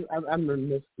you doing? I'm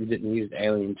remiss you didn't use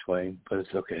alien twang, but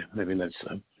it's okay. Maybe next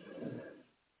time.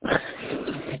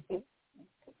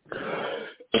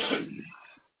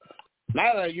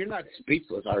 Nyla, you're not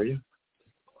speechless, are you?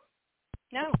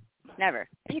 No, never.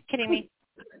 Are you kidding me?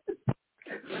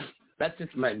 That's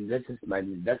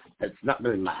not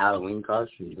really my Halloween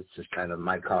costume. It's just kind of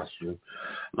my costume,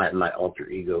 my alter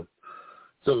ego.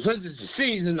 So since it's a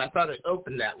season, I thought I'd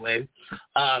open that way.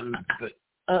 But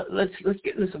let's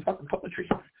get into some fucking poetry.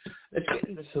 Let's get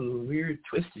into some weird,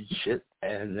 twisted shit,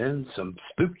 and then some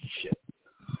spooky shit.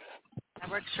 That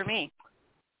works for me.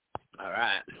 All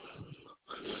right.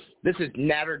 This is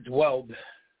Natter Dwelled.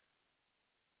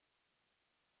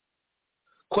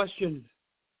 Question: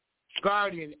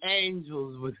 guardian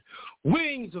angels with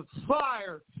wings of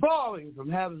fire falling from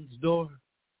heaven's door,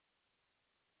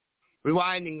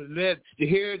 rewinding the lips to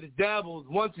hear the devils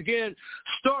once again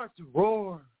start to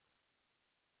roar.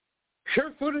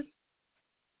 Sure-footed,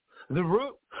 the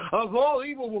root of all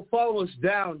evil will follow us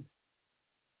down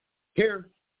here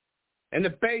in the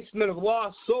basement of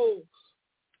lost souls,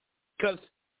 because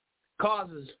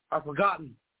causes are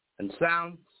forgotten and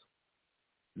sounds,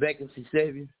 vacancy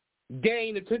savior,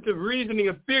 gain attentive reasoning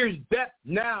of fear's depth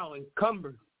now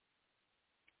encumbered.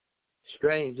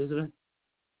 Strange, isn't it?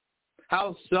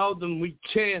 How seldom we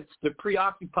chance the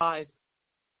preoccupied.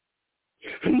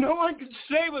 No one can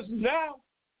save us now,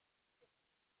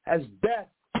 as death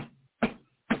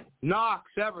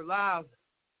knocks ever loud.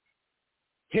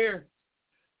 Here,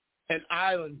 an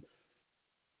island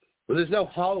where there's no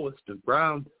hollowest of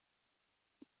ground,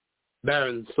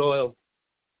 barren soil.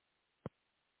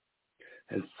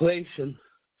 Inflation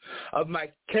of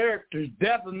my character's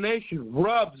defamation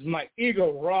rubs my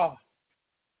ego raw.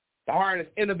 The harness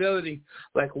inability,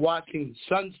 like watching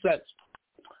sunsets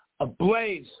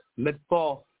ablaze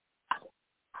mid-fall.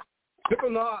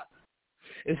 Fickle not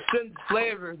is sin's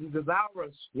flavor to devour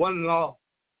us one and all.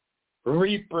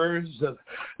 Reapers of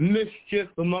mischief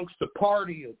amongst a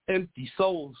party of empty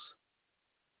souls.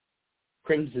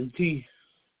 Crimson tea.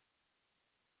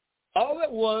 All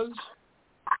it was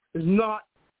is not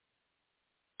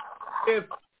if,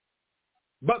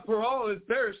 but for all in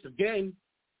fairest of gain.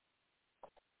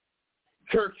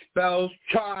 Church bells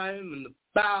chime in the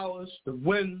foulest of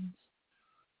winds,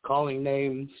 calling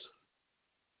names.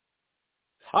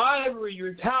 Ivory,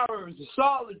 your towers of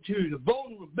solitude, of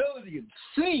vulnerability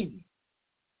obscene.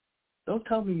 Don't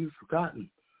tell me you've forgotten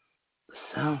the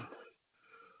sound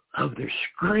of their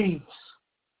screams,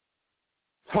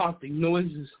 haunting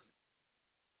noises.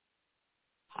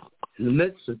 In the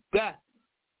midst of death,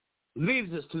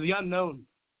 leaves us to the unknown,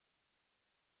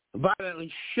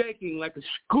 violently shaking like a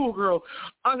schoolgirl,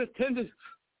 unattended,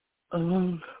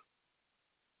 alone.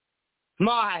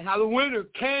 My, how the winter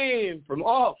came from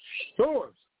all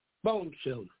shores,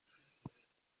 bone-chilled.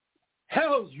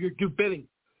 Hell's your due bidding.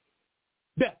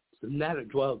 Death's the Natter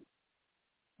Dwelled.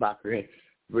 Mockery,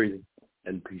 breathing,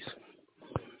 and peace.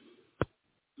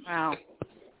 Wow.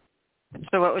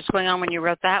 So what was going on when you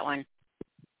wrote that one?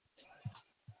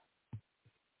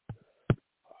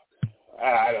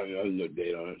 I don't know. There's no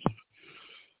date on it.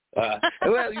 Well,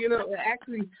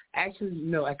 actually, I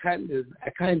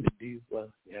kind of do. Well,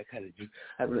 yeah, I kind of do.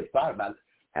 I haven't really thought about it.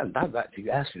 I haven't thought about it until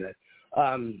you asked me that.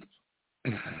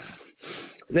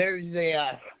 There's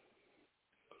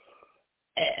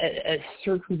a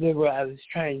circle there where I was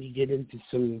trying to get into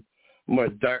some more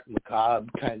dark, macabre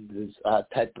kind of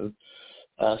type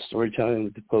of storytelling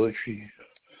with the poetry,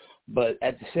 but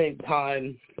at the same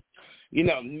time, me,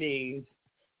 no,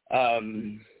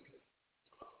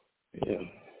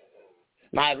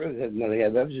 I really had none of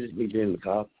that. That was just me being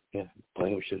macabre. Yeah,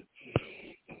 playing with shit.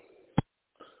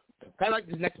 I like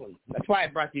this next one. That's why I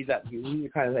brought these up. These are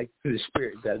kind of like the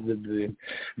spirit that lives in.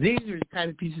 These are the kind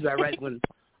of pieces I write when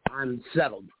I'm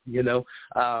settled.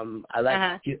 I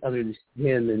like to get under the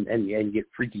skin and get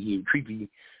freaky and creepy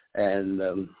and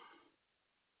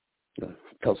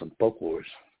tell some folklores.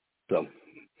 So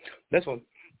this one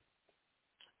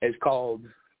is called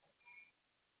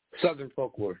Southern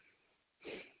Folklore.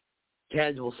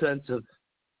 Casual sense of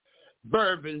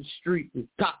bourbon street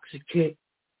intoxicate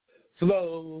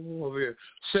flow over your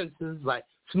senses like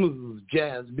smooth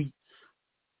jazz beats.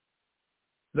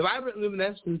 The vibrant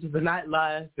luminescence of the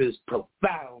nightlife is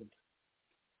profound.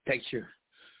 Takes your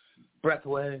breath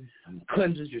away and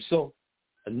cleanses your soul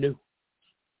anew.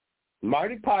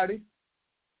 Marty party.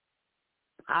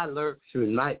 I lurk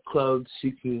through nightclubs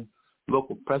seeking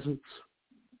local presence.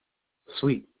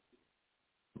 Sweet,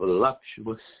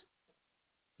 voluptuous,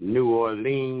 New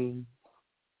Orleans,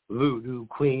 voodoo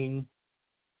queen.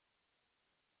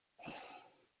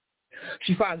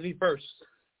 She finds me first,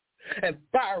 and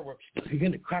fireworks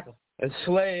begin to crackle,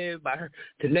 enslaved by her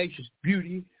tenacious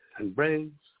beauty and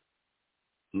brains.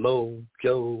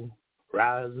 Mojo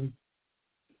rising.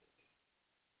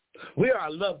 We are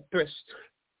a love tryst,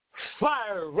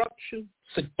 fire eruption,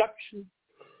 seduction,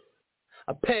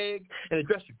 a peg and a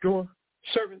dresser drawer,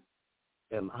 servant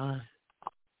am I.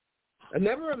 I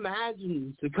never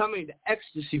imagined succumbing to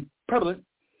ecstasy prevalent.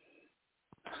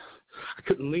 I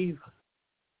couldn't leave.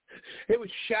 It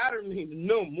would shatter me to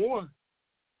know more.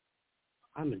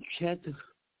 I'm enchanted.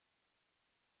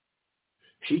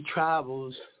 She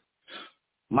travels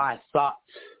my thoughts,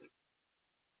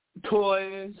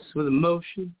 toys with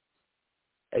emotion,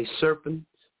 a serpent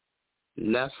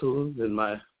nestled in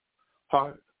my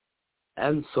heart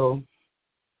and soul.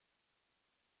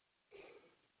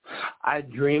 I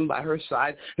dream by her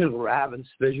side in ravenous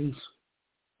visions.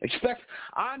 Expect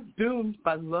I'm doomed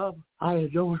by love I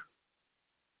adore.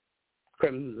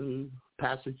 Crimson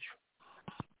passage.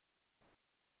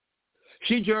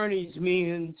 She journeys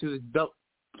me into the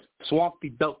swampy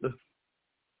delta,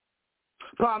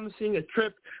 promising a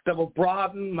trip that will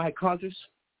broaden my conscience,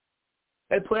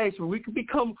 a place where we can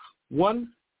become one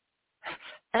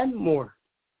and more.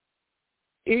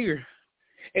 Eager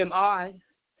am I,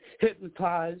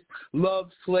 hypnotized, love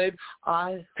slave,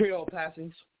 I hear all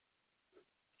passings.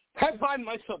 I find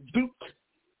myself duped,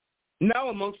 now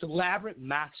amongst elaborate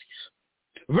masks,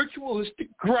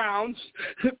 ritualistic grounds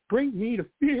that bring me to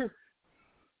fear.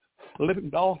 Living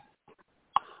doll,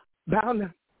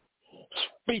 bound,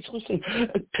 speechless and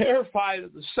terrified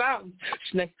of the sound,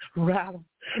 snake rattle,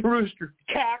 rooster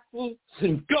cackles,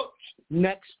 and goats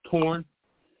necks torn.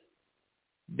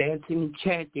 Dancing and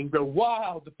chanting grow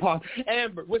wild upon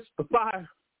amber whisper fire,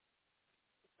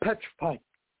 petrified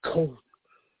cold.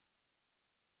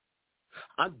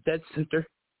 I'm dead center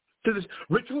to this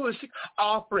ritualistic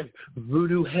offering,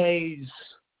 voodoo haze.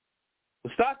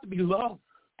 What's thought to be love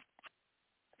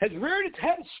has reared its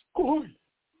head in scorn.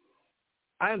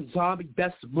 I am zombie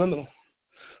death subliminal,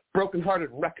 broken-hearted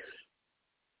wreck.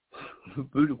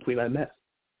 Voodoo queen I met,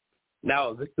 now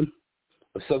a victim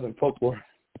of Southern folklore.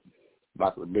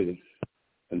 Vodka breathing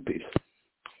in peace.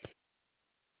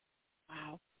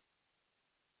 Wow.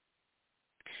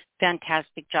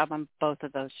 Fantastic job on both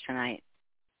of those tonight.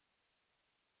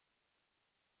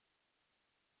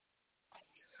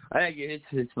 I think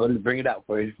it's fun to bring it out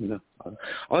for you.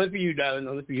 Only for you, darling.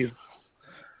 Only for you.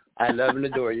 I love and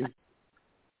adore you.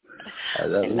 I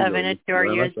love and adore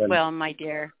you as well, my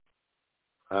dear.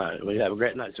 All right. Well, you have a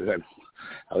great night, sweetheart.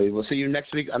 We'll see you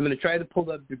next week. I'm going to try to pull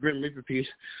up the Grim Reaper piece.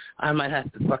 I might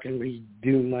have to fucking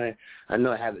redo my... I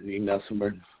know I have it in the email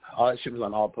somewhere. All that shit was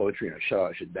on All Poetry, and I shut all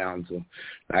that shit down, so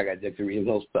I got to get to reading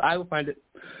those. But I will find it,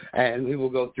 and we will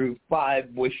go through 5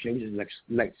 voice changes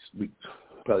next week.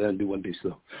 Probably going to do one piece,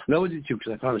 though. No, we'll do 2,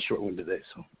 because I found a short one today,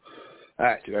 so... All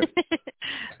right, sweetheart.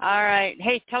 All right.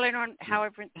 Hey, tell everyone tell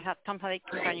them how they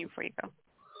can find you before you go.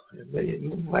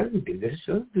 Why do we do this?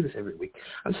 I don't do this every week.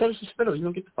 I'm so suspended. You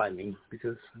don't get to find me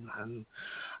because I'm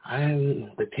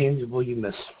the tangible you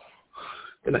miss.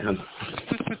 Good night, hon.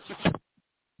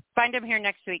 Bye. find them here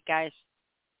next week, guys.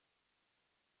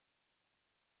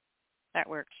 That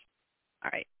works.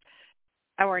 All right.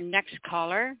 Our next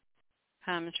caller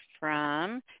comes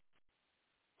from,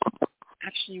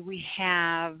 actually we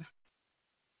have,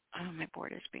 oh, my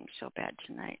board is being so bad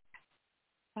tonight.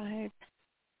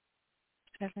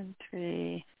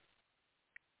 573.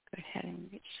 Go ahead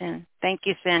and get Sin. Thank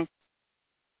you, Sin.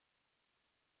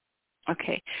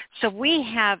 Okay, so we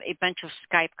have a bunch of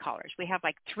Skype callers. We have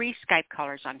like 3 Skype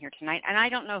callers on here tonight, and I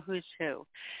don't know who's who.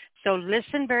 So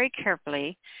listen very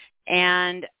carefully,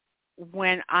 and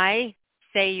when I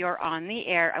say you're on the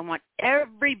air, I want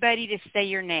everybody to say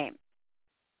your name,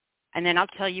 and then I'll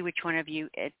tell you which one of you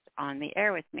is on the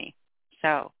air with me.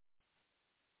 So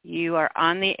you are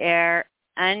on the air,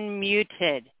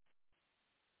 unmuted.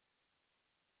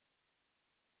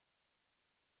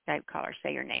 Skype caller,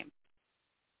 say your name.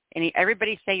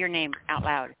 Everybody say your name out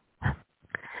loud.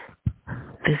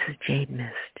 This is Jade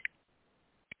Mist.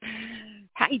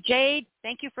 Hi, Jade.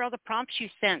 Thank you for all the prompts you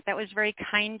sent. That was very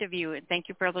kind of you. And thank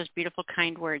you for all those beautiful,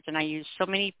 kind words. And I used so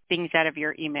many things out of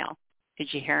your email.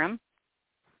 Did you hear them?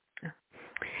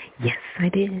 Yes, I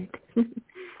did.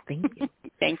 Thank you.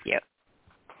 Thank you.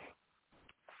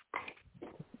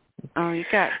 Oh, you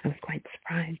got... I was quite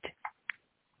surprised.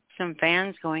 Some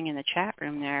fans going in the chat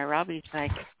room there. Robbie's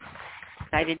like...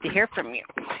 excited to hear from you.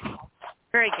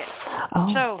 Very good.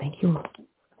 Oh, so, thank you.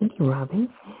 Thank you, Robin.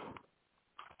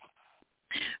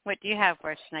 What do you have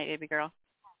for us tonight, baby girl?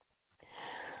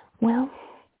 Well,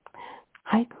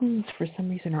 haikus for some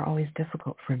reason are always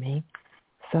difficult for me.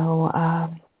 So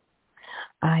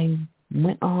I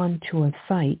went on to a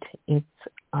site. It's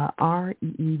reedsy.com,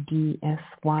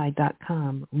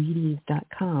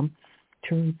 reedies.com,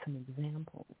 to read some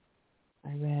examples.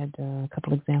 I read a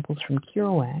couple examples from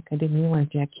Kerouac. I didn't realize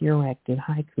Jack Kerouac did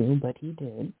haiku, but he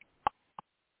did.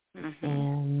 Mm-hmm.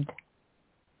 And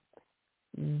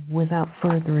without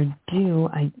further ado,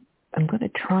 I'm going to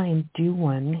try and do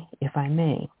one, if I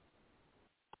may.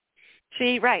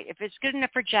 See, right. If it's good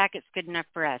enough for Jack, it's good enough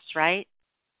for us, right?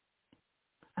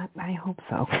 I hope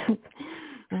so.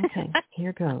 Okay,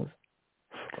 here goes.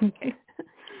 Okay.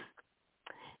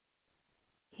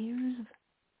 Here's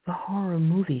the horror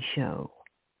movie show.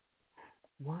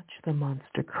 Watch the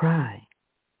monster cry.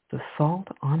 The salt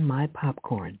on my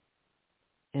popcorn.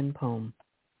 End poem.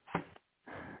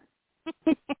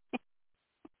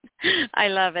 I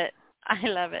love it. I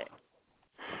love it.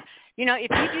 You know, if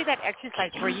you do that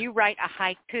exercise where you write a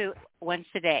haiku once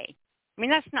a day, I mean,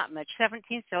 that's not much,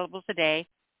 17 syllables a day.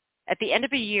 At the end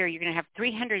of a year, you're going to have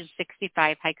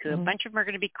 365 haiku. Mm-hmm. A bunch of them are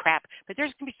going to be crap, but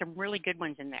there's going to be some really good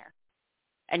ones in there.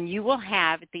 And you will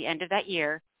have, at the end of that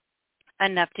year,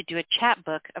 enough to do a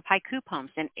chapbook of haiku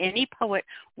poems. And any poet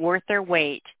worth their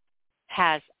weight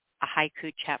has a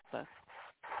haiku chapbook.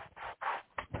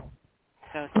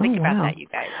 So think about that, you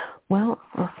guys. Well,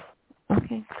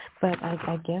 okay. But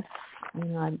I guess, you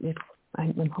know,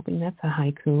 I'm hoping that's a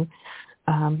haiku.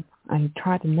 I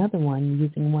tried another one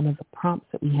using one of the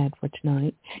prompts that we had for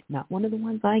tonight. Not one of the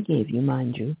ones I gave you,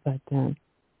 mind you, but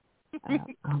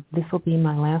this will be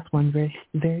my last one very,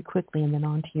 very quickly, and then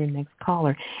on to your next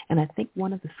caller. And I think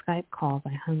one of the Skype calls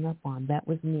I hung up on, that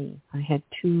was me. I had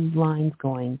 2 lines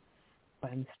going by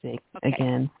mistake. Okay.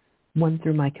 Again, one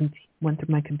through my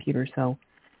computer. So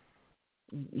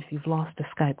if you've lost a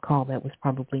Skype call, that was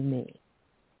probably me.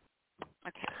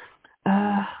 Okay.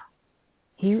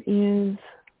 Here is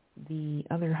the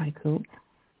other haiku.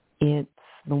 It's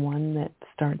the one that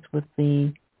starts with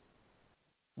the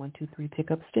 1, 2, 3,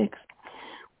 pick up sticks.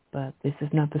 But this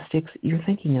is not the sticks that you're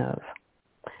thinking of.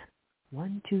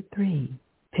 1, 2, 3,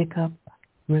 pick up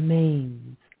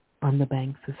remains on the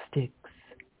banks of Styx.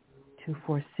 2,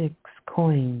 4, 6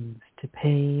 coins to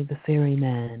pay the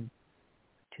ferryman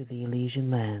to the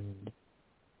Elysian land.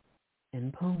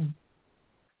 End poem.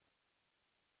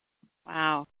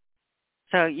 Wow.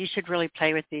 So you should really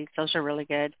play with these. Those are really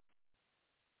good.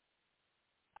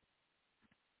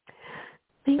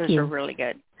 Thank you. Those are really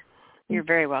good. You're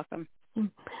very welcome. Yeah,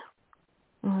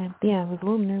 I was a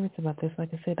little nervous about this.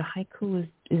 Like I said, the haiku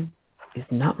is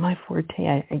not my forte.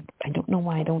 I don't know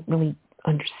why I don't really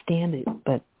understand it,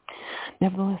 but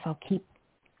nevertheless, I'll keep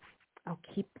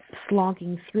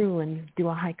slogging through and do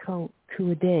a haiku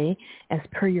a day as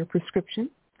per your prescription.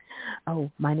 Oh,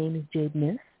 my name is Jade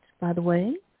Mist, by the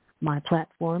way. My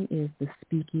platform is the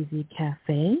SpeakEasy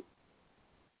Cafe,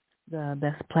 the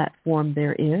best platform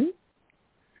there is.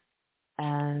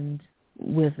 And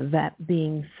with that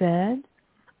being said,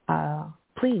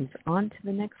 please, on to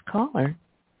the next caller.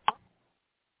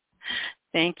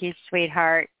 Thank you,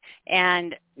 sweetheart.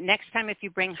 And next time if you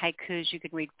bring haikus, you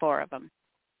could read 4 of them.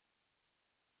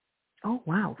 Oh,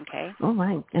 wow. Okay. All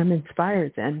right. I'm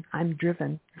inspired then. I'm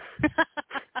driven.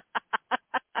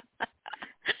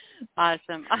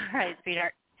 Awesome. All right,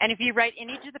 sweetheart. And if you write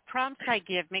any of the prompts I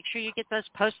give, make sure you get those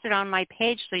posted on my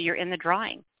page so you're in the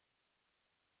drawing.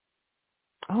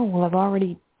 Oh, well, I've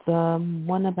already, the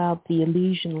one about the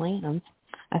Elysian lands,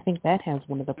 I think that has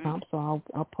one of the prompts, so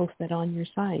I'll post that on your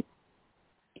site.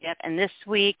 Yep, and this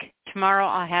week, tomorrow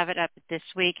I'll have it up. This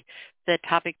week, the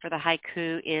topic for the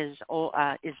haiku is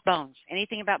bones.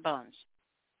 Anything about bones.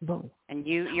 Bones. And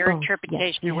your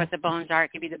interpretation of what the bones are.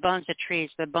 It could be the bones of trees,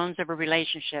 the bones of a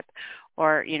relationship,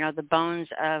 or, the bones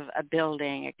of a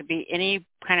building. It could be any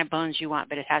kind of bones you want,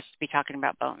 but it has to be talking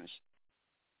about bones.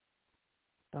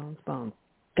 Bones.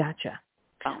 Gotcha.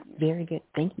 Bones. Very good.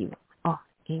 Thank you. Oh,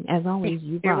 as always,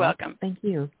 You're welcome. Thank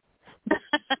you.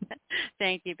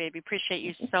 Thank you, baby. Appreciate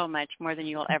you so much, more than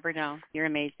you'll ever know. You're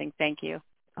amazing. Thank you.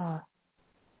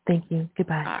 Thank you.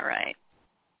 Goodbye. All right.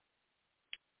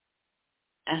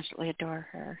 Absolutely adore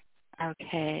her.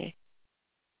 Okay.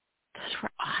 Those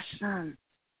were awesome.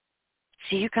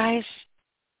 See, you guys,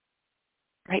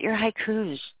 write your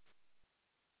haikus.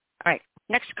 All right.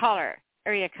 Next caller,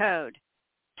 area code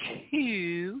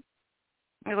 2.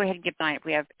 I'm going to go ahead and give mine.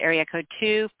 We have area code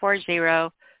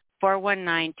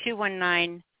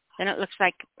 240-419-219. Then it looks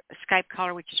like a Skype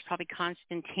caller, which is probably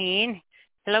Constantine.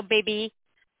 Hello, baby.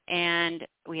 And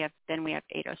we have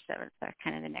 807. So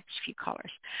kind of the next few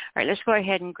callers. All right, let's go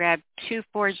ahead and grab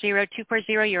 240.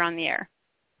 240, you're on the air.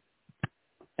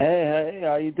 Hey,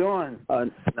 how you doing,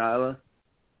 Nyla?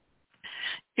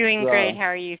 Doing great. How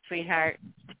are you, sweetheart?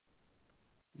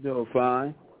 Doing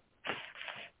fine.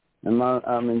 And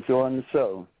I'm enjoying the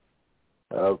show.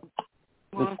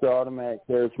 Mr. Automatic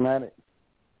Charismatic.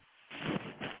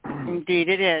 Indeed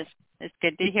it is. It's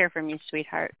good to hear from you,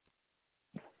 sweetheart.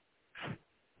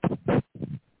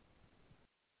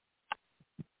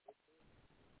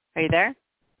 Are you there?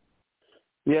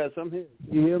 Yes, I'm here.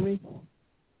 You hear me?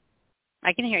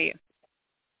 I can hear you.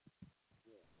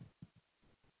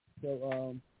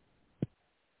 So,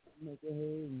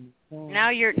 now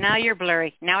you're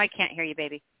blurry. Now I can't hear you,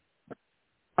 baby.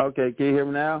 Okay, can you hear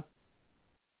me now?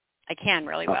 I can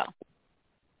really well.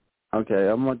 Okay,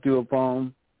 I'm going to do a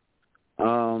poem. I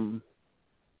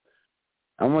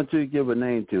want you to give a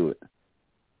name to it.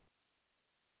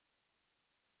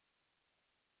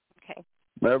 Okay.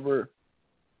 Whatever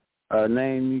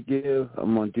name you give,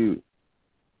 I'm going to do.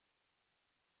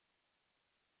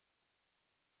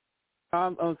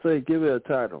 I'm going to say give it a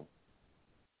title.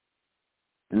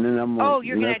 And then I'm going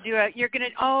you're going to do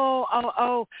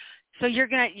so you're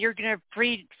going to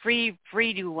free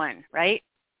do one, right?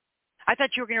 I thought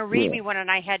you were going to read me one and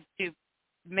I had to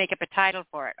make up a title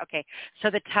for it. Okay.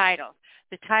 So the title,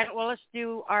 well, let's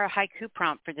do our haiku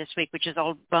prompt for this week, which is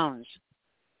Old Bones.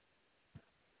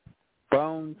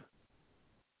 Bones?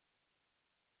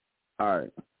 All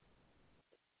right.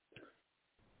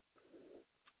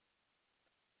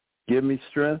 Give me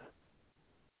strength.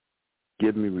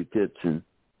 Give me redemption.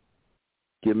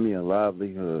 Give me a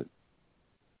livelihood.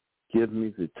 Give me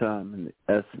the time and the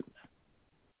essence.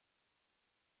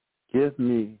 Give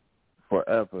me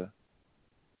forever.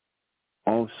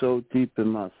 Oh, so deep in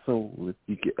my soul, if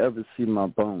you could ever see my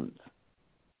bones.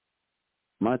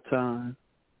 My time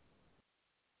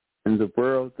in the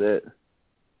world that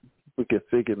we could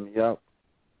figure me out.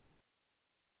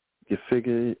 You could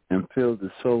figure it and feel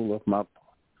the soul of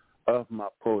my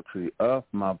poetry, of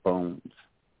my bones.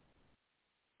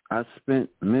 I spent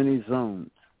many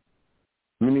zones,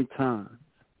 many times,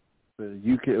 where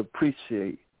you could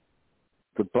appreciate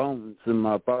the bones in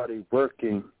my body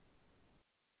working,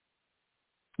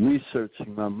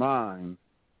 researching my mind.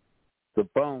 The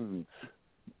bones,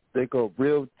 they go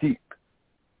real deep.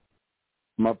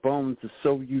 My bones are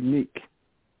so unique.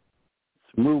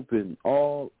 It's moving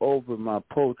all over my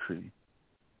poetry,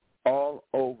 all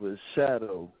over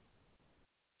shadow.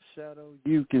 Shadow,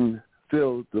 you can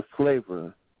feel the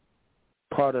flavor,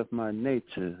 part of my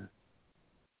nature.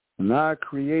 When I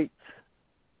create,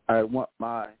 I want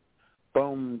my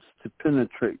bones to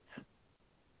penetrate.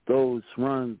 Those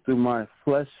run through my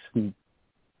flesh,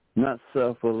 not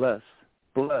self or less.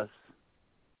 Bless.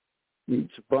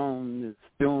 Each bone is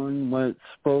doing what it's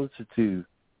supposed to do,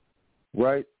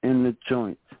 right in the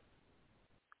joint.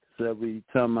 'Cause every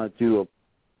time I do a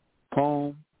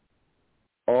poem,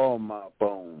 all my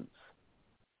bones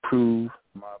prove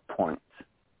my point.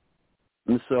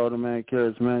 Mr. Automatic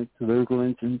Charismatic, the lyrical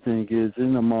engine thing is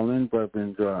in the Marlin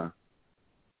Bourbon Dry.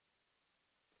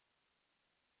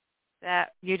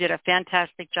 That you did a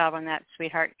fantastic job on that,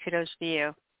 sweetheart. Kudos to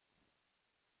you.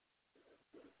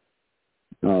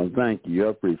 Oh, thank you. I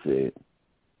appreciate it.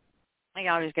 I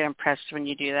always get impressed when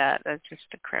you do that. That's just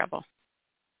incredible.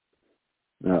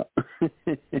 No.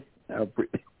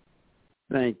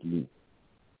 Thank you.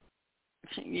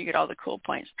 You get all the cool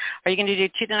points. Are you going to do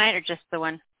 2 tonight or just the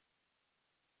 1?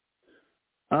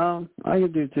 I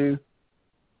can do 2.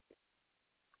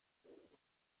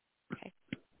 Okay.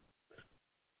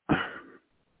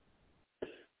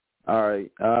 All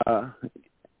right.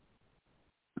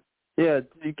 Yeah,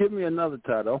 you give me another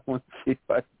title. I want to see if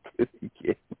I can do it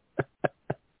again.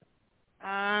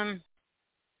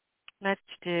 Let's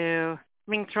do,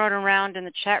 we can throw it around in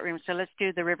the chat room, so let's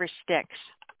do The River Styx.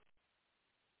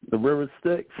 The River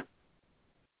Styx?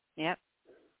 Yep.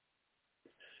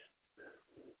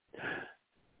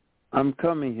 I'm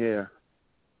coming here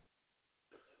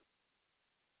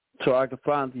so I can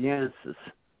find the answers.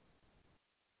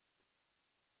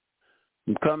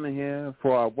 I'm coming here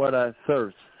for what I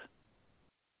thirst.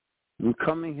 I'm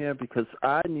coming here because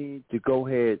I need to go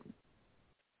ahead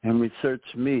and research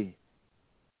me.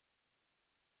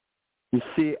 You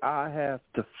see, I have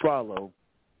to follow,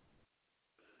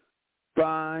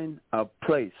 find a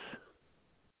place.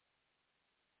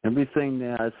 Everything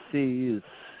that I see is,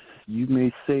 you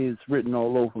may say, is written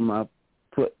all over my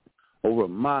foot, over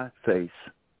my face.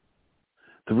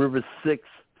 The River Styx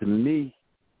to me,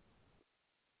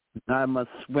 I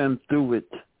must swim through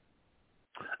it.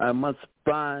 I must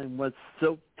find what's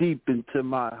so deep into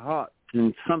my heart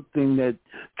and something that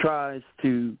tries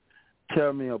to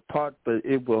tear me apart, but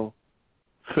it will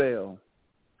fail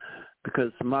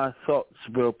because my thoughts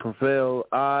will prevail.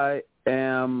 I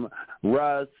am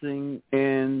rising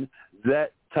in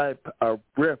that type of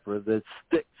river that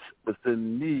sticks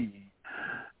within me.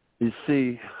 You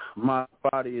see, my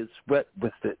body is wet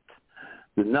with it.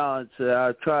 The knowledge that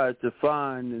I try to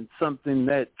find and something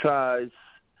that tries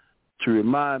to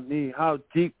remind me, how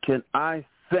deep can I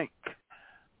think?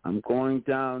 I'm going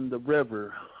down the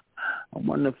river. I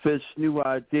want to fish new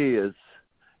ideas.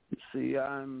 You see,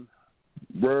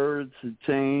 words have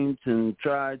changed and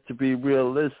try to be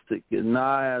realistic, and now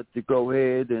I have to go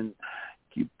ahead and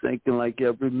keep thinking like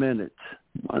every minute.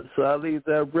 Once I leave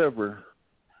that river,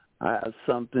 I have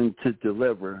something to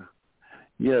deliver.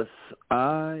 Yes,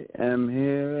 I am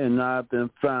here and I've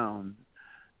been found.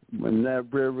 When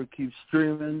that river keeps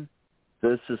streaming,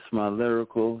 that's just my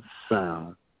lyrical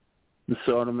sound. This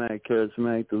automatic,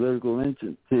 charismatic, the lyrical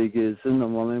engine TIG is in the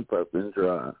morning, purple and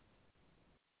dry.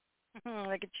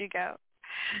 Look at you go.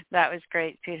 That was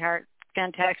great, sweetheart.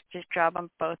 Fantastic job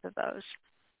on both of those.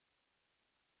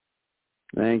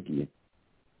 Thank you.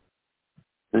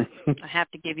 I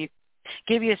have to give you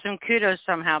some kudos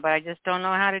somehow, but I just don't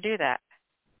know how to do that.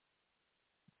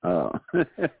 Oh.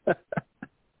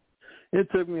 It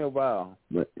took me a while,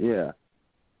 but yeah.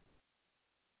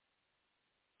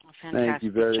 Thank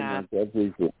you very much. I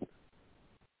appreciate it.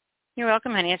 You're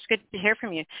welcome, honey. It's good to hear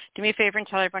from you. Do me a favor and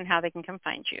tell everyone how they can come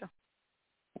find you.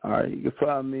 All right. You can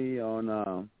find me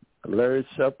on Larry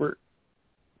Shepard,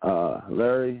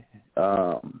 Larry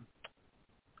Auto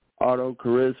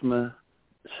Charisma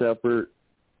Shepard.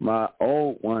 My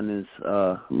old one is,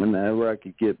 whenever I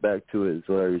could get back to it, is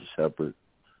Larry Shepard.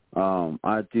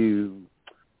 I do,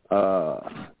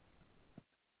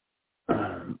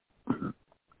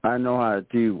 I know how to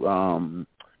do,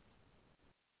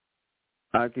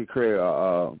 I could create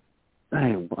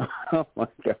dang, oh my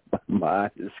God, my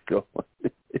mind is going.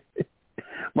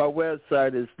 My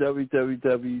website is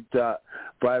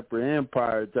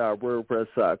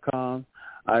www.vibrantempire.wordpress.com.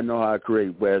 I know how to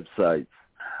create websites.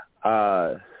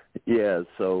 Yeah,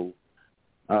 so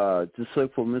just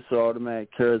look for Mr. Automatic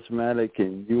Charismatic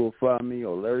and you will find me,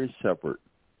 or Larry Shepard.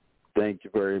 Thank you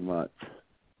very much.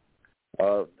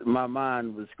 My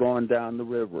mind was going down the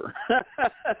river.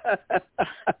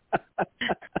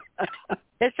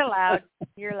 It's allowed.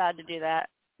 You're allowed to do that.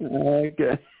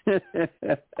 Okay.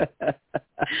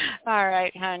 All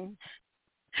right, hon.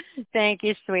 Thank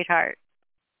you, sweetheart.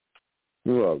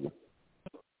 You're welcome.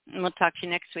 And we'll talk to you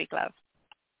next week, love.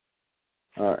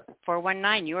 All right.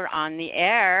 419, you are on the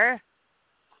air.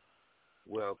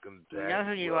 Welcome back. You know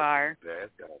who you are. Back.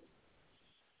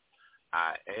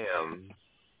 I am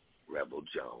Rebel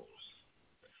Jones.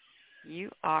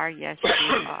 You are, yes, you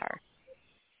are.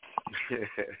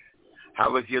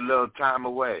 How was your little time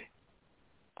away?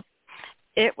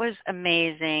 It was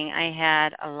amazing. I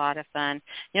had a lot of fun.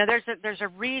 You know, there's a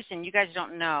reason, you guys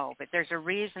don't know, but there's a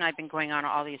reason I've been going on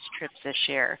all these trips this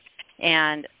year.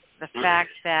 And the fact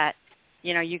that,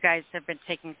 you know, you guys have been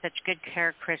taking such good care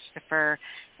of Christopher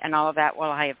and all of that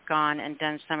while I have gone and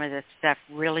done some of this stuff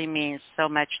really means so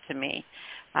much to me.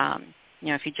 You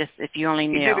know, if you only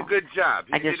knew. He did a good job.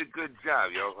 He did a good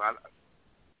job, yo.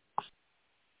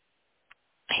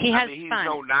 He has he's fun.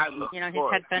 no Nyla, you know, he's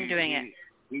course. had fun doing it.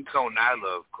 He's so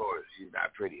Nyla, of course. She's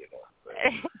not pretty enough. But,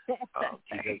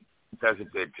 he does a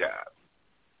good job.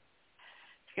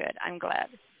 Good. I'm glad.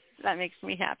 That makes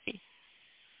me happy.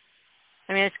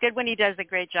 I mean, it's good when he does a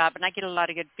great job, and I get a lot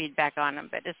of good feedback on him,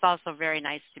 but it's also very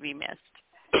nice to be missed.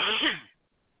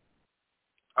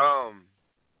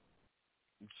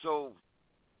 So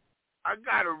I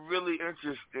got a really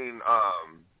interesting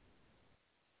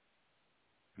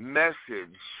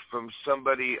message from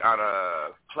somebody on a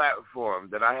platform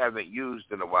that I haven't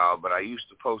used in a while, but I used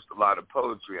to post a lot of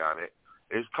poetry on it.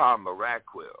 It's called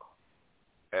Miraquill.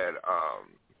 And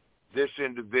this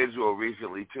individual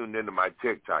recently tuned into my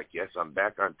TikTok. Yes, I'm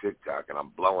back on TikTok, and I'm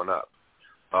blowing up.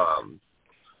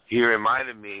 He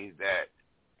reminded me that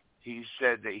he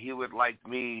said that he would like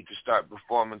me to start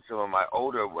performing some of my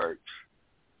older works.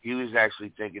 He was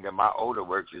actually thinking that my older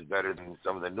works is better than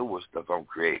some of the newer stuff I'm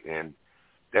creating. And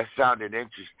that sounded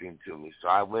interesting to me. So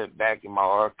I went back in my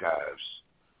archives,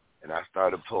 and I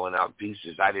started pulling out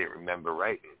pieces I didn't remember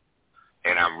writing.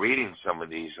 And I'm reading some of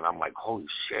these, and I'm like, holy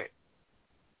shit,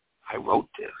 I wrote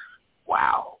this.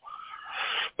 Wow.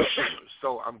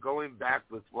 So I'm going back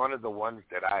with one of the ones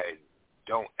that I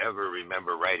don't ever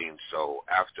remember writing, so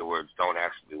afterwards don't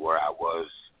ask me where I was.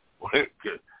 I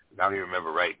don't even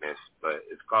remember writing this, but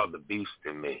it's called The Beast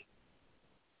in Me.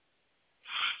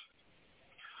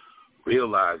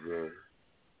 Realizing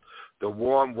the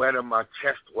warm wet of my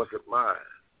chest wasn't mine.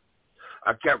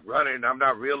 I kept running. I'm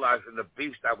not realizing the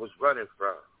beast I was running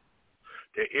from.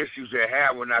 The issues I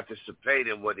had were not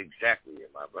dissipating. What exactly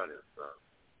am I running from?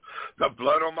 The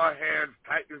blood on my hands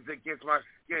tightens against my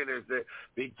skin as it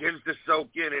begins to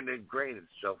soak in and ingrain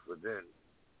itself within.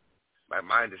 My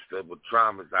mind is filled with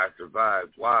traumas I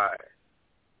survived. Why?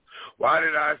 Why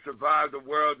did I survive the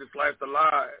world this life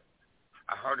alive?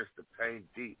 I harness the pain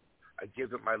deep. I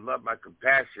give it my love, my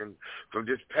compassion. From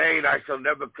this pain I shall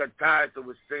never cut ties to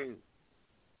a scene.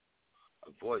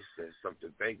 A voice says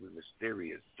something vaguely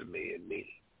mysterious to me and me.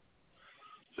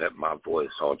 Let my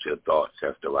voice haunt your thoughts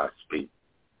after I speak.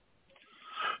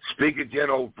 Speak again,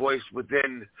 old voice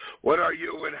within. What are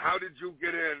you and how did you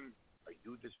get in? Are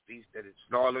you this beast that is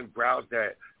snarling growls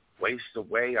that wastes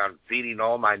away on feeding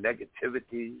all my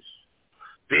negativities?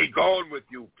 Be gone with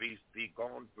you, beast. Be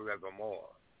gone forevermore.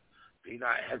 Be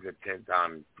not hesitant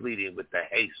on pleading with the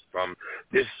haste from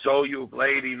this soul you've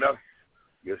laid enough,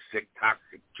 your sick,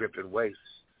 toxic, dripping waste.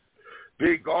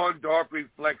 Be gone, dark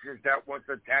reflections that once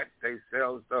attached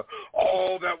themselves to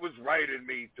all that was right in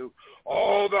me, to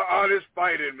all the honest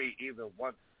fight in me, even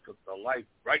once took the life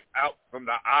right out from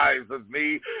the eyes of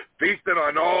me, feasted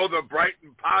on all the bright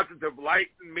and positive light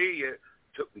in me. It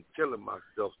took me killing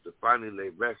myself to finally lay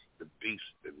rest the beast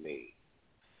in me.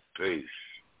 Peace.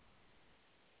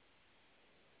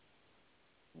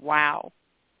 Wow.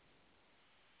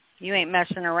 You ain't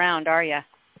messing around, are you?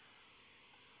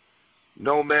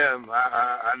 No, ma'am.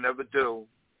 I never do.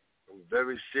 I'm a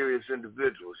very serious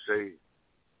individual, say.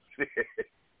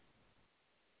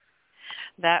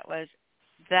 That was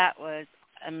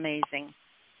amazing.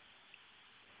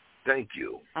 Thank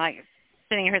you. I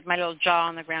sitting here with my little jaw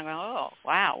on the ground going, oh,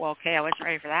 wow. Well, okay, I wasn't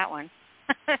ready for that one.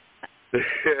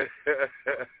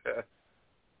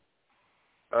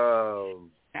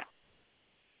 Yeah.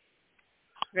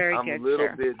 Very I'm good, a little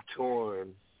sir. bit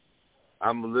torn.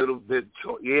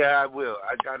 Yeah, I will.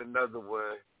 I got another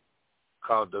one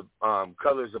called the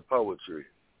Colors of Poetry.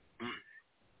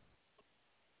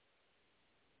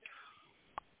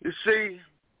 You see,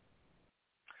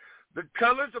 the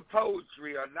colors of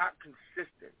poetry are not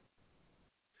consistent.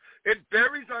 It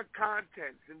varies on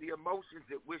contents and the emotions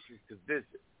it wishes to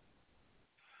visit.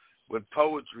 When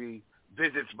poetry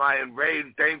visits my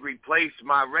enraged, angry place,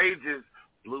 my rages,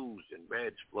 blues and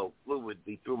reds flow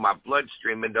fluidly through my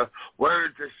bloodstream, and the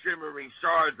words are shimmering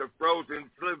shards of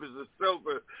frozen slivers of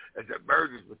silver as it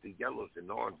merges with the yellows and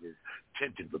oranges,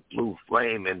 tinted with blue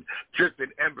flame and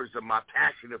dripping embers of my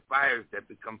passionate fires that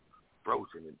become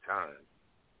frozen in time.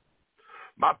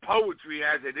 My poetry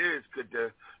as it is could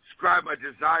describe my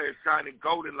desire shining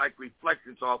golden like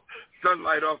reflections off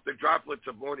sunlight off the droplets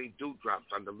of morning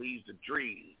dewdrops on the leaves of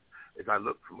trees, as I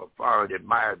look from afar and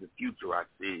admire the future I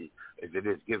see as it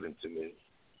is given to me.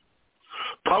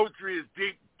 Poetry is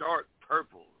deep, dark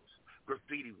purples,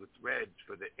 graffiti with reds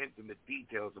for the intimate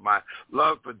details of my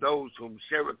love for those whom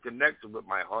share a connection with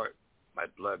my heart, my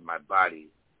blood, my body,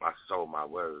 my soul, my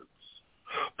words.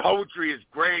 Poetry is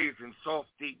grays and soft,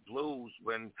 deep blues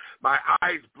when my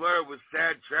eyes blur with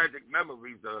sad, tragic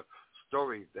memories of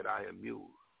stories that I amuse.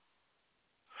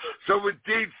 So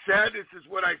indeed, sadness is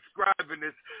what I scribe in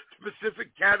this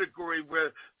specific category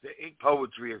where the ink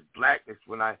poetry is blackness.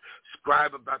 When I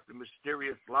scribe about the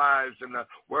mysterious lives and the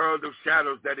world of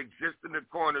shadows that exist in the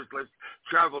corners less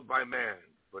traveled by man.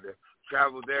 For to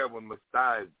travel there, one must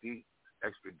dive deep,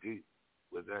 extra deep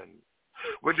within.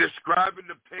 When describing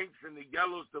the pinks and the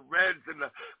yellows, the reds and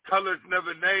the colors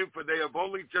never named, for they have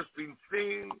only just been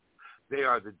seen, they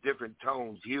are the different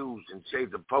tones, hues, and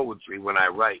shades of poetry when I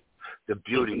write the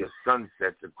beauty of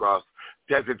sunsets across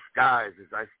desert skies as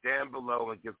I stand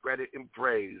below and give credit and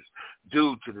praise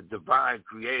due to the divine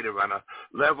creator on a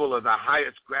level of the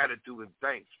highest gratitude and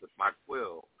thanks with my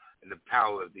quill and the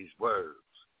power of these words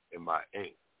in my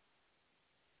ink.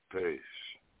 Peace.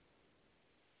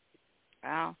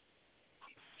 Wow.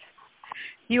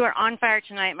 You are on fire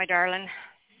tonight, my darling.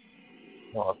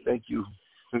 Oh, thank you.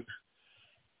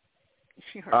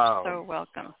 You are so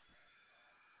welcome.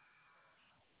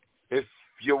 If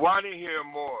you want to hear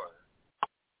more,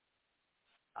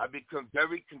 I become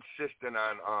very consistent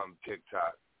on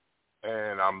TikTok,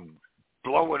 and I'm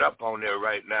blowing up on there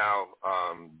right now,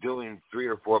 doing 3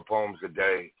 or 4 poems a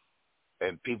day,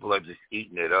 and people are just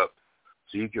eating it up.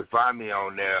 So you can find me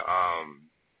on there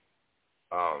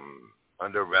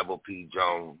under Rebel P.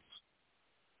 Jones.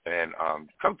 And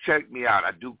come check me out.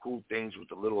 I do cool things with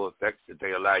the little effects that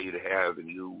they allow you to have and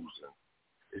use. And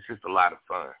it's just a lot of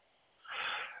fun.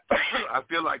 I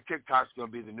feel like TikTok's going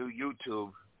to be the new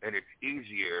YouTube, and it's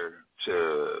easier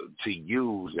to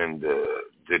use and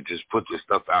to just put your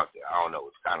stuff out there. I don't know.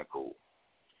 It's kind of cool.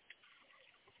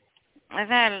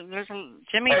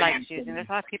 Jimmy likes using. There's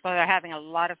a lot of people that are having a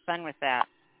lot of fun with that.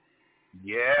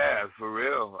 Yeah, for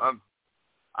real.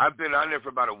 I've been on there for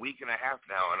about a week and a half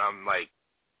now, and I'm like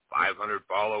 500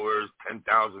 followers,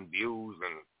 10,000 views,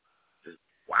 and just,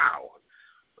 wow.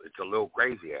 It's a little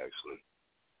crazy, actually.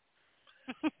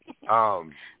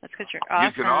 That's because you're awesome.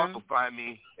 You can also find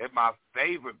me at my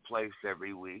favorite place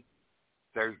every week,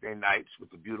 Thursday nights with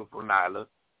the beautiful Nyla,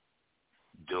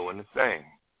 doing the thing.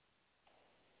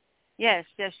 Yes,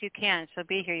 you can. So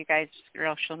be here, you guys, or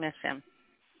else she'll miss him.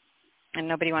 And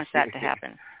nobody wants that to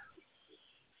happen.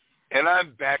 And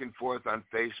I'm back and forth on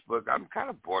Facebook. I'm kind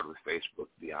of bored with Facebook,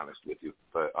 to be honest with you.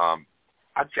 But I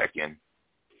check in.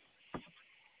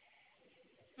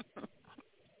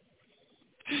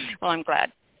 Well, I'm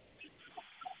glad.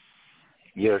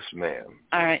 Yes, ma'am.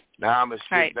 All right. Now I'm going to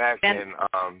sit back and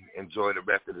enjoy the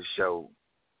rest of the show.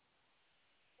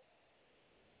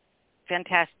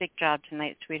 Fantastic job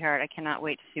tonight, sweetheart. I cannot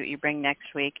wait to see what you bring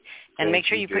next week. And make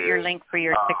sure you put dear. your link for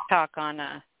your TikTok on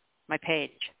my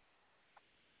page.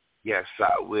 Yes,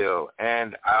 I will.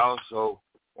 And I also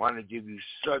want to give you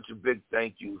such a big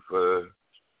thank you for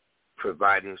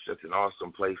providing such an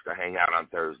awesome place to hang out on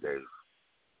Thursdays.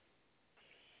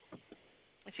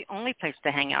 It's the only place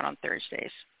to hang out on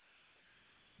Thursdays.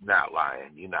 Not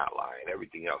lying. You're not lying.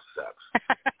 Everything else sucks.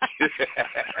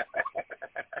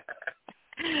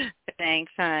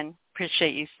 Thanks, hon.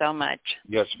 Appreciate you so much.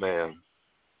 Yes, ma'am.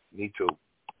 Me too.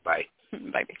 Bye.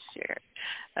 Bye, sure.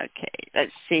 Okay,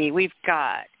 let's see. We've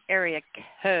got area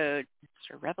code,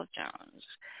 Mr. Rebel Jones.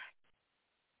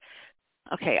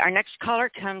 Okay, our next caller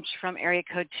comes from area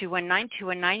code 219.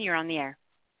 219, you're on the air.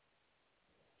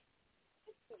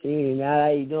 Hey, now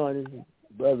how you doing? This is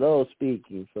Brother O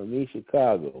speaking from East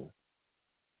Chicago.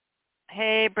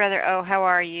 Hey, Brother O, how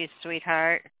are you,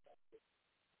 sweetheart?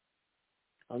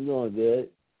 I'm doing good.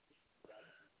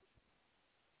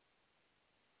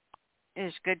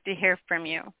 It's good to hear from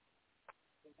you.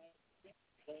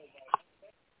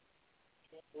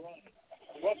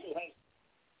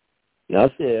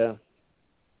 Yes, sir.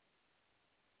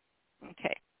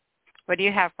 Okay. What do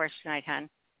you have for us tonight, hon?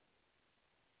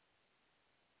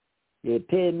 The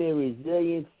epitome of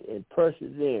resilience and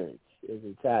perseverance is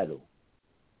the title.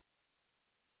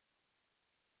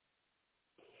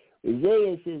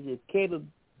 Resilience is a capable.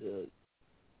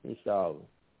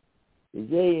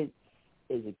 Resilience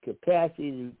is a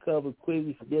capacity to recover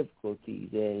quickly from difficulties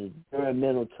and endure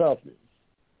mental toughness.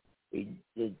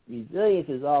 Resilience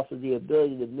is also the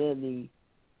ability to mentally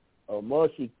or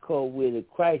emotionally cope with a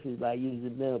crisis by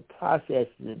using mental processes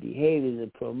and behaviors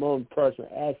and promoting personal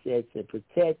assets and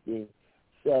protecting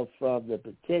self from the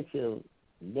potential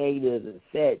negative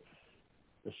effects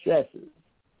or stresses.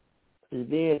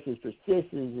 Perseverance is persistence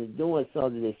in doing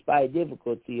something despite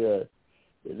difficulty or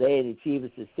delay in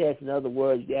achieving success. In other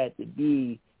words, you have to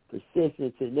be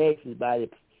persistent to tenacious by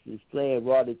displaying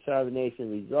raw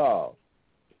determination and resolve.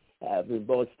 Having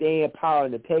both staying power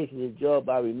and the patience enjoyed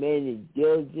by remaining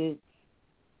diligent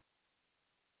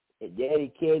and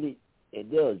dedicated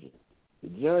and diligent. The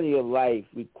journey of life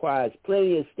requires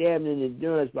plenty of stamina and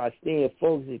endurance by staying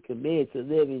focused and committed to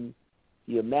living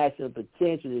to your maximum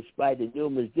potential despite the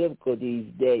numerous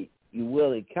difficulties that you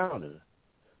will encounter.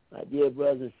 My dear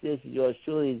brothers and sisters, yours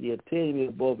truly is the epitome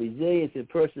of both resilience and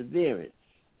perseverance.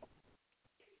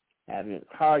 Having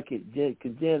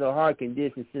congenital heart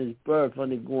condition since birth,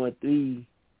 undergoing 3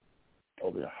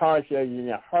 open heart surgeries and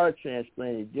a heart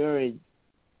transplant, enduring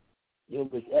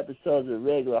numerous episodes of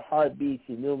irregular heartbeats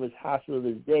and numerous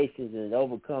hospitalizations, and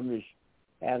overcoming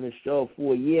having a stroke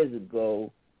 4 years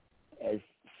ago has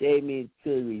saved me to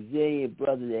the resilient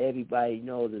brother that everybody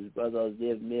knows as Brother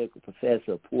Ozzy Miracle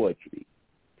Professor of Poetry.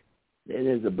 And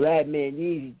as a black man in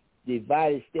these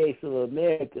divided states of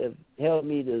America have helped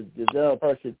me to develop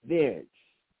perseverance.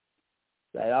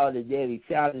 Like all the daily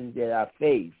challenges that I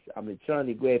face, I'm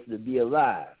eternally grateful to be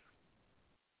alive.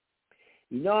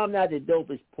 You know I'm not the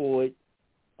dopest poet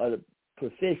or the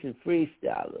proficient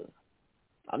freestyler.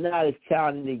 I'm not as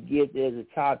talented and gifted as the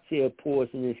top-tier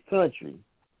poets in this country.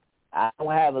 I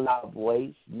don't have a loud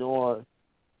voice, nor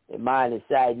am I an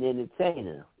exciting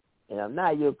entertainer. And I'm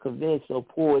not your conventional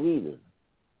poet either.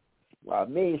 While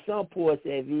some poets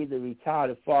have either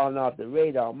retired or fallen off the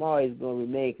radar, I'm always going to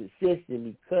remain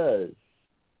consistent because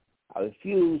I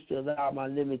refuse to allow my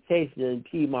limitations to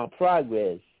impede my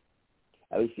progress.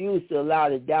 I refuse to allow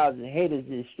the doubters and haters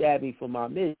to distract me from my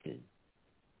mission.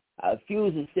 I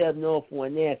refuse to accept no for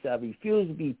an answer. I refuse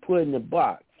to be put in a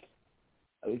box.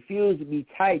 I refuse to be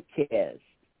typecast.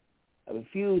 I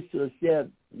refuse to accept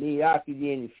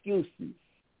mediocrity and excuses.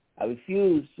 I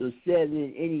refuse to accept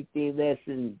anything less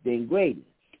than greatness.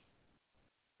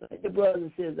 Like the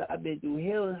brother says, I've been through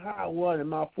hell and high water in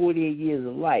my 48 years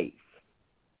of life.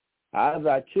 However,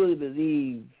 I truly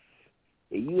believe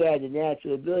that you have the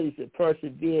natural ability to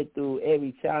persevere through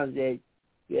every challenge that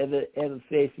you ever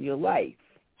face in your life.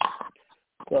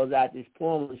 Close out this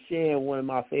poem with sharing one of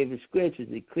my favorite scriptures,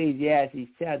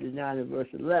 Ecclesiastes chapter 9 and verse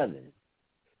 11.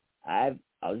 I've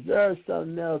observed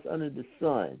something else under the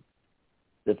sun.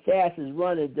 The fastest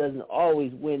runner doesn't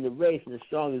always win the race, and the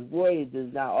strongest warrior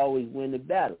does not always win the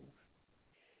battle.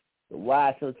 The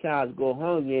wise sometimes go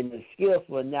hungry, and the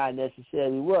skillful are not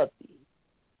necessarily wealthy.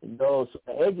 And those who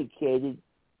are educated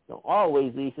don't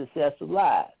always lead successful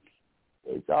lives.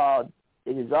 It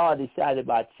is all decided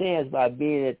by chance, by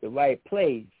being at the right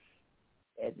place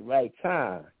at the right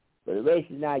time. But the race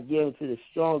is not given to the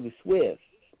strong or swift.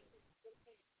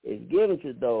 It's given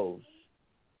to those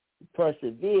who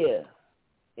persevere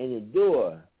and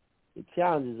endure the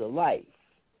challenges of life.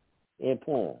 End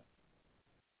poem.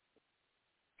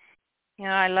 You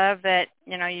know, I love that,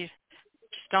 you just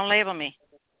don't label me.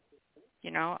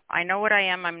 I know what I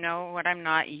am, I know what I'm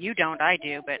not. You don't, I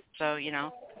do, but so,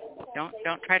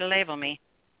 don't try to label me.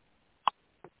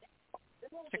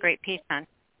 It's a great piece, hon.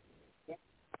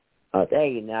 Oh,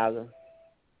 thank you, Nyla.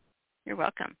 You're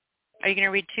welcome. Are you going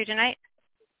to read 2 tonight?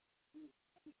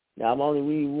 No, I'm only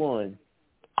reading 1.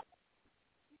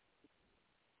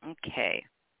 Okay.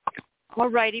 All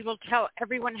righty. We'll tell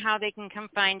everyone how they can come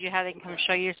find you, how they can come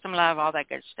show you some love, all that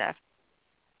good stuff.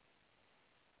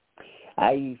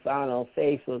 I can find on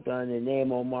Facebook under the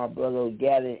name of my brother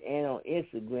O'Gallon, and on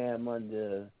Instagram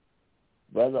under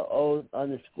Brother O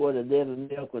 _ the Living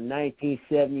Miracle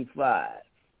 1975.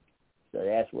 So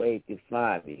that's where you can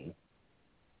find me.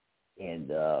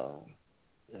 And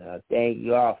thank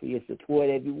you all for your support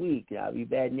every week. I'll be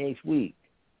back next week.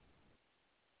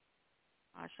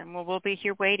 Awesome. Well, we'll be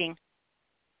here waiting.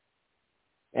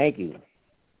 Thank you.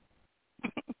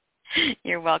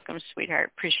 You're welcome,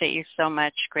 sweetheart. Appreciate you so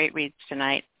much. Great reads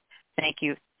tonight. Thank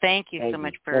you. Thank you so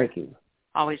much for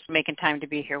always making time to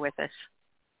be here with us.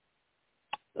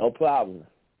 No problem.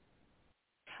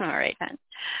 All right, hon.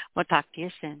 We'll talk to you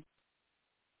soon.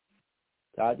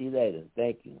 Talk to you later.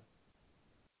 Thank you.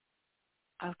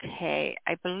 Okay.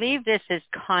 I believe this is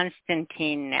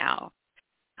Constantine now.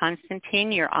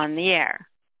 Constantine, you're on the air.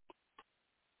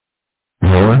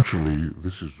 Well, actually,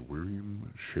 this is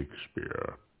William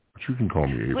Shakespeare. But you can call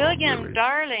me Avon. William, really.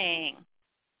 Darling.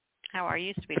 How are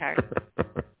you, sweetheart?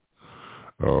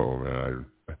 Oh, man,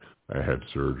 I had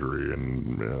surgery,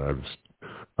 and man,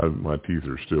 my teeth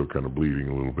are still kind of bleeding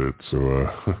a little bit. So,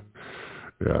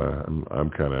 yeah, I'm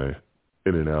kind of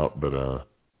in and out. But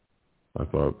I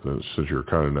thought that since you're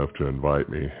kind enough to invite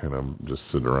me, and I'm just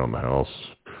sitting around the house,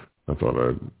 I thought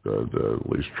I'd at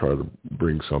least try to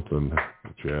bring something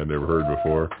that you had never heard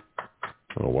before.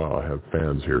 Oh, wow, I have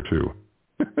fans here, too.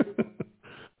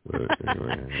 But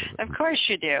anyway, of course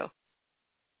you do.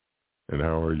 And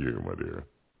how are you, my dear?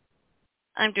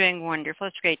 I'm doing wonderful.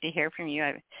 It's great to hear from you.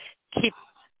 I keep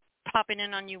popping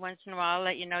in on you once in a while,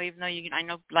 let you know, even though I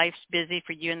know life's busy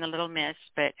for you and the little miss,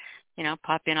 but,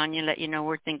 pop in on you, let you know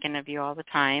we're thinking of you all the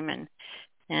time, and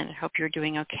hope you're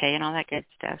doing okay and all that good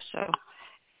stuff. So.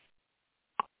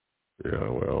 Yeah,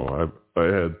 well, I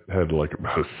had like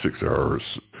about a 6 hours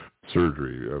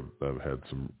surgery. I've had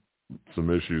some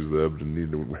issues that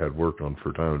I've had worked on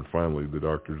for time, and finally the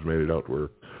doctors made it out where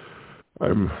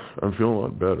I'm feeling a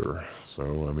lot better.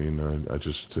 So I mean, I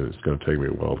just it's going to take me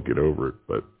a while to get over it,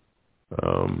 but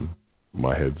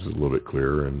my head's a little bit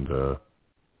clearer, and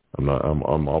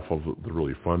I'm off of the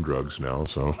really fun drugs now.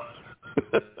 So.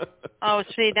 Oh,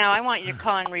 see, now I want you to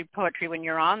call and read poetry when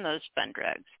you're on those fun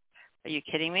drugs. Are you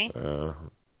kidding me? Oh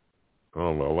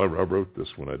well, I wrote this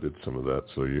when I did some of that,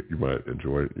 so you might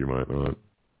enjoy it. You might not.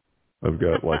 I've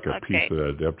got like a piece that I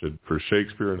adapted for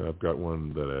Shakespeare, and I've got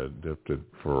one that I adapted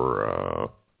for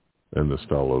in the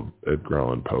style of Edgar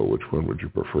Allan Poe. Which one would you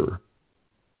prefer?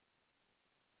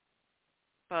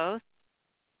 Both.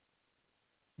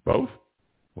 Both?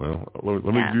 Well,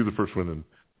 let me do the first one,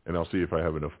 and I'll see if I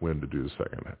have enough wind to do the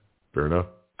second. Fair enough?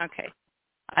 Okay.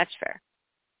 That's fair.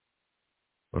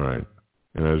 All right.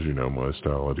 And as you know, my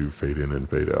style, I do fade in and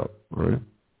fade out. All right?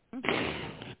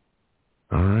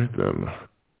 All right, then.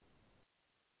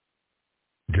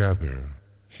 Gather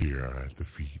here at the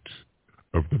feet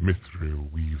of the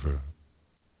mithril weaver.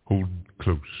 Hold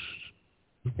close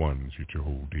the ones you to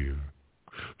hold dear.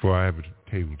 For I have a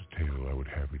tale to tell I would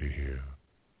have you to hear.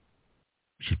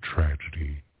 It's a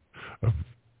tragedy of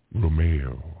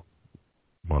Romeo,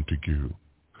 Montague,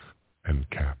 and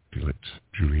Capulet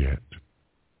Juliet.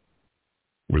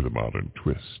 With a modern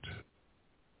twist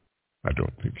I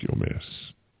don't think you'll miss.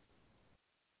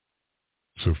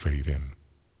 So fade in.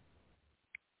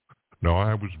 Now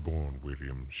I was born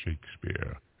William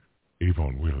Shakespeare,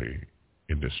 Avon Willie,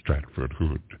 in the Stratford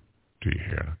Hood, do you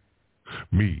hear?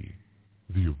 Me,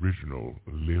 the original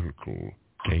lyrical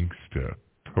gangster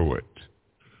poet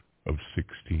of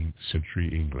 16th century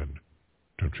England,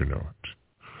 don't you know it?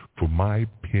 For my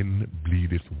pen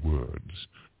bleedeth words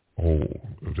all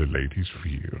of the ladies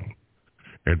feel,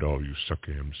 and all you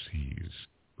sucker MCs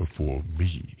before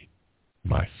me,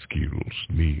 my skills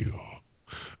kneel.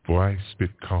 For I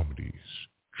spit comedies,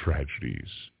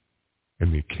 tragedies,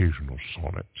 and the occasional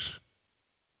sonnet,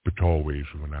 but always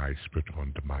when I spit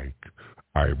on the mic,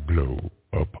 I blow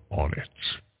up on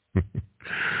it.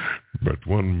 But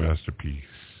one masterpiece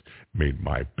made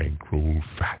my bankroll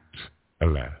fat.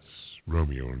 Alas,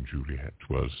 Romeo and Juliet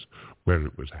was where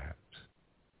it was at.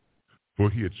 For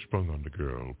he had sprung on the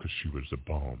girl 'cause she was the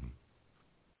bomb,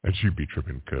 and she'd be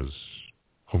tripping 'cause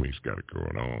homie's got it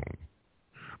going on.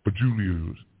 But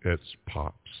Juliet's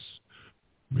pops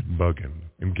been bugging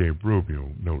and gave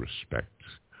Romeo no respect,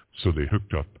 so they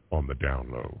hooked up on the down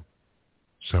low,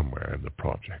 somewhere in the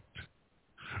project.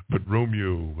 But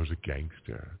Romeo was a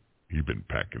gangster. He'd been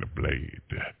packing a blade,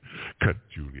 cut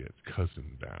Juliet's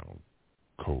cousin down,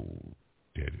 cold,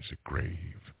 dead as a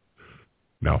grave.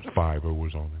 Now 5-0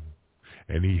 was on him,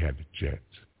 and he had to jet.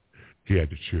 He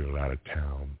had to chill out of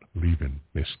town, leaving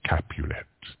Miss Capulet.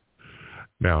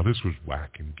 Now this was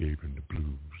whack and gave him the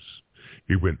blues.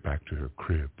 He went back to her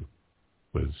crib,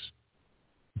 was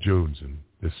jonesing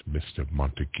this Mr.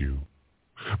 Montague.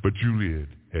 But Juliet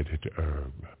had hit the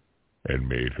herb and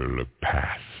made her look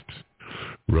past.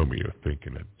 Romeo,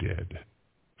 thinking her dead,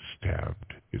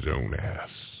 stabbed his own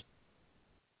ass.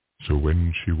 So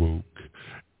when she woke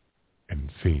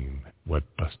and seen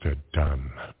what Buster had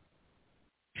done,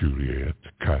 Juliet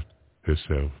cut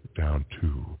herself down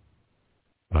too,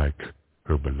 like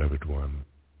her beloved one.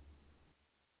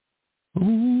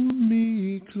 Hold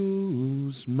me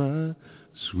close, my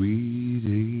sweet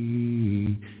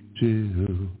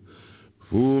angel,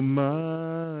 for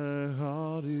my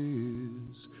heart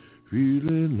is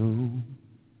feeling low,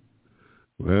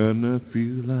 when I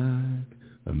feel like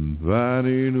I'm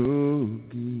fighting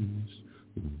against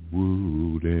the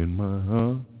world, and my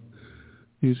heart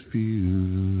is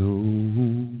feeling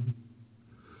low.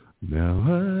 Now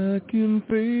I can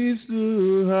face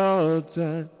the hard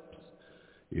times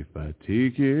if I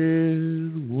take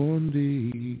it one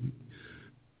day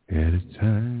at a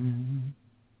time.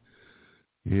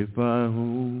 If I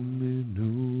only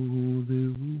know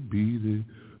there will be there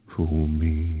for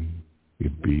me,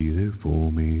 it'll be there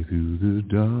for me through the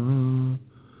darkness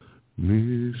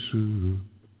of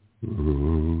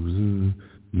the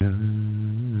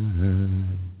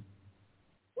night.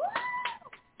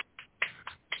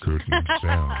 Curtains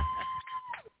down.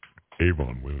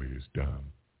 Avon Willie is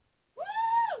done.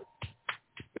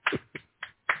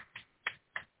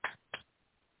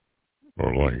 Oh,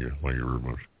 like you very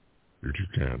much. If you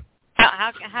can.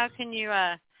 How can you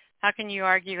How can you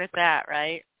argue with that,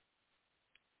 right?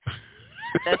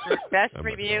 Best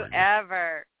review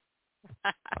ever.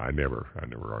 I never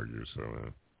argue,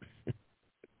 so.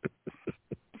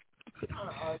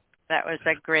 That was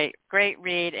a great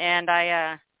read, and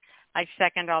I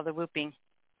second all the whooping.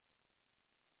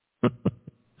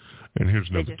 And here's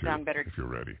They number just 2, sound better, if you're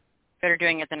ready. Better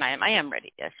doing it than I am. I am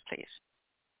ready. Yes, please.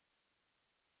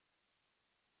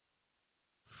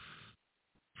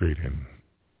 Fading.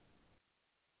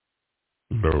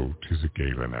 Lo, 'tis a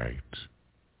gala night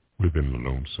within the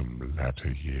lonesome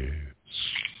latter years.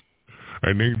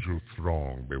 An angel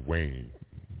throng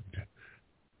bewinged,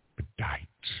 bedight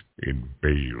in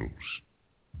veils,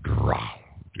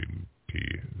 drowned in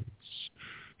tears,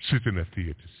 sit in a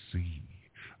theater see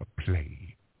a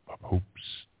play of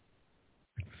hopes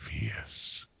and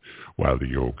fears, while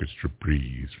the orchestra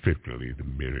breathes fitfully the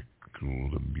miracle,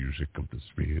 the music of the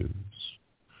spheres.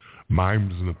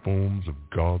 Mimes in the forms of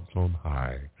gods on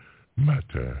high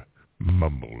mutter,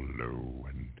 mumble low,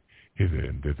 and hither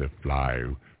and thither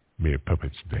fly mere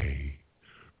puppets they,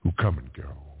 who come and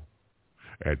go,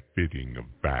 at bidding of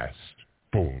vast,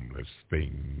 formless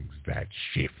things that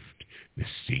shift the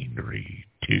scenery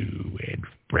to and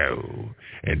fro,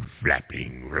 and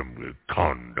flapping from the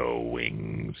condor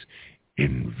wings,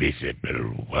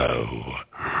 invisible woe,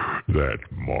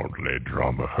 that motley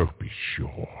drama hope is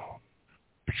sure,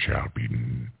 but shall be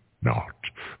not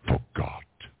forgot,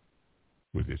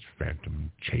 with its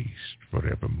phantom chased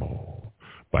forevermore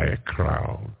by a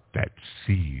crowd that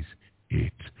sees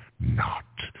it not,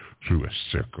 through a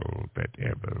circle that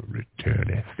ever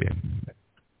returneth in.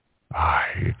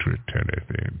 Aye, it returneth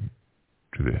in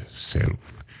to the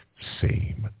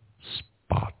self-same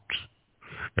spot,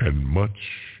 and much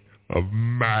of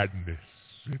madness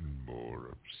and more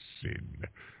of sin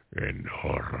and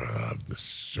horror of the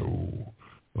soul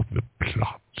of the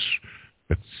plot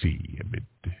that see amid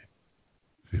the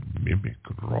mimic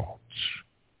wrought.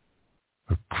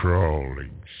 A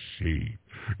crawling shape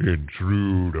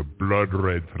intrude a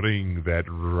blood-red thing that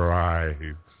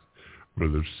writhes for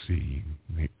the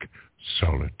scenic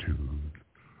solitude.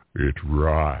 It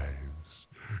writhes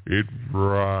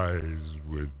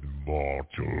with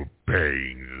mortal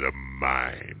pain. The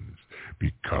minds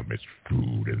become its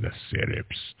food, and the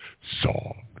seraphs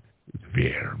song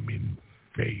vermin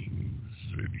fangs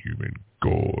and human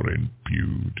gore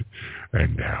imbued,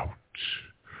 and out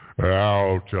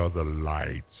are the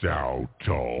lights, out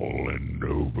tall and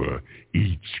over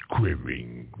each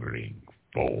quivering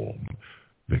form,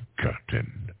 the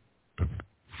curtain of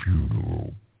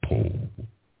funeral pall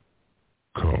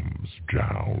comes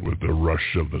down with the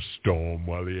rush of the storm,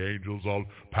 while the angels all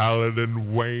pallid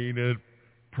and wan, and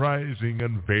prizing,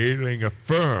 unveiling,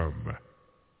 affirm.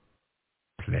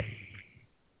 Play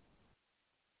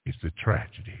is the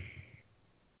tragedy.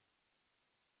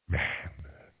 Man.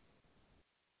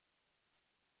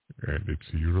 And its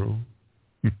hero?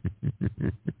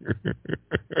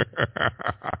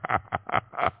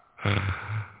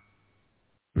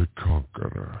 The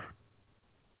conqueror,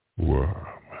 worm.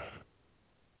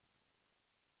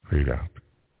 Fade out.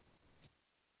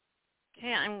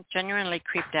 Okay, I'm genuinely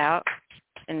creeped out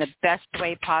in the best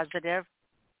way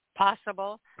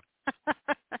possible.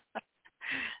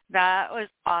 That was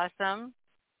awesome.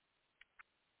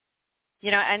 You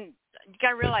know, and you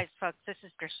got to realize, folks, this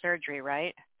is their surgery,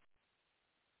 right?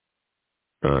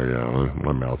 Oh, yeah,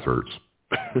 my mouth hurts.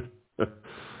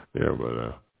 Yeah,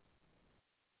 but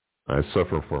I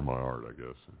suffer for my art, I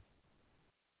guess.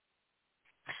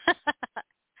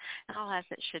 All as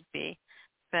it should be.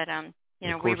 But, you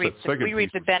know, we reap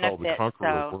the benefit.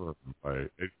 So. Worm.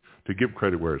 To give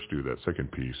credit where it's due, that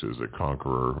second piece is A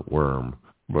Conqueror Worm,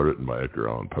 written by Edgar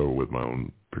Allan Poe with my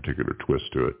own particular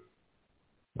twist to it.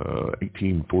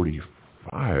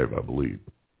 1845, I believe.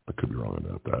 I could be wrong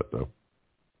about that, though.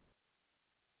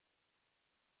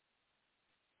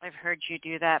 I've heard you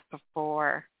do that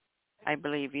before, I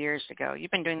believe, years ago. You've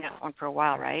been doing that one for a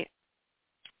while, right?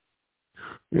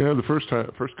 Yeah, the first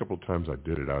couple of times I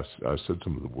did it, I said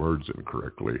some of the words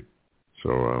incorrectly.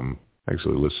 So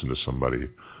actually listened to somebody.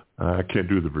 I can't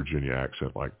do the Virginia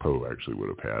accent like Poe actually would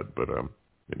have had, but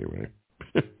anyway.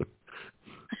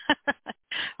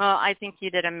 Well, I think you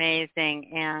did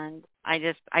amazing, and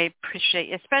I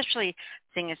appreciate, especially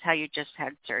seeing as how you just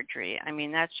had surgery. I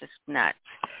mean, that's just nuts.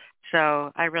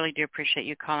 So I really do appreciate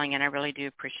you calling in. I really do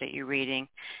appreciate you reading,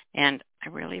 and I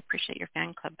really appreciate your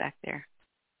fan club back there.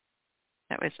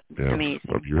 That was amazing.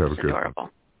 Well, you have a good adorable.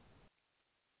 one.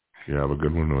 Yeah, have a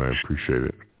good one, and I appreciate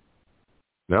it.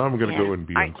 Now I'm going to go and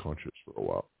be unconscious for a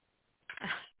while.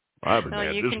 I haven't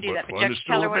had you this can do much that, but fun. you have to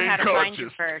tell everyone how to find you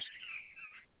first.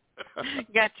 You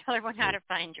got to tell everyone how to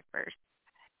find you first.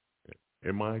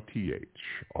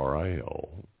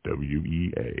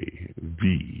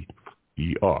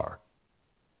 MITHRILWEAVER.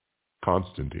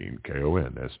 Constantine,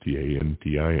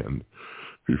 Konstantin.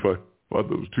 If you find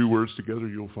those two words together,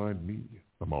 you'll find me.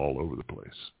 I'm all over the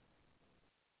place.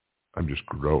 I'm just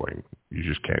growing. You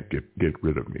just can't get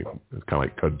rid of me. It's kind of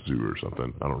like kudzu or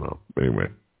something. I don't know. Anyway.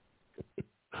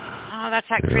 Oh, that's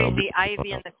that crazy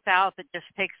ivy in the south that just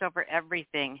takes over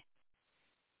everything.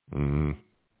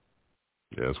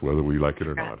 Yes, whether we like it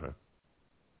or not, huh?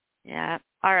 Yeah.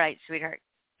 All right, sweetheart.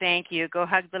 Thank you. Go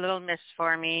hug the little miss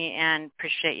for me, and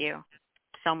appreciate you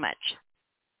so much.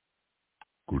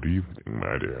 Good evening,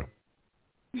 my dear.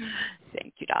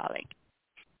 Thank you, darling.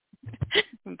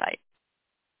 Bye.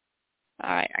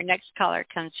 All right, our next caller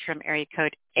comes from area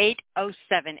code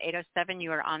 807. 807,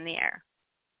 you are on the air.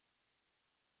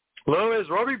 Hello, it's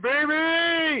Robbie,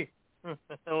 baby!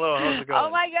 Hello, how's it going? Oh,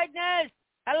 my goodness!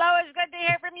 Hello, it's good to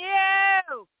hear from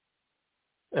you!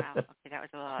 Wow, okay, that was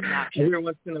a little obnoxious. Every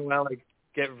once in a while, I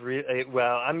get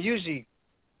well, I'm usually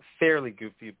fairly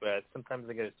goofy, but sometimes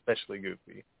I get especially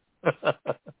goofy.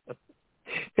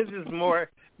 This is more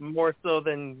so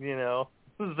than, you know,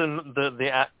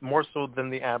 the more so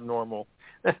than the abnormal.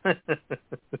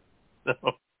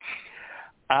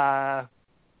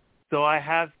 So I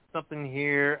have something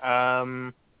here.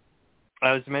 I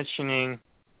was mentioning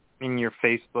in your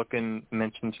Facebook and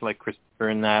mentioned to like Christopher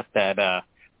and that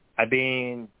I've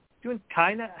been doing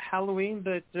kind of Halloween,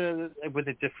 but with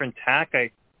a different tack.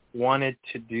 I wanted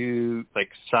to do like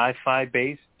sci-fi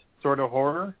based sort of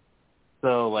horror.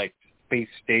 So like space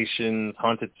stations,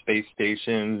 haunted space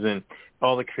stations, and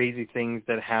all the crazy things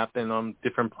that happen on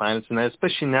different planets. And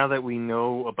especially now that we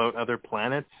know about other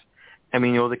planets, and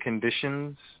we know the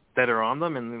conditions that are on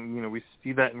them, and you know, we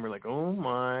see that and we're like, oh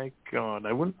my God,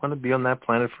 I wouldn't want to be on that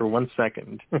planet for 1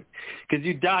 second, because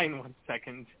you die in 1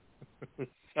 second.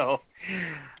 So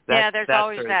there's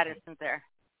always that, isn't there?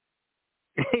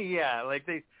 Yeah, like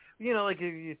they, you know, like if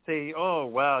you say, oh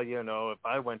wow, you know, if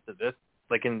I went to this,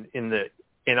 like in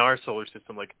our solar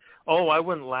system, like, oh, I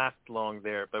wouldn't last long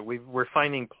there, but we're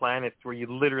finding planets where you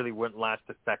literally wouldn't last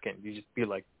a second. You just be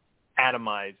like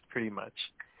atomized pretty much.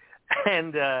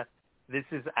 And this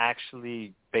is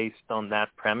actually based on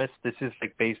that premise. This is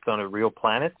like based on a real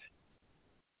planet.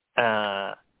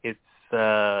 I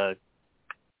saw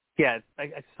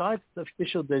its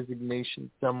official designation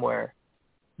somewhere,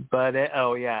 but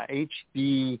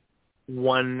HD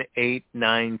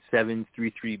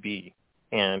 189733b.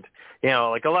 And, you know,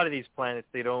 like a lot of these planets,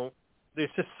 there's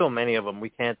just so many of them. We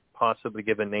can't possibly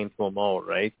give a name to them all,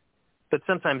 right? But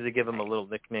sometimes they give them a little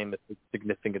nickname if it's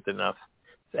significant enough.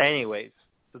 So anyways,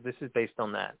 so this is based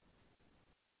on that.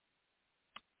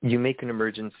 You make an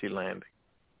emergency landing,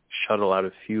 shuttle out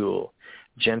of fuel,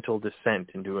 gentle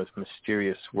descent into a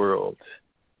mysterious world.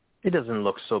 It doesn't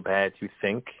look so bad, you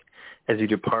think, as you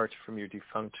depart from your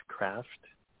defunct craft.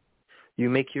 You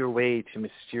make your way to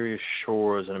mysterious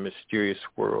shores in a mysterious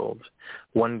world,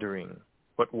 wondering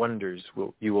what wonders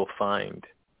you will find.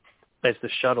 As the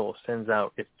shuttle sends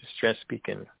out its distress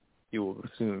beacon, you will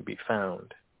soon be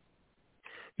found.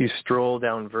 You stroll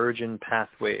down virgin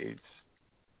pathways,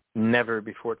 never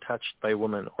before touched by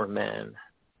woman or man.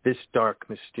 This dark,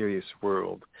 mysterious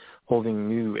world, holding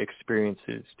new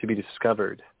experiences to be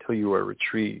discovered till you are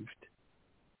retrieved.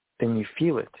 Then you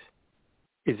feel it.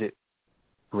 Is it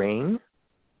rain?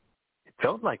 It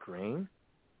felt like rain,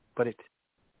 but it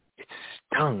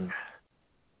stung.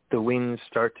 The winds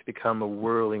start to become a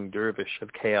whirling dervish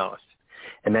of chaos,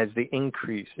 and as they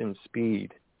increase in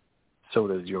speed, so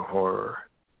does your horror.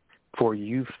 For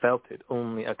you felt it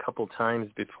only a couple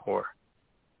times before.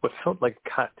 What felt like a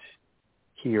cut,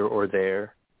 here or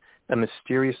there, a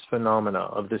mysterious phenomena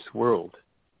of this world,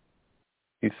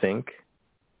 you think?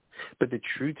 But the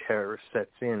true terror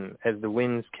sets in as the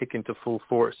winds kick into full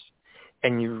force,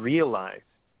 and you realize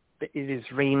that it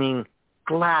is raining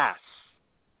glass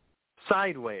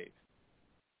sideways.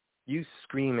 You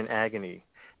scream in agony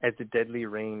as the deadly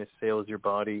rain assails your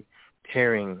body,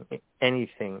 tearing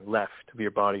anything left of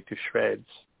your body to shreds.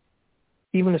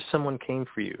 Even if someone came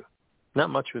for you,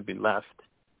 not much would be left.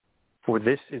 For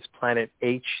this is planet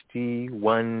HD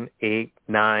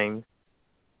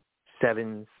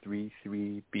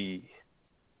 189733b,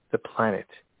 the planet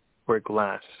where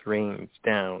glass rains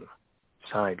down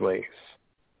sideways,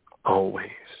 always.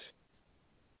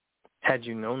 Had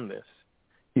you known this,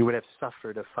 you would have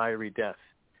suffered a fiery death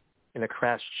in a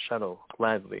crashed shuttle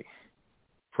gladly,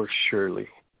 for surely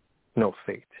no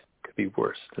fate could be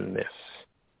worse than this.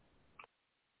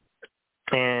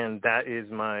 And that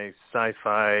is my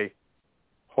sci-fi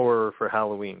horror for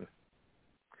Halloween.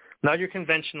 Not your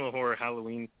conventional horror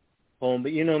Halloween poem,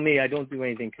 but you know me, I don't do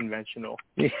anything conventional.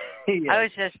 Yeah. I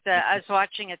was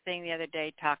watching a thing the other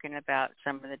day talking about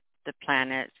some of the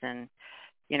planets and,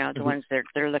 you know, the ones that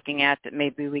they're looking at that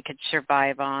maybe we could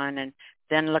survive on, and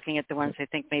then looking at the ones they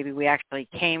think maybe we actually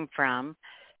came from.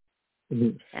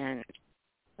 And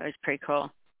that was pretty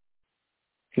cool.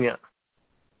 Yeah.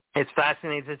 It's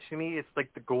fascinating. To me, it's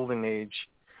like the golden age.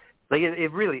 Like,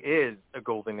 it really is a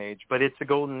golden age, but it's a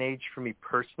golden age for me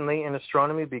personally in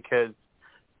astronomy because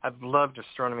I've loved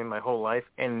astronomy my whole life,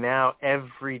 and now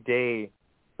every day,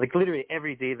 like literally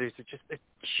every day, there's just a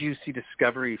juicy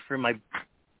discovery for my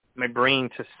brain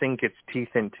to sink its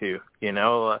teeth into, you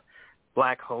know,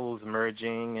 black holes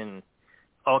merging and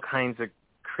all kinds of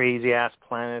crazy-ass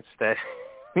planets that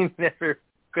we never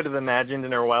could have imagined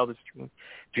in our wildest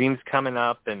dreams coming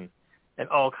up, and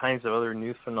all kinds of other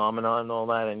new phenomena and all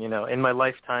that. And, you know, in my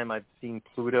lifetime, I've seen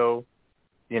Pluto,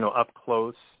 you know, up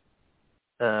close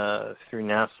through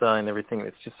NASA and everything.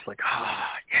 It's just like,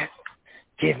 yes,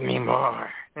 give me more,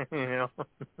 you know.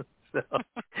 So,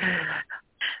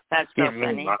 that's so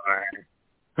funny.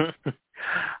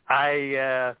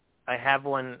 I have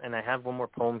one, and I have one more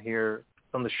poem here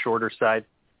on the shorter side,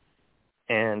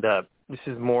 and this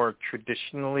is more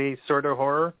traditionally sort of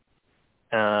horror,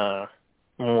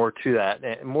 more to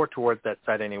that, more towards that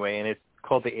side anyway, and it's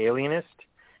called The Alienist.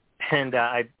 And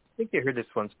I think you heard this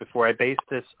once before. I based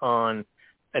this on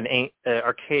an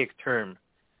archaic term.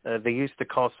 They used to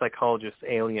call psychologists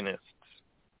alienists,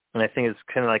 and I think it's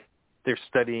kind of like they're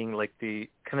studying like the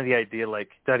idea like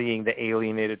studying the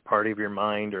alienated part of your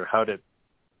mind, or how to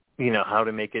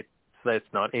make it so that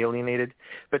it's not alienated.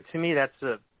 But to me, that's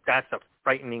a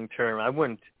frightening term. I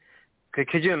wouldn't.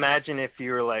 Could you imagine if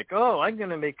you were like, oh,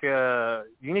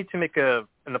 you need to make an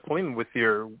appointment with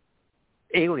your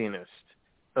alienist?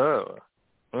 Oh,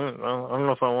 well, I don't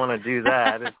know if I want to do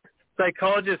that.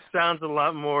 Psychologist sounds a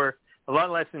lot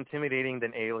less intimidating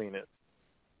than alienist.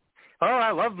 Oh,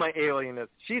 I love my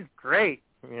alienist. She's great.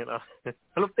 You know, I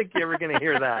don't think you're ever going to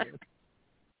hear that.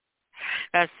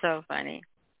 That's so funny.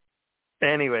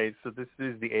 Anyway, so this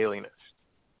is The Alienist.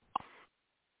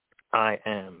 I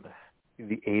am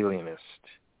the alienist,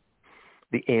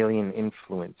 the alien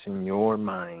influence in your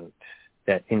mind,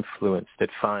 that influence that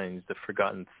finds the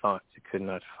forgotten thoughts it could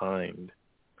not find.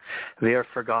 They are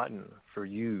forgotten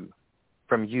from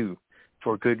you,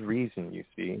 for good reason, you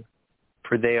see,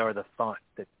 for they are the thoughts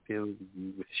that fill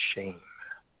you with shame.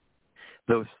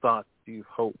 Those thoughts you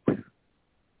hope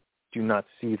do not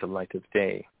see the light of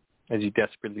day, as you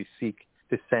desperately seek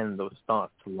to send those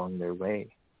thoughts along their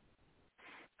way.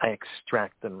 I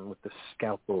extract them with the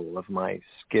scalpel of my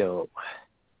skill,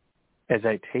 as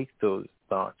I take those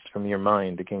thoughts from your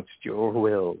mind against your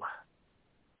will,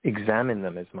 examine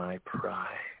them as my prize,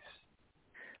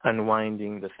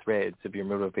 unwinding the threads of your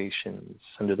motivations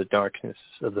under the darkness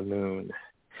of the moon,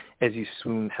 as you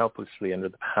swoon helplessly under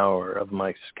the power of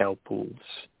my scalpel's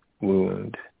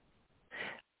wound.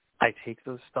 I take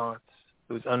those thoughts,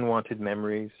 those unwanted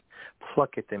memories,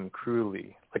 pluck at them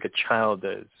cruelly, like a child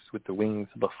does with the wings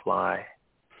of a fly.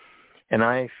 And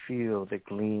I feel the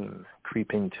gleam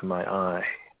creep into my eye,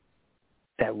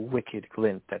 that wicked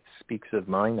glint that speaks of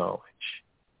my knowledge.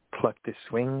 Pluck this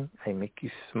wing, I make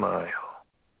you smile.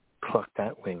 Pluck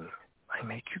that wing, I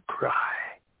make you cry.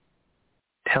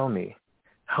 Tell me,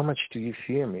 how much do you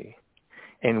fear me?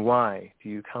 And why do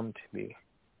you come to me?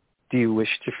 Do you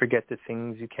wish to forget the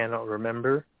things you cannot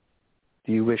remember?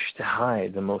 Do you wish to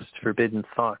hide the most forbidden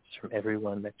thoughts from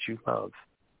everyone that you love?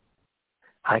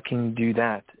 I can do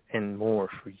that and more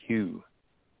for you.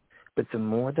 But the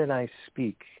more that I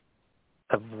speak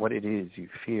of what it is you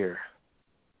fear,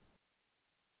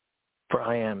 for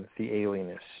I am the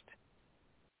alienist,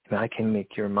 and I can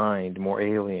make your mind more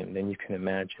alien than you can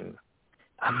imagine,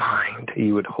 a mind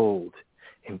you would hold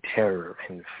in terror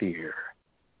and fear.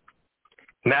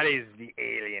 And that is The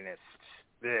Alienist.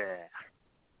 Blech.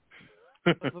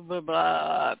 Blah,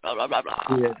 blah, blah, blah,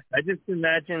 blah. Yeah, I just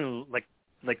imagine like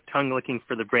tongue licking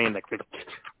for the brain, like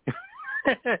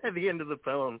at the end of the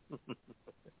poem.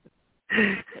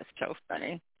 That's so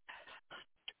funny.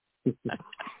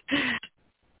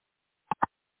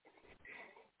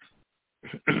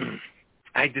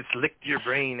 I just licked your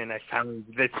brain and I found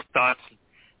this thought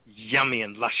yummy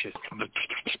and luscious.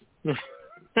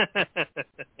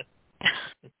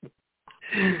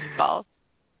 Paul,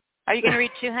 are you going to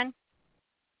read two, hun?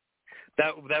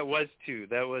 That was two.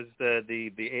 That was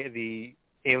the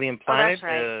alien planet. Oh, that's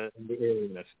right. The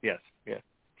alienist. Yes, yeah.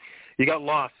 You got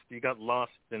lost. You got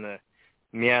lost in a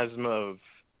miasma of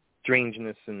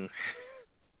strangeness and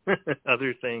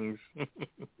other things.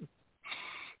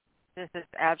 This is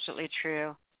absolutely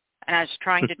true. And I was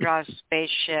trying to draw a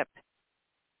spaceship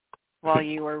while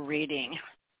you were reading.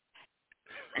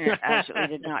 And it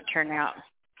absolutely did not turn out.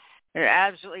 It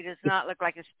absolutely does not look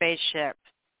like a spaceship.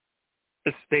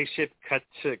 A spaceship cut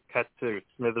to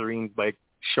smithereens by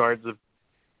shards of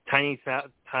tiny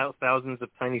thousands of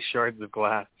tiny shards of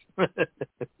glass.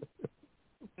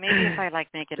 Maybe if I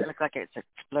make it look like it's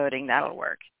exploding, that'll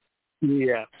work.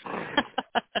 Yeah.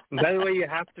 By the way, you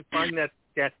have to find that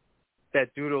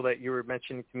doodle that you were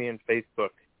mentioning to me on Facebook.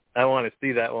 I want to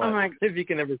see that one. Oh my if you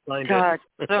can ever find God,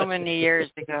 it. so many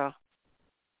years ago.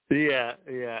 Yeah.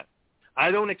 I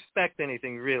don't expect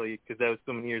anything really because that was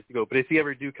so many years ago. But if you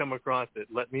ever do come across it,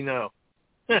 let me know.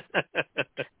 That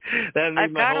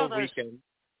made my whole weekend.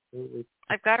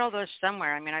 I've got all those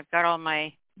somewhere. I mean, I've got all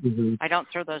my. Mm-hmm. I don't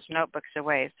throw those notebooks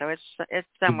away, so it's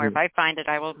somewhere. Mm-hmm. If I find it,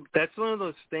 I will. That's one of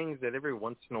those things that every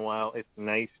once in a while it's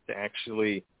nice to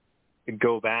actually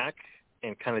go back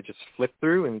and kind of just flip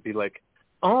through and be like,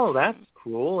 oh, that's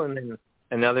cool. And then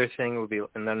another thing would be,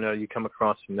 and then you come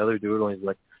across another doodle and you're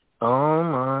like, oh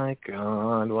my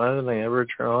God, why did I ever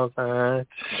draw that?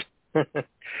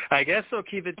 I guess I'll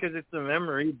keep it because it's a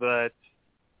memory, but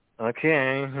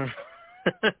okay.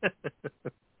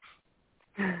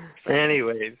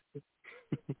 Anyways,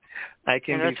 I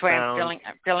can be found. That's why I'm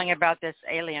feeling about this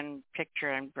alien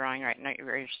picture I'm drawing right now,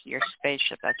 your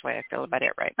spaceship. That's why I feel about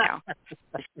it right now.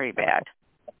 It's pretty bad.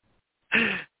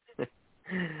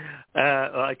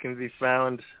 I can be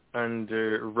found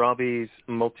under Robbie's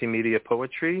Multimedia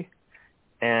Poetry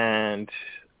and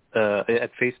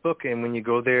at Facebook. And when you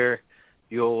go there,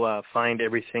 you'll find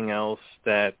everything else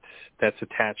that's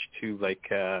attached to like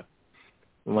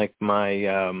my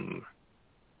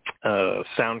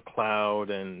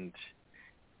SoundCloud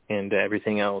and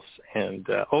everything else. And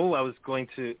I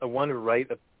want to write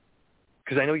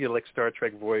because I know you like Star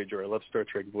Trek Voyager. I love Star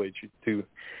Trek Voyager too.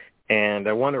 And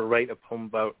I want to write a poem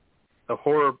about a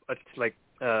horror,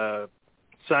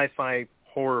 sci-fi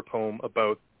horror poem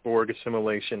about Borg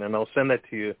assimilation, and I'll send that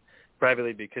to you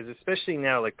privately because especially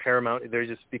now, like Paramount, they're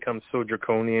just become so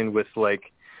draconian with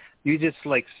you just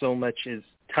so much as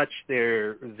touch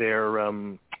their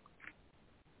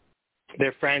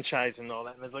franchise and all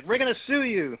that, and it's like we're gonna sue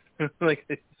you,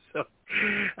 so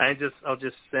I'll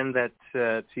just send that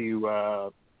to you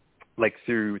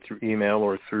through email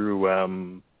or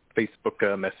through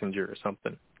Facebook Messenger or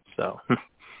something. So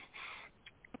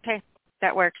okay,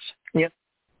 that works. Yep.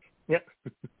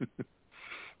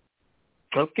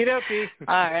 Okie dokie.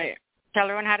 All right. Tell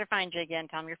everyone how to find you again.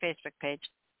 Tell them your Facebook page.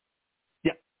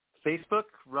 Yeah, Facebook,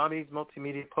 Robbie's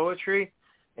Multimedia Poetry,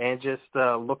 and just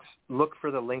look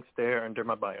for the links there under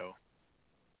my bio.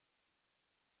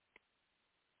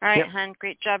 All right, hon.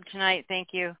 Great job tonight. Thank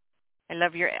you. I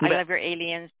love your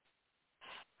aliens.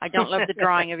 I don't love the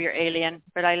drawing of your alien,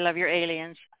 but I love your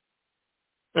aliens.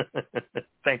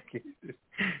 Thank you.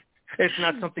 It's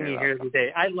not something you hear every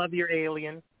day. I love your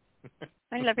alien.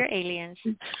 I love your aliens.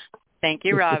 Thank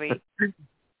you, Robbie.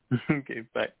 Okay,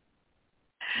 bye.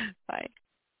 Bye.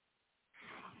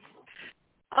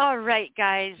 All right,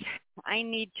 guys. I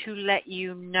need to let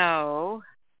you know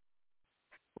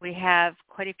we have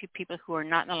quite a few people who are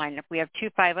not in the lineup. We have 2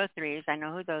 503s. I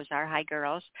know who those are. Hi,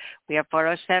 girls. We have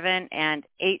 407 and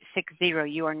 860.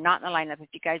 You are not in the lineup. If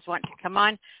you guys want to come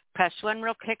on, press 1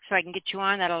 real quick so I can get you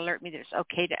on. That'll alert me that it's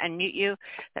okay to unmute you.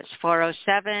 That's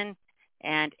 407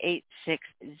 and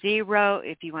 860.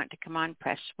 If you want to come on,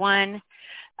 press 1.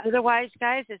 Otherwise,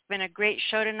 guys, it's been a great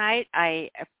show tonight.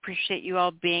 I appreciate you all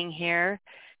being here.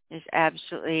 It's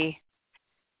absolutely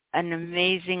an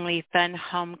amazingly fun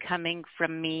homecoming for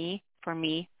me.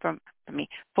 Be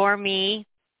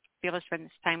able to spend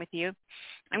this time with you.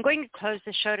 I'm going to close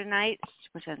the show tonight,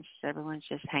 since everyone's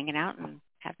just hanging out and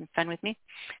having fun with me,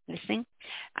 listening.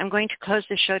 I'm going to close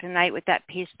the show tonight with that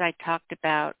piece that I talked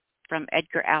about from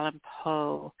Edgar Allan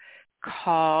Poe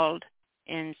called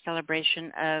in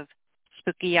celebration of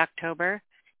Spooky October.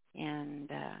 And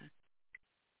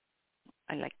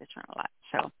I like this one a lot.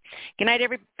 So good night,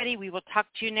 everybody. We will talk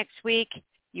to you next week.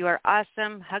 You are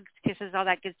awesome. Hugs, kisses, all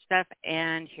that good stuff.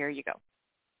 And here you go.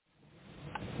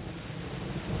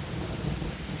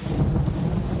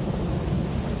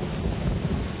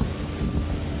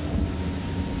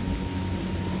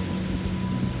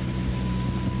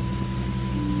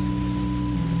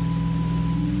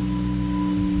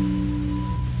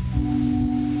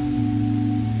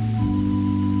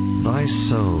 Thy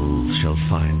soul shall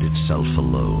find itself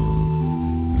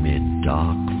alone, mid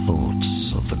dark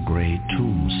thoughts of the grey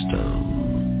tombstone,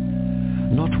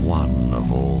 not one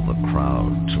of all the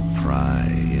crowd to pry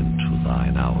into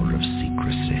thine hour of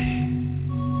secrecy.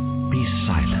 Be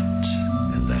silent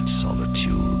in that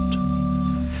solitude,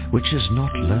 which is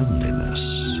not loneliness,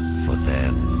 for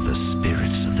then the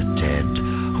spirits of the dead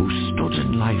who stood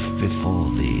in life before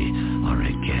thee are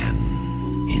again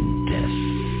in death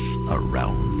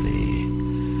around thee,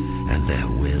 and their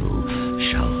will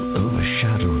shall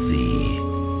overshadow thee.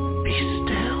 Be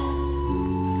still.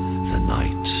 The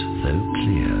night, though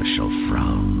clear, shall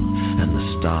frown, and the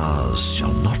stars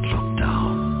shall not look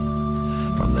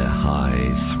down from their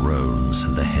high thrones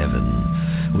in the heaven,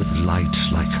 with light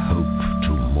like hope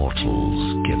to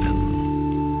mortals given.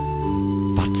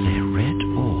 But their red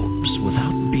orbs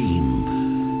without beam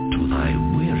to thy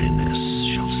weariness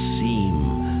shall seem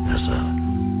as a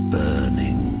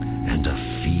burning and a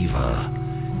fever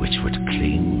which would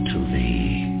cling to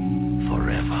thee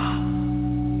forever.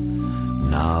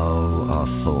 Now are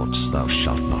thoughts thou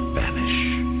shalt not banish,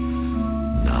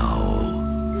 now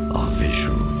are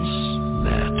visions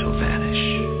there to vanish.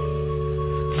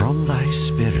 From thy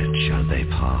spirit shall they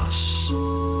pass,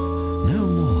 no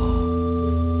more,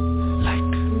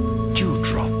 like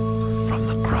dewdrop from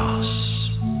the grass.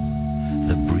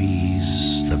 The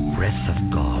breeze, the breath of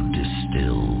God is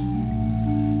still,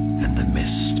 and the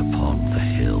mist upon the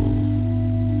hill,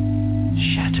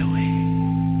 shadowy,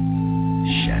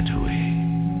 shadowy,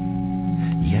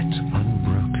 yet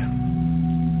unbroken,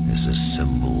 is a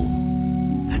symbol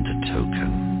and a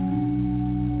token.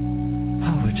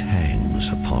 How it hangs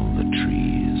upon the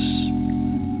trees,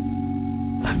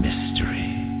 a mystery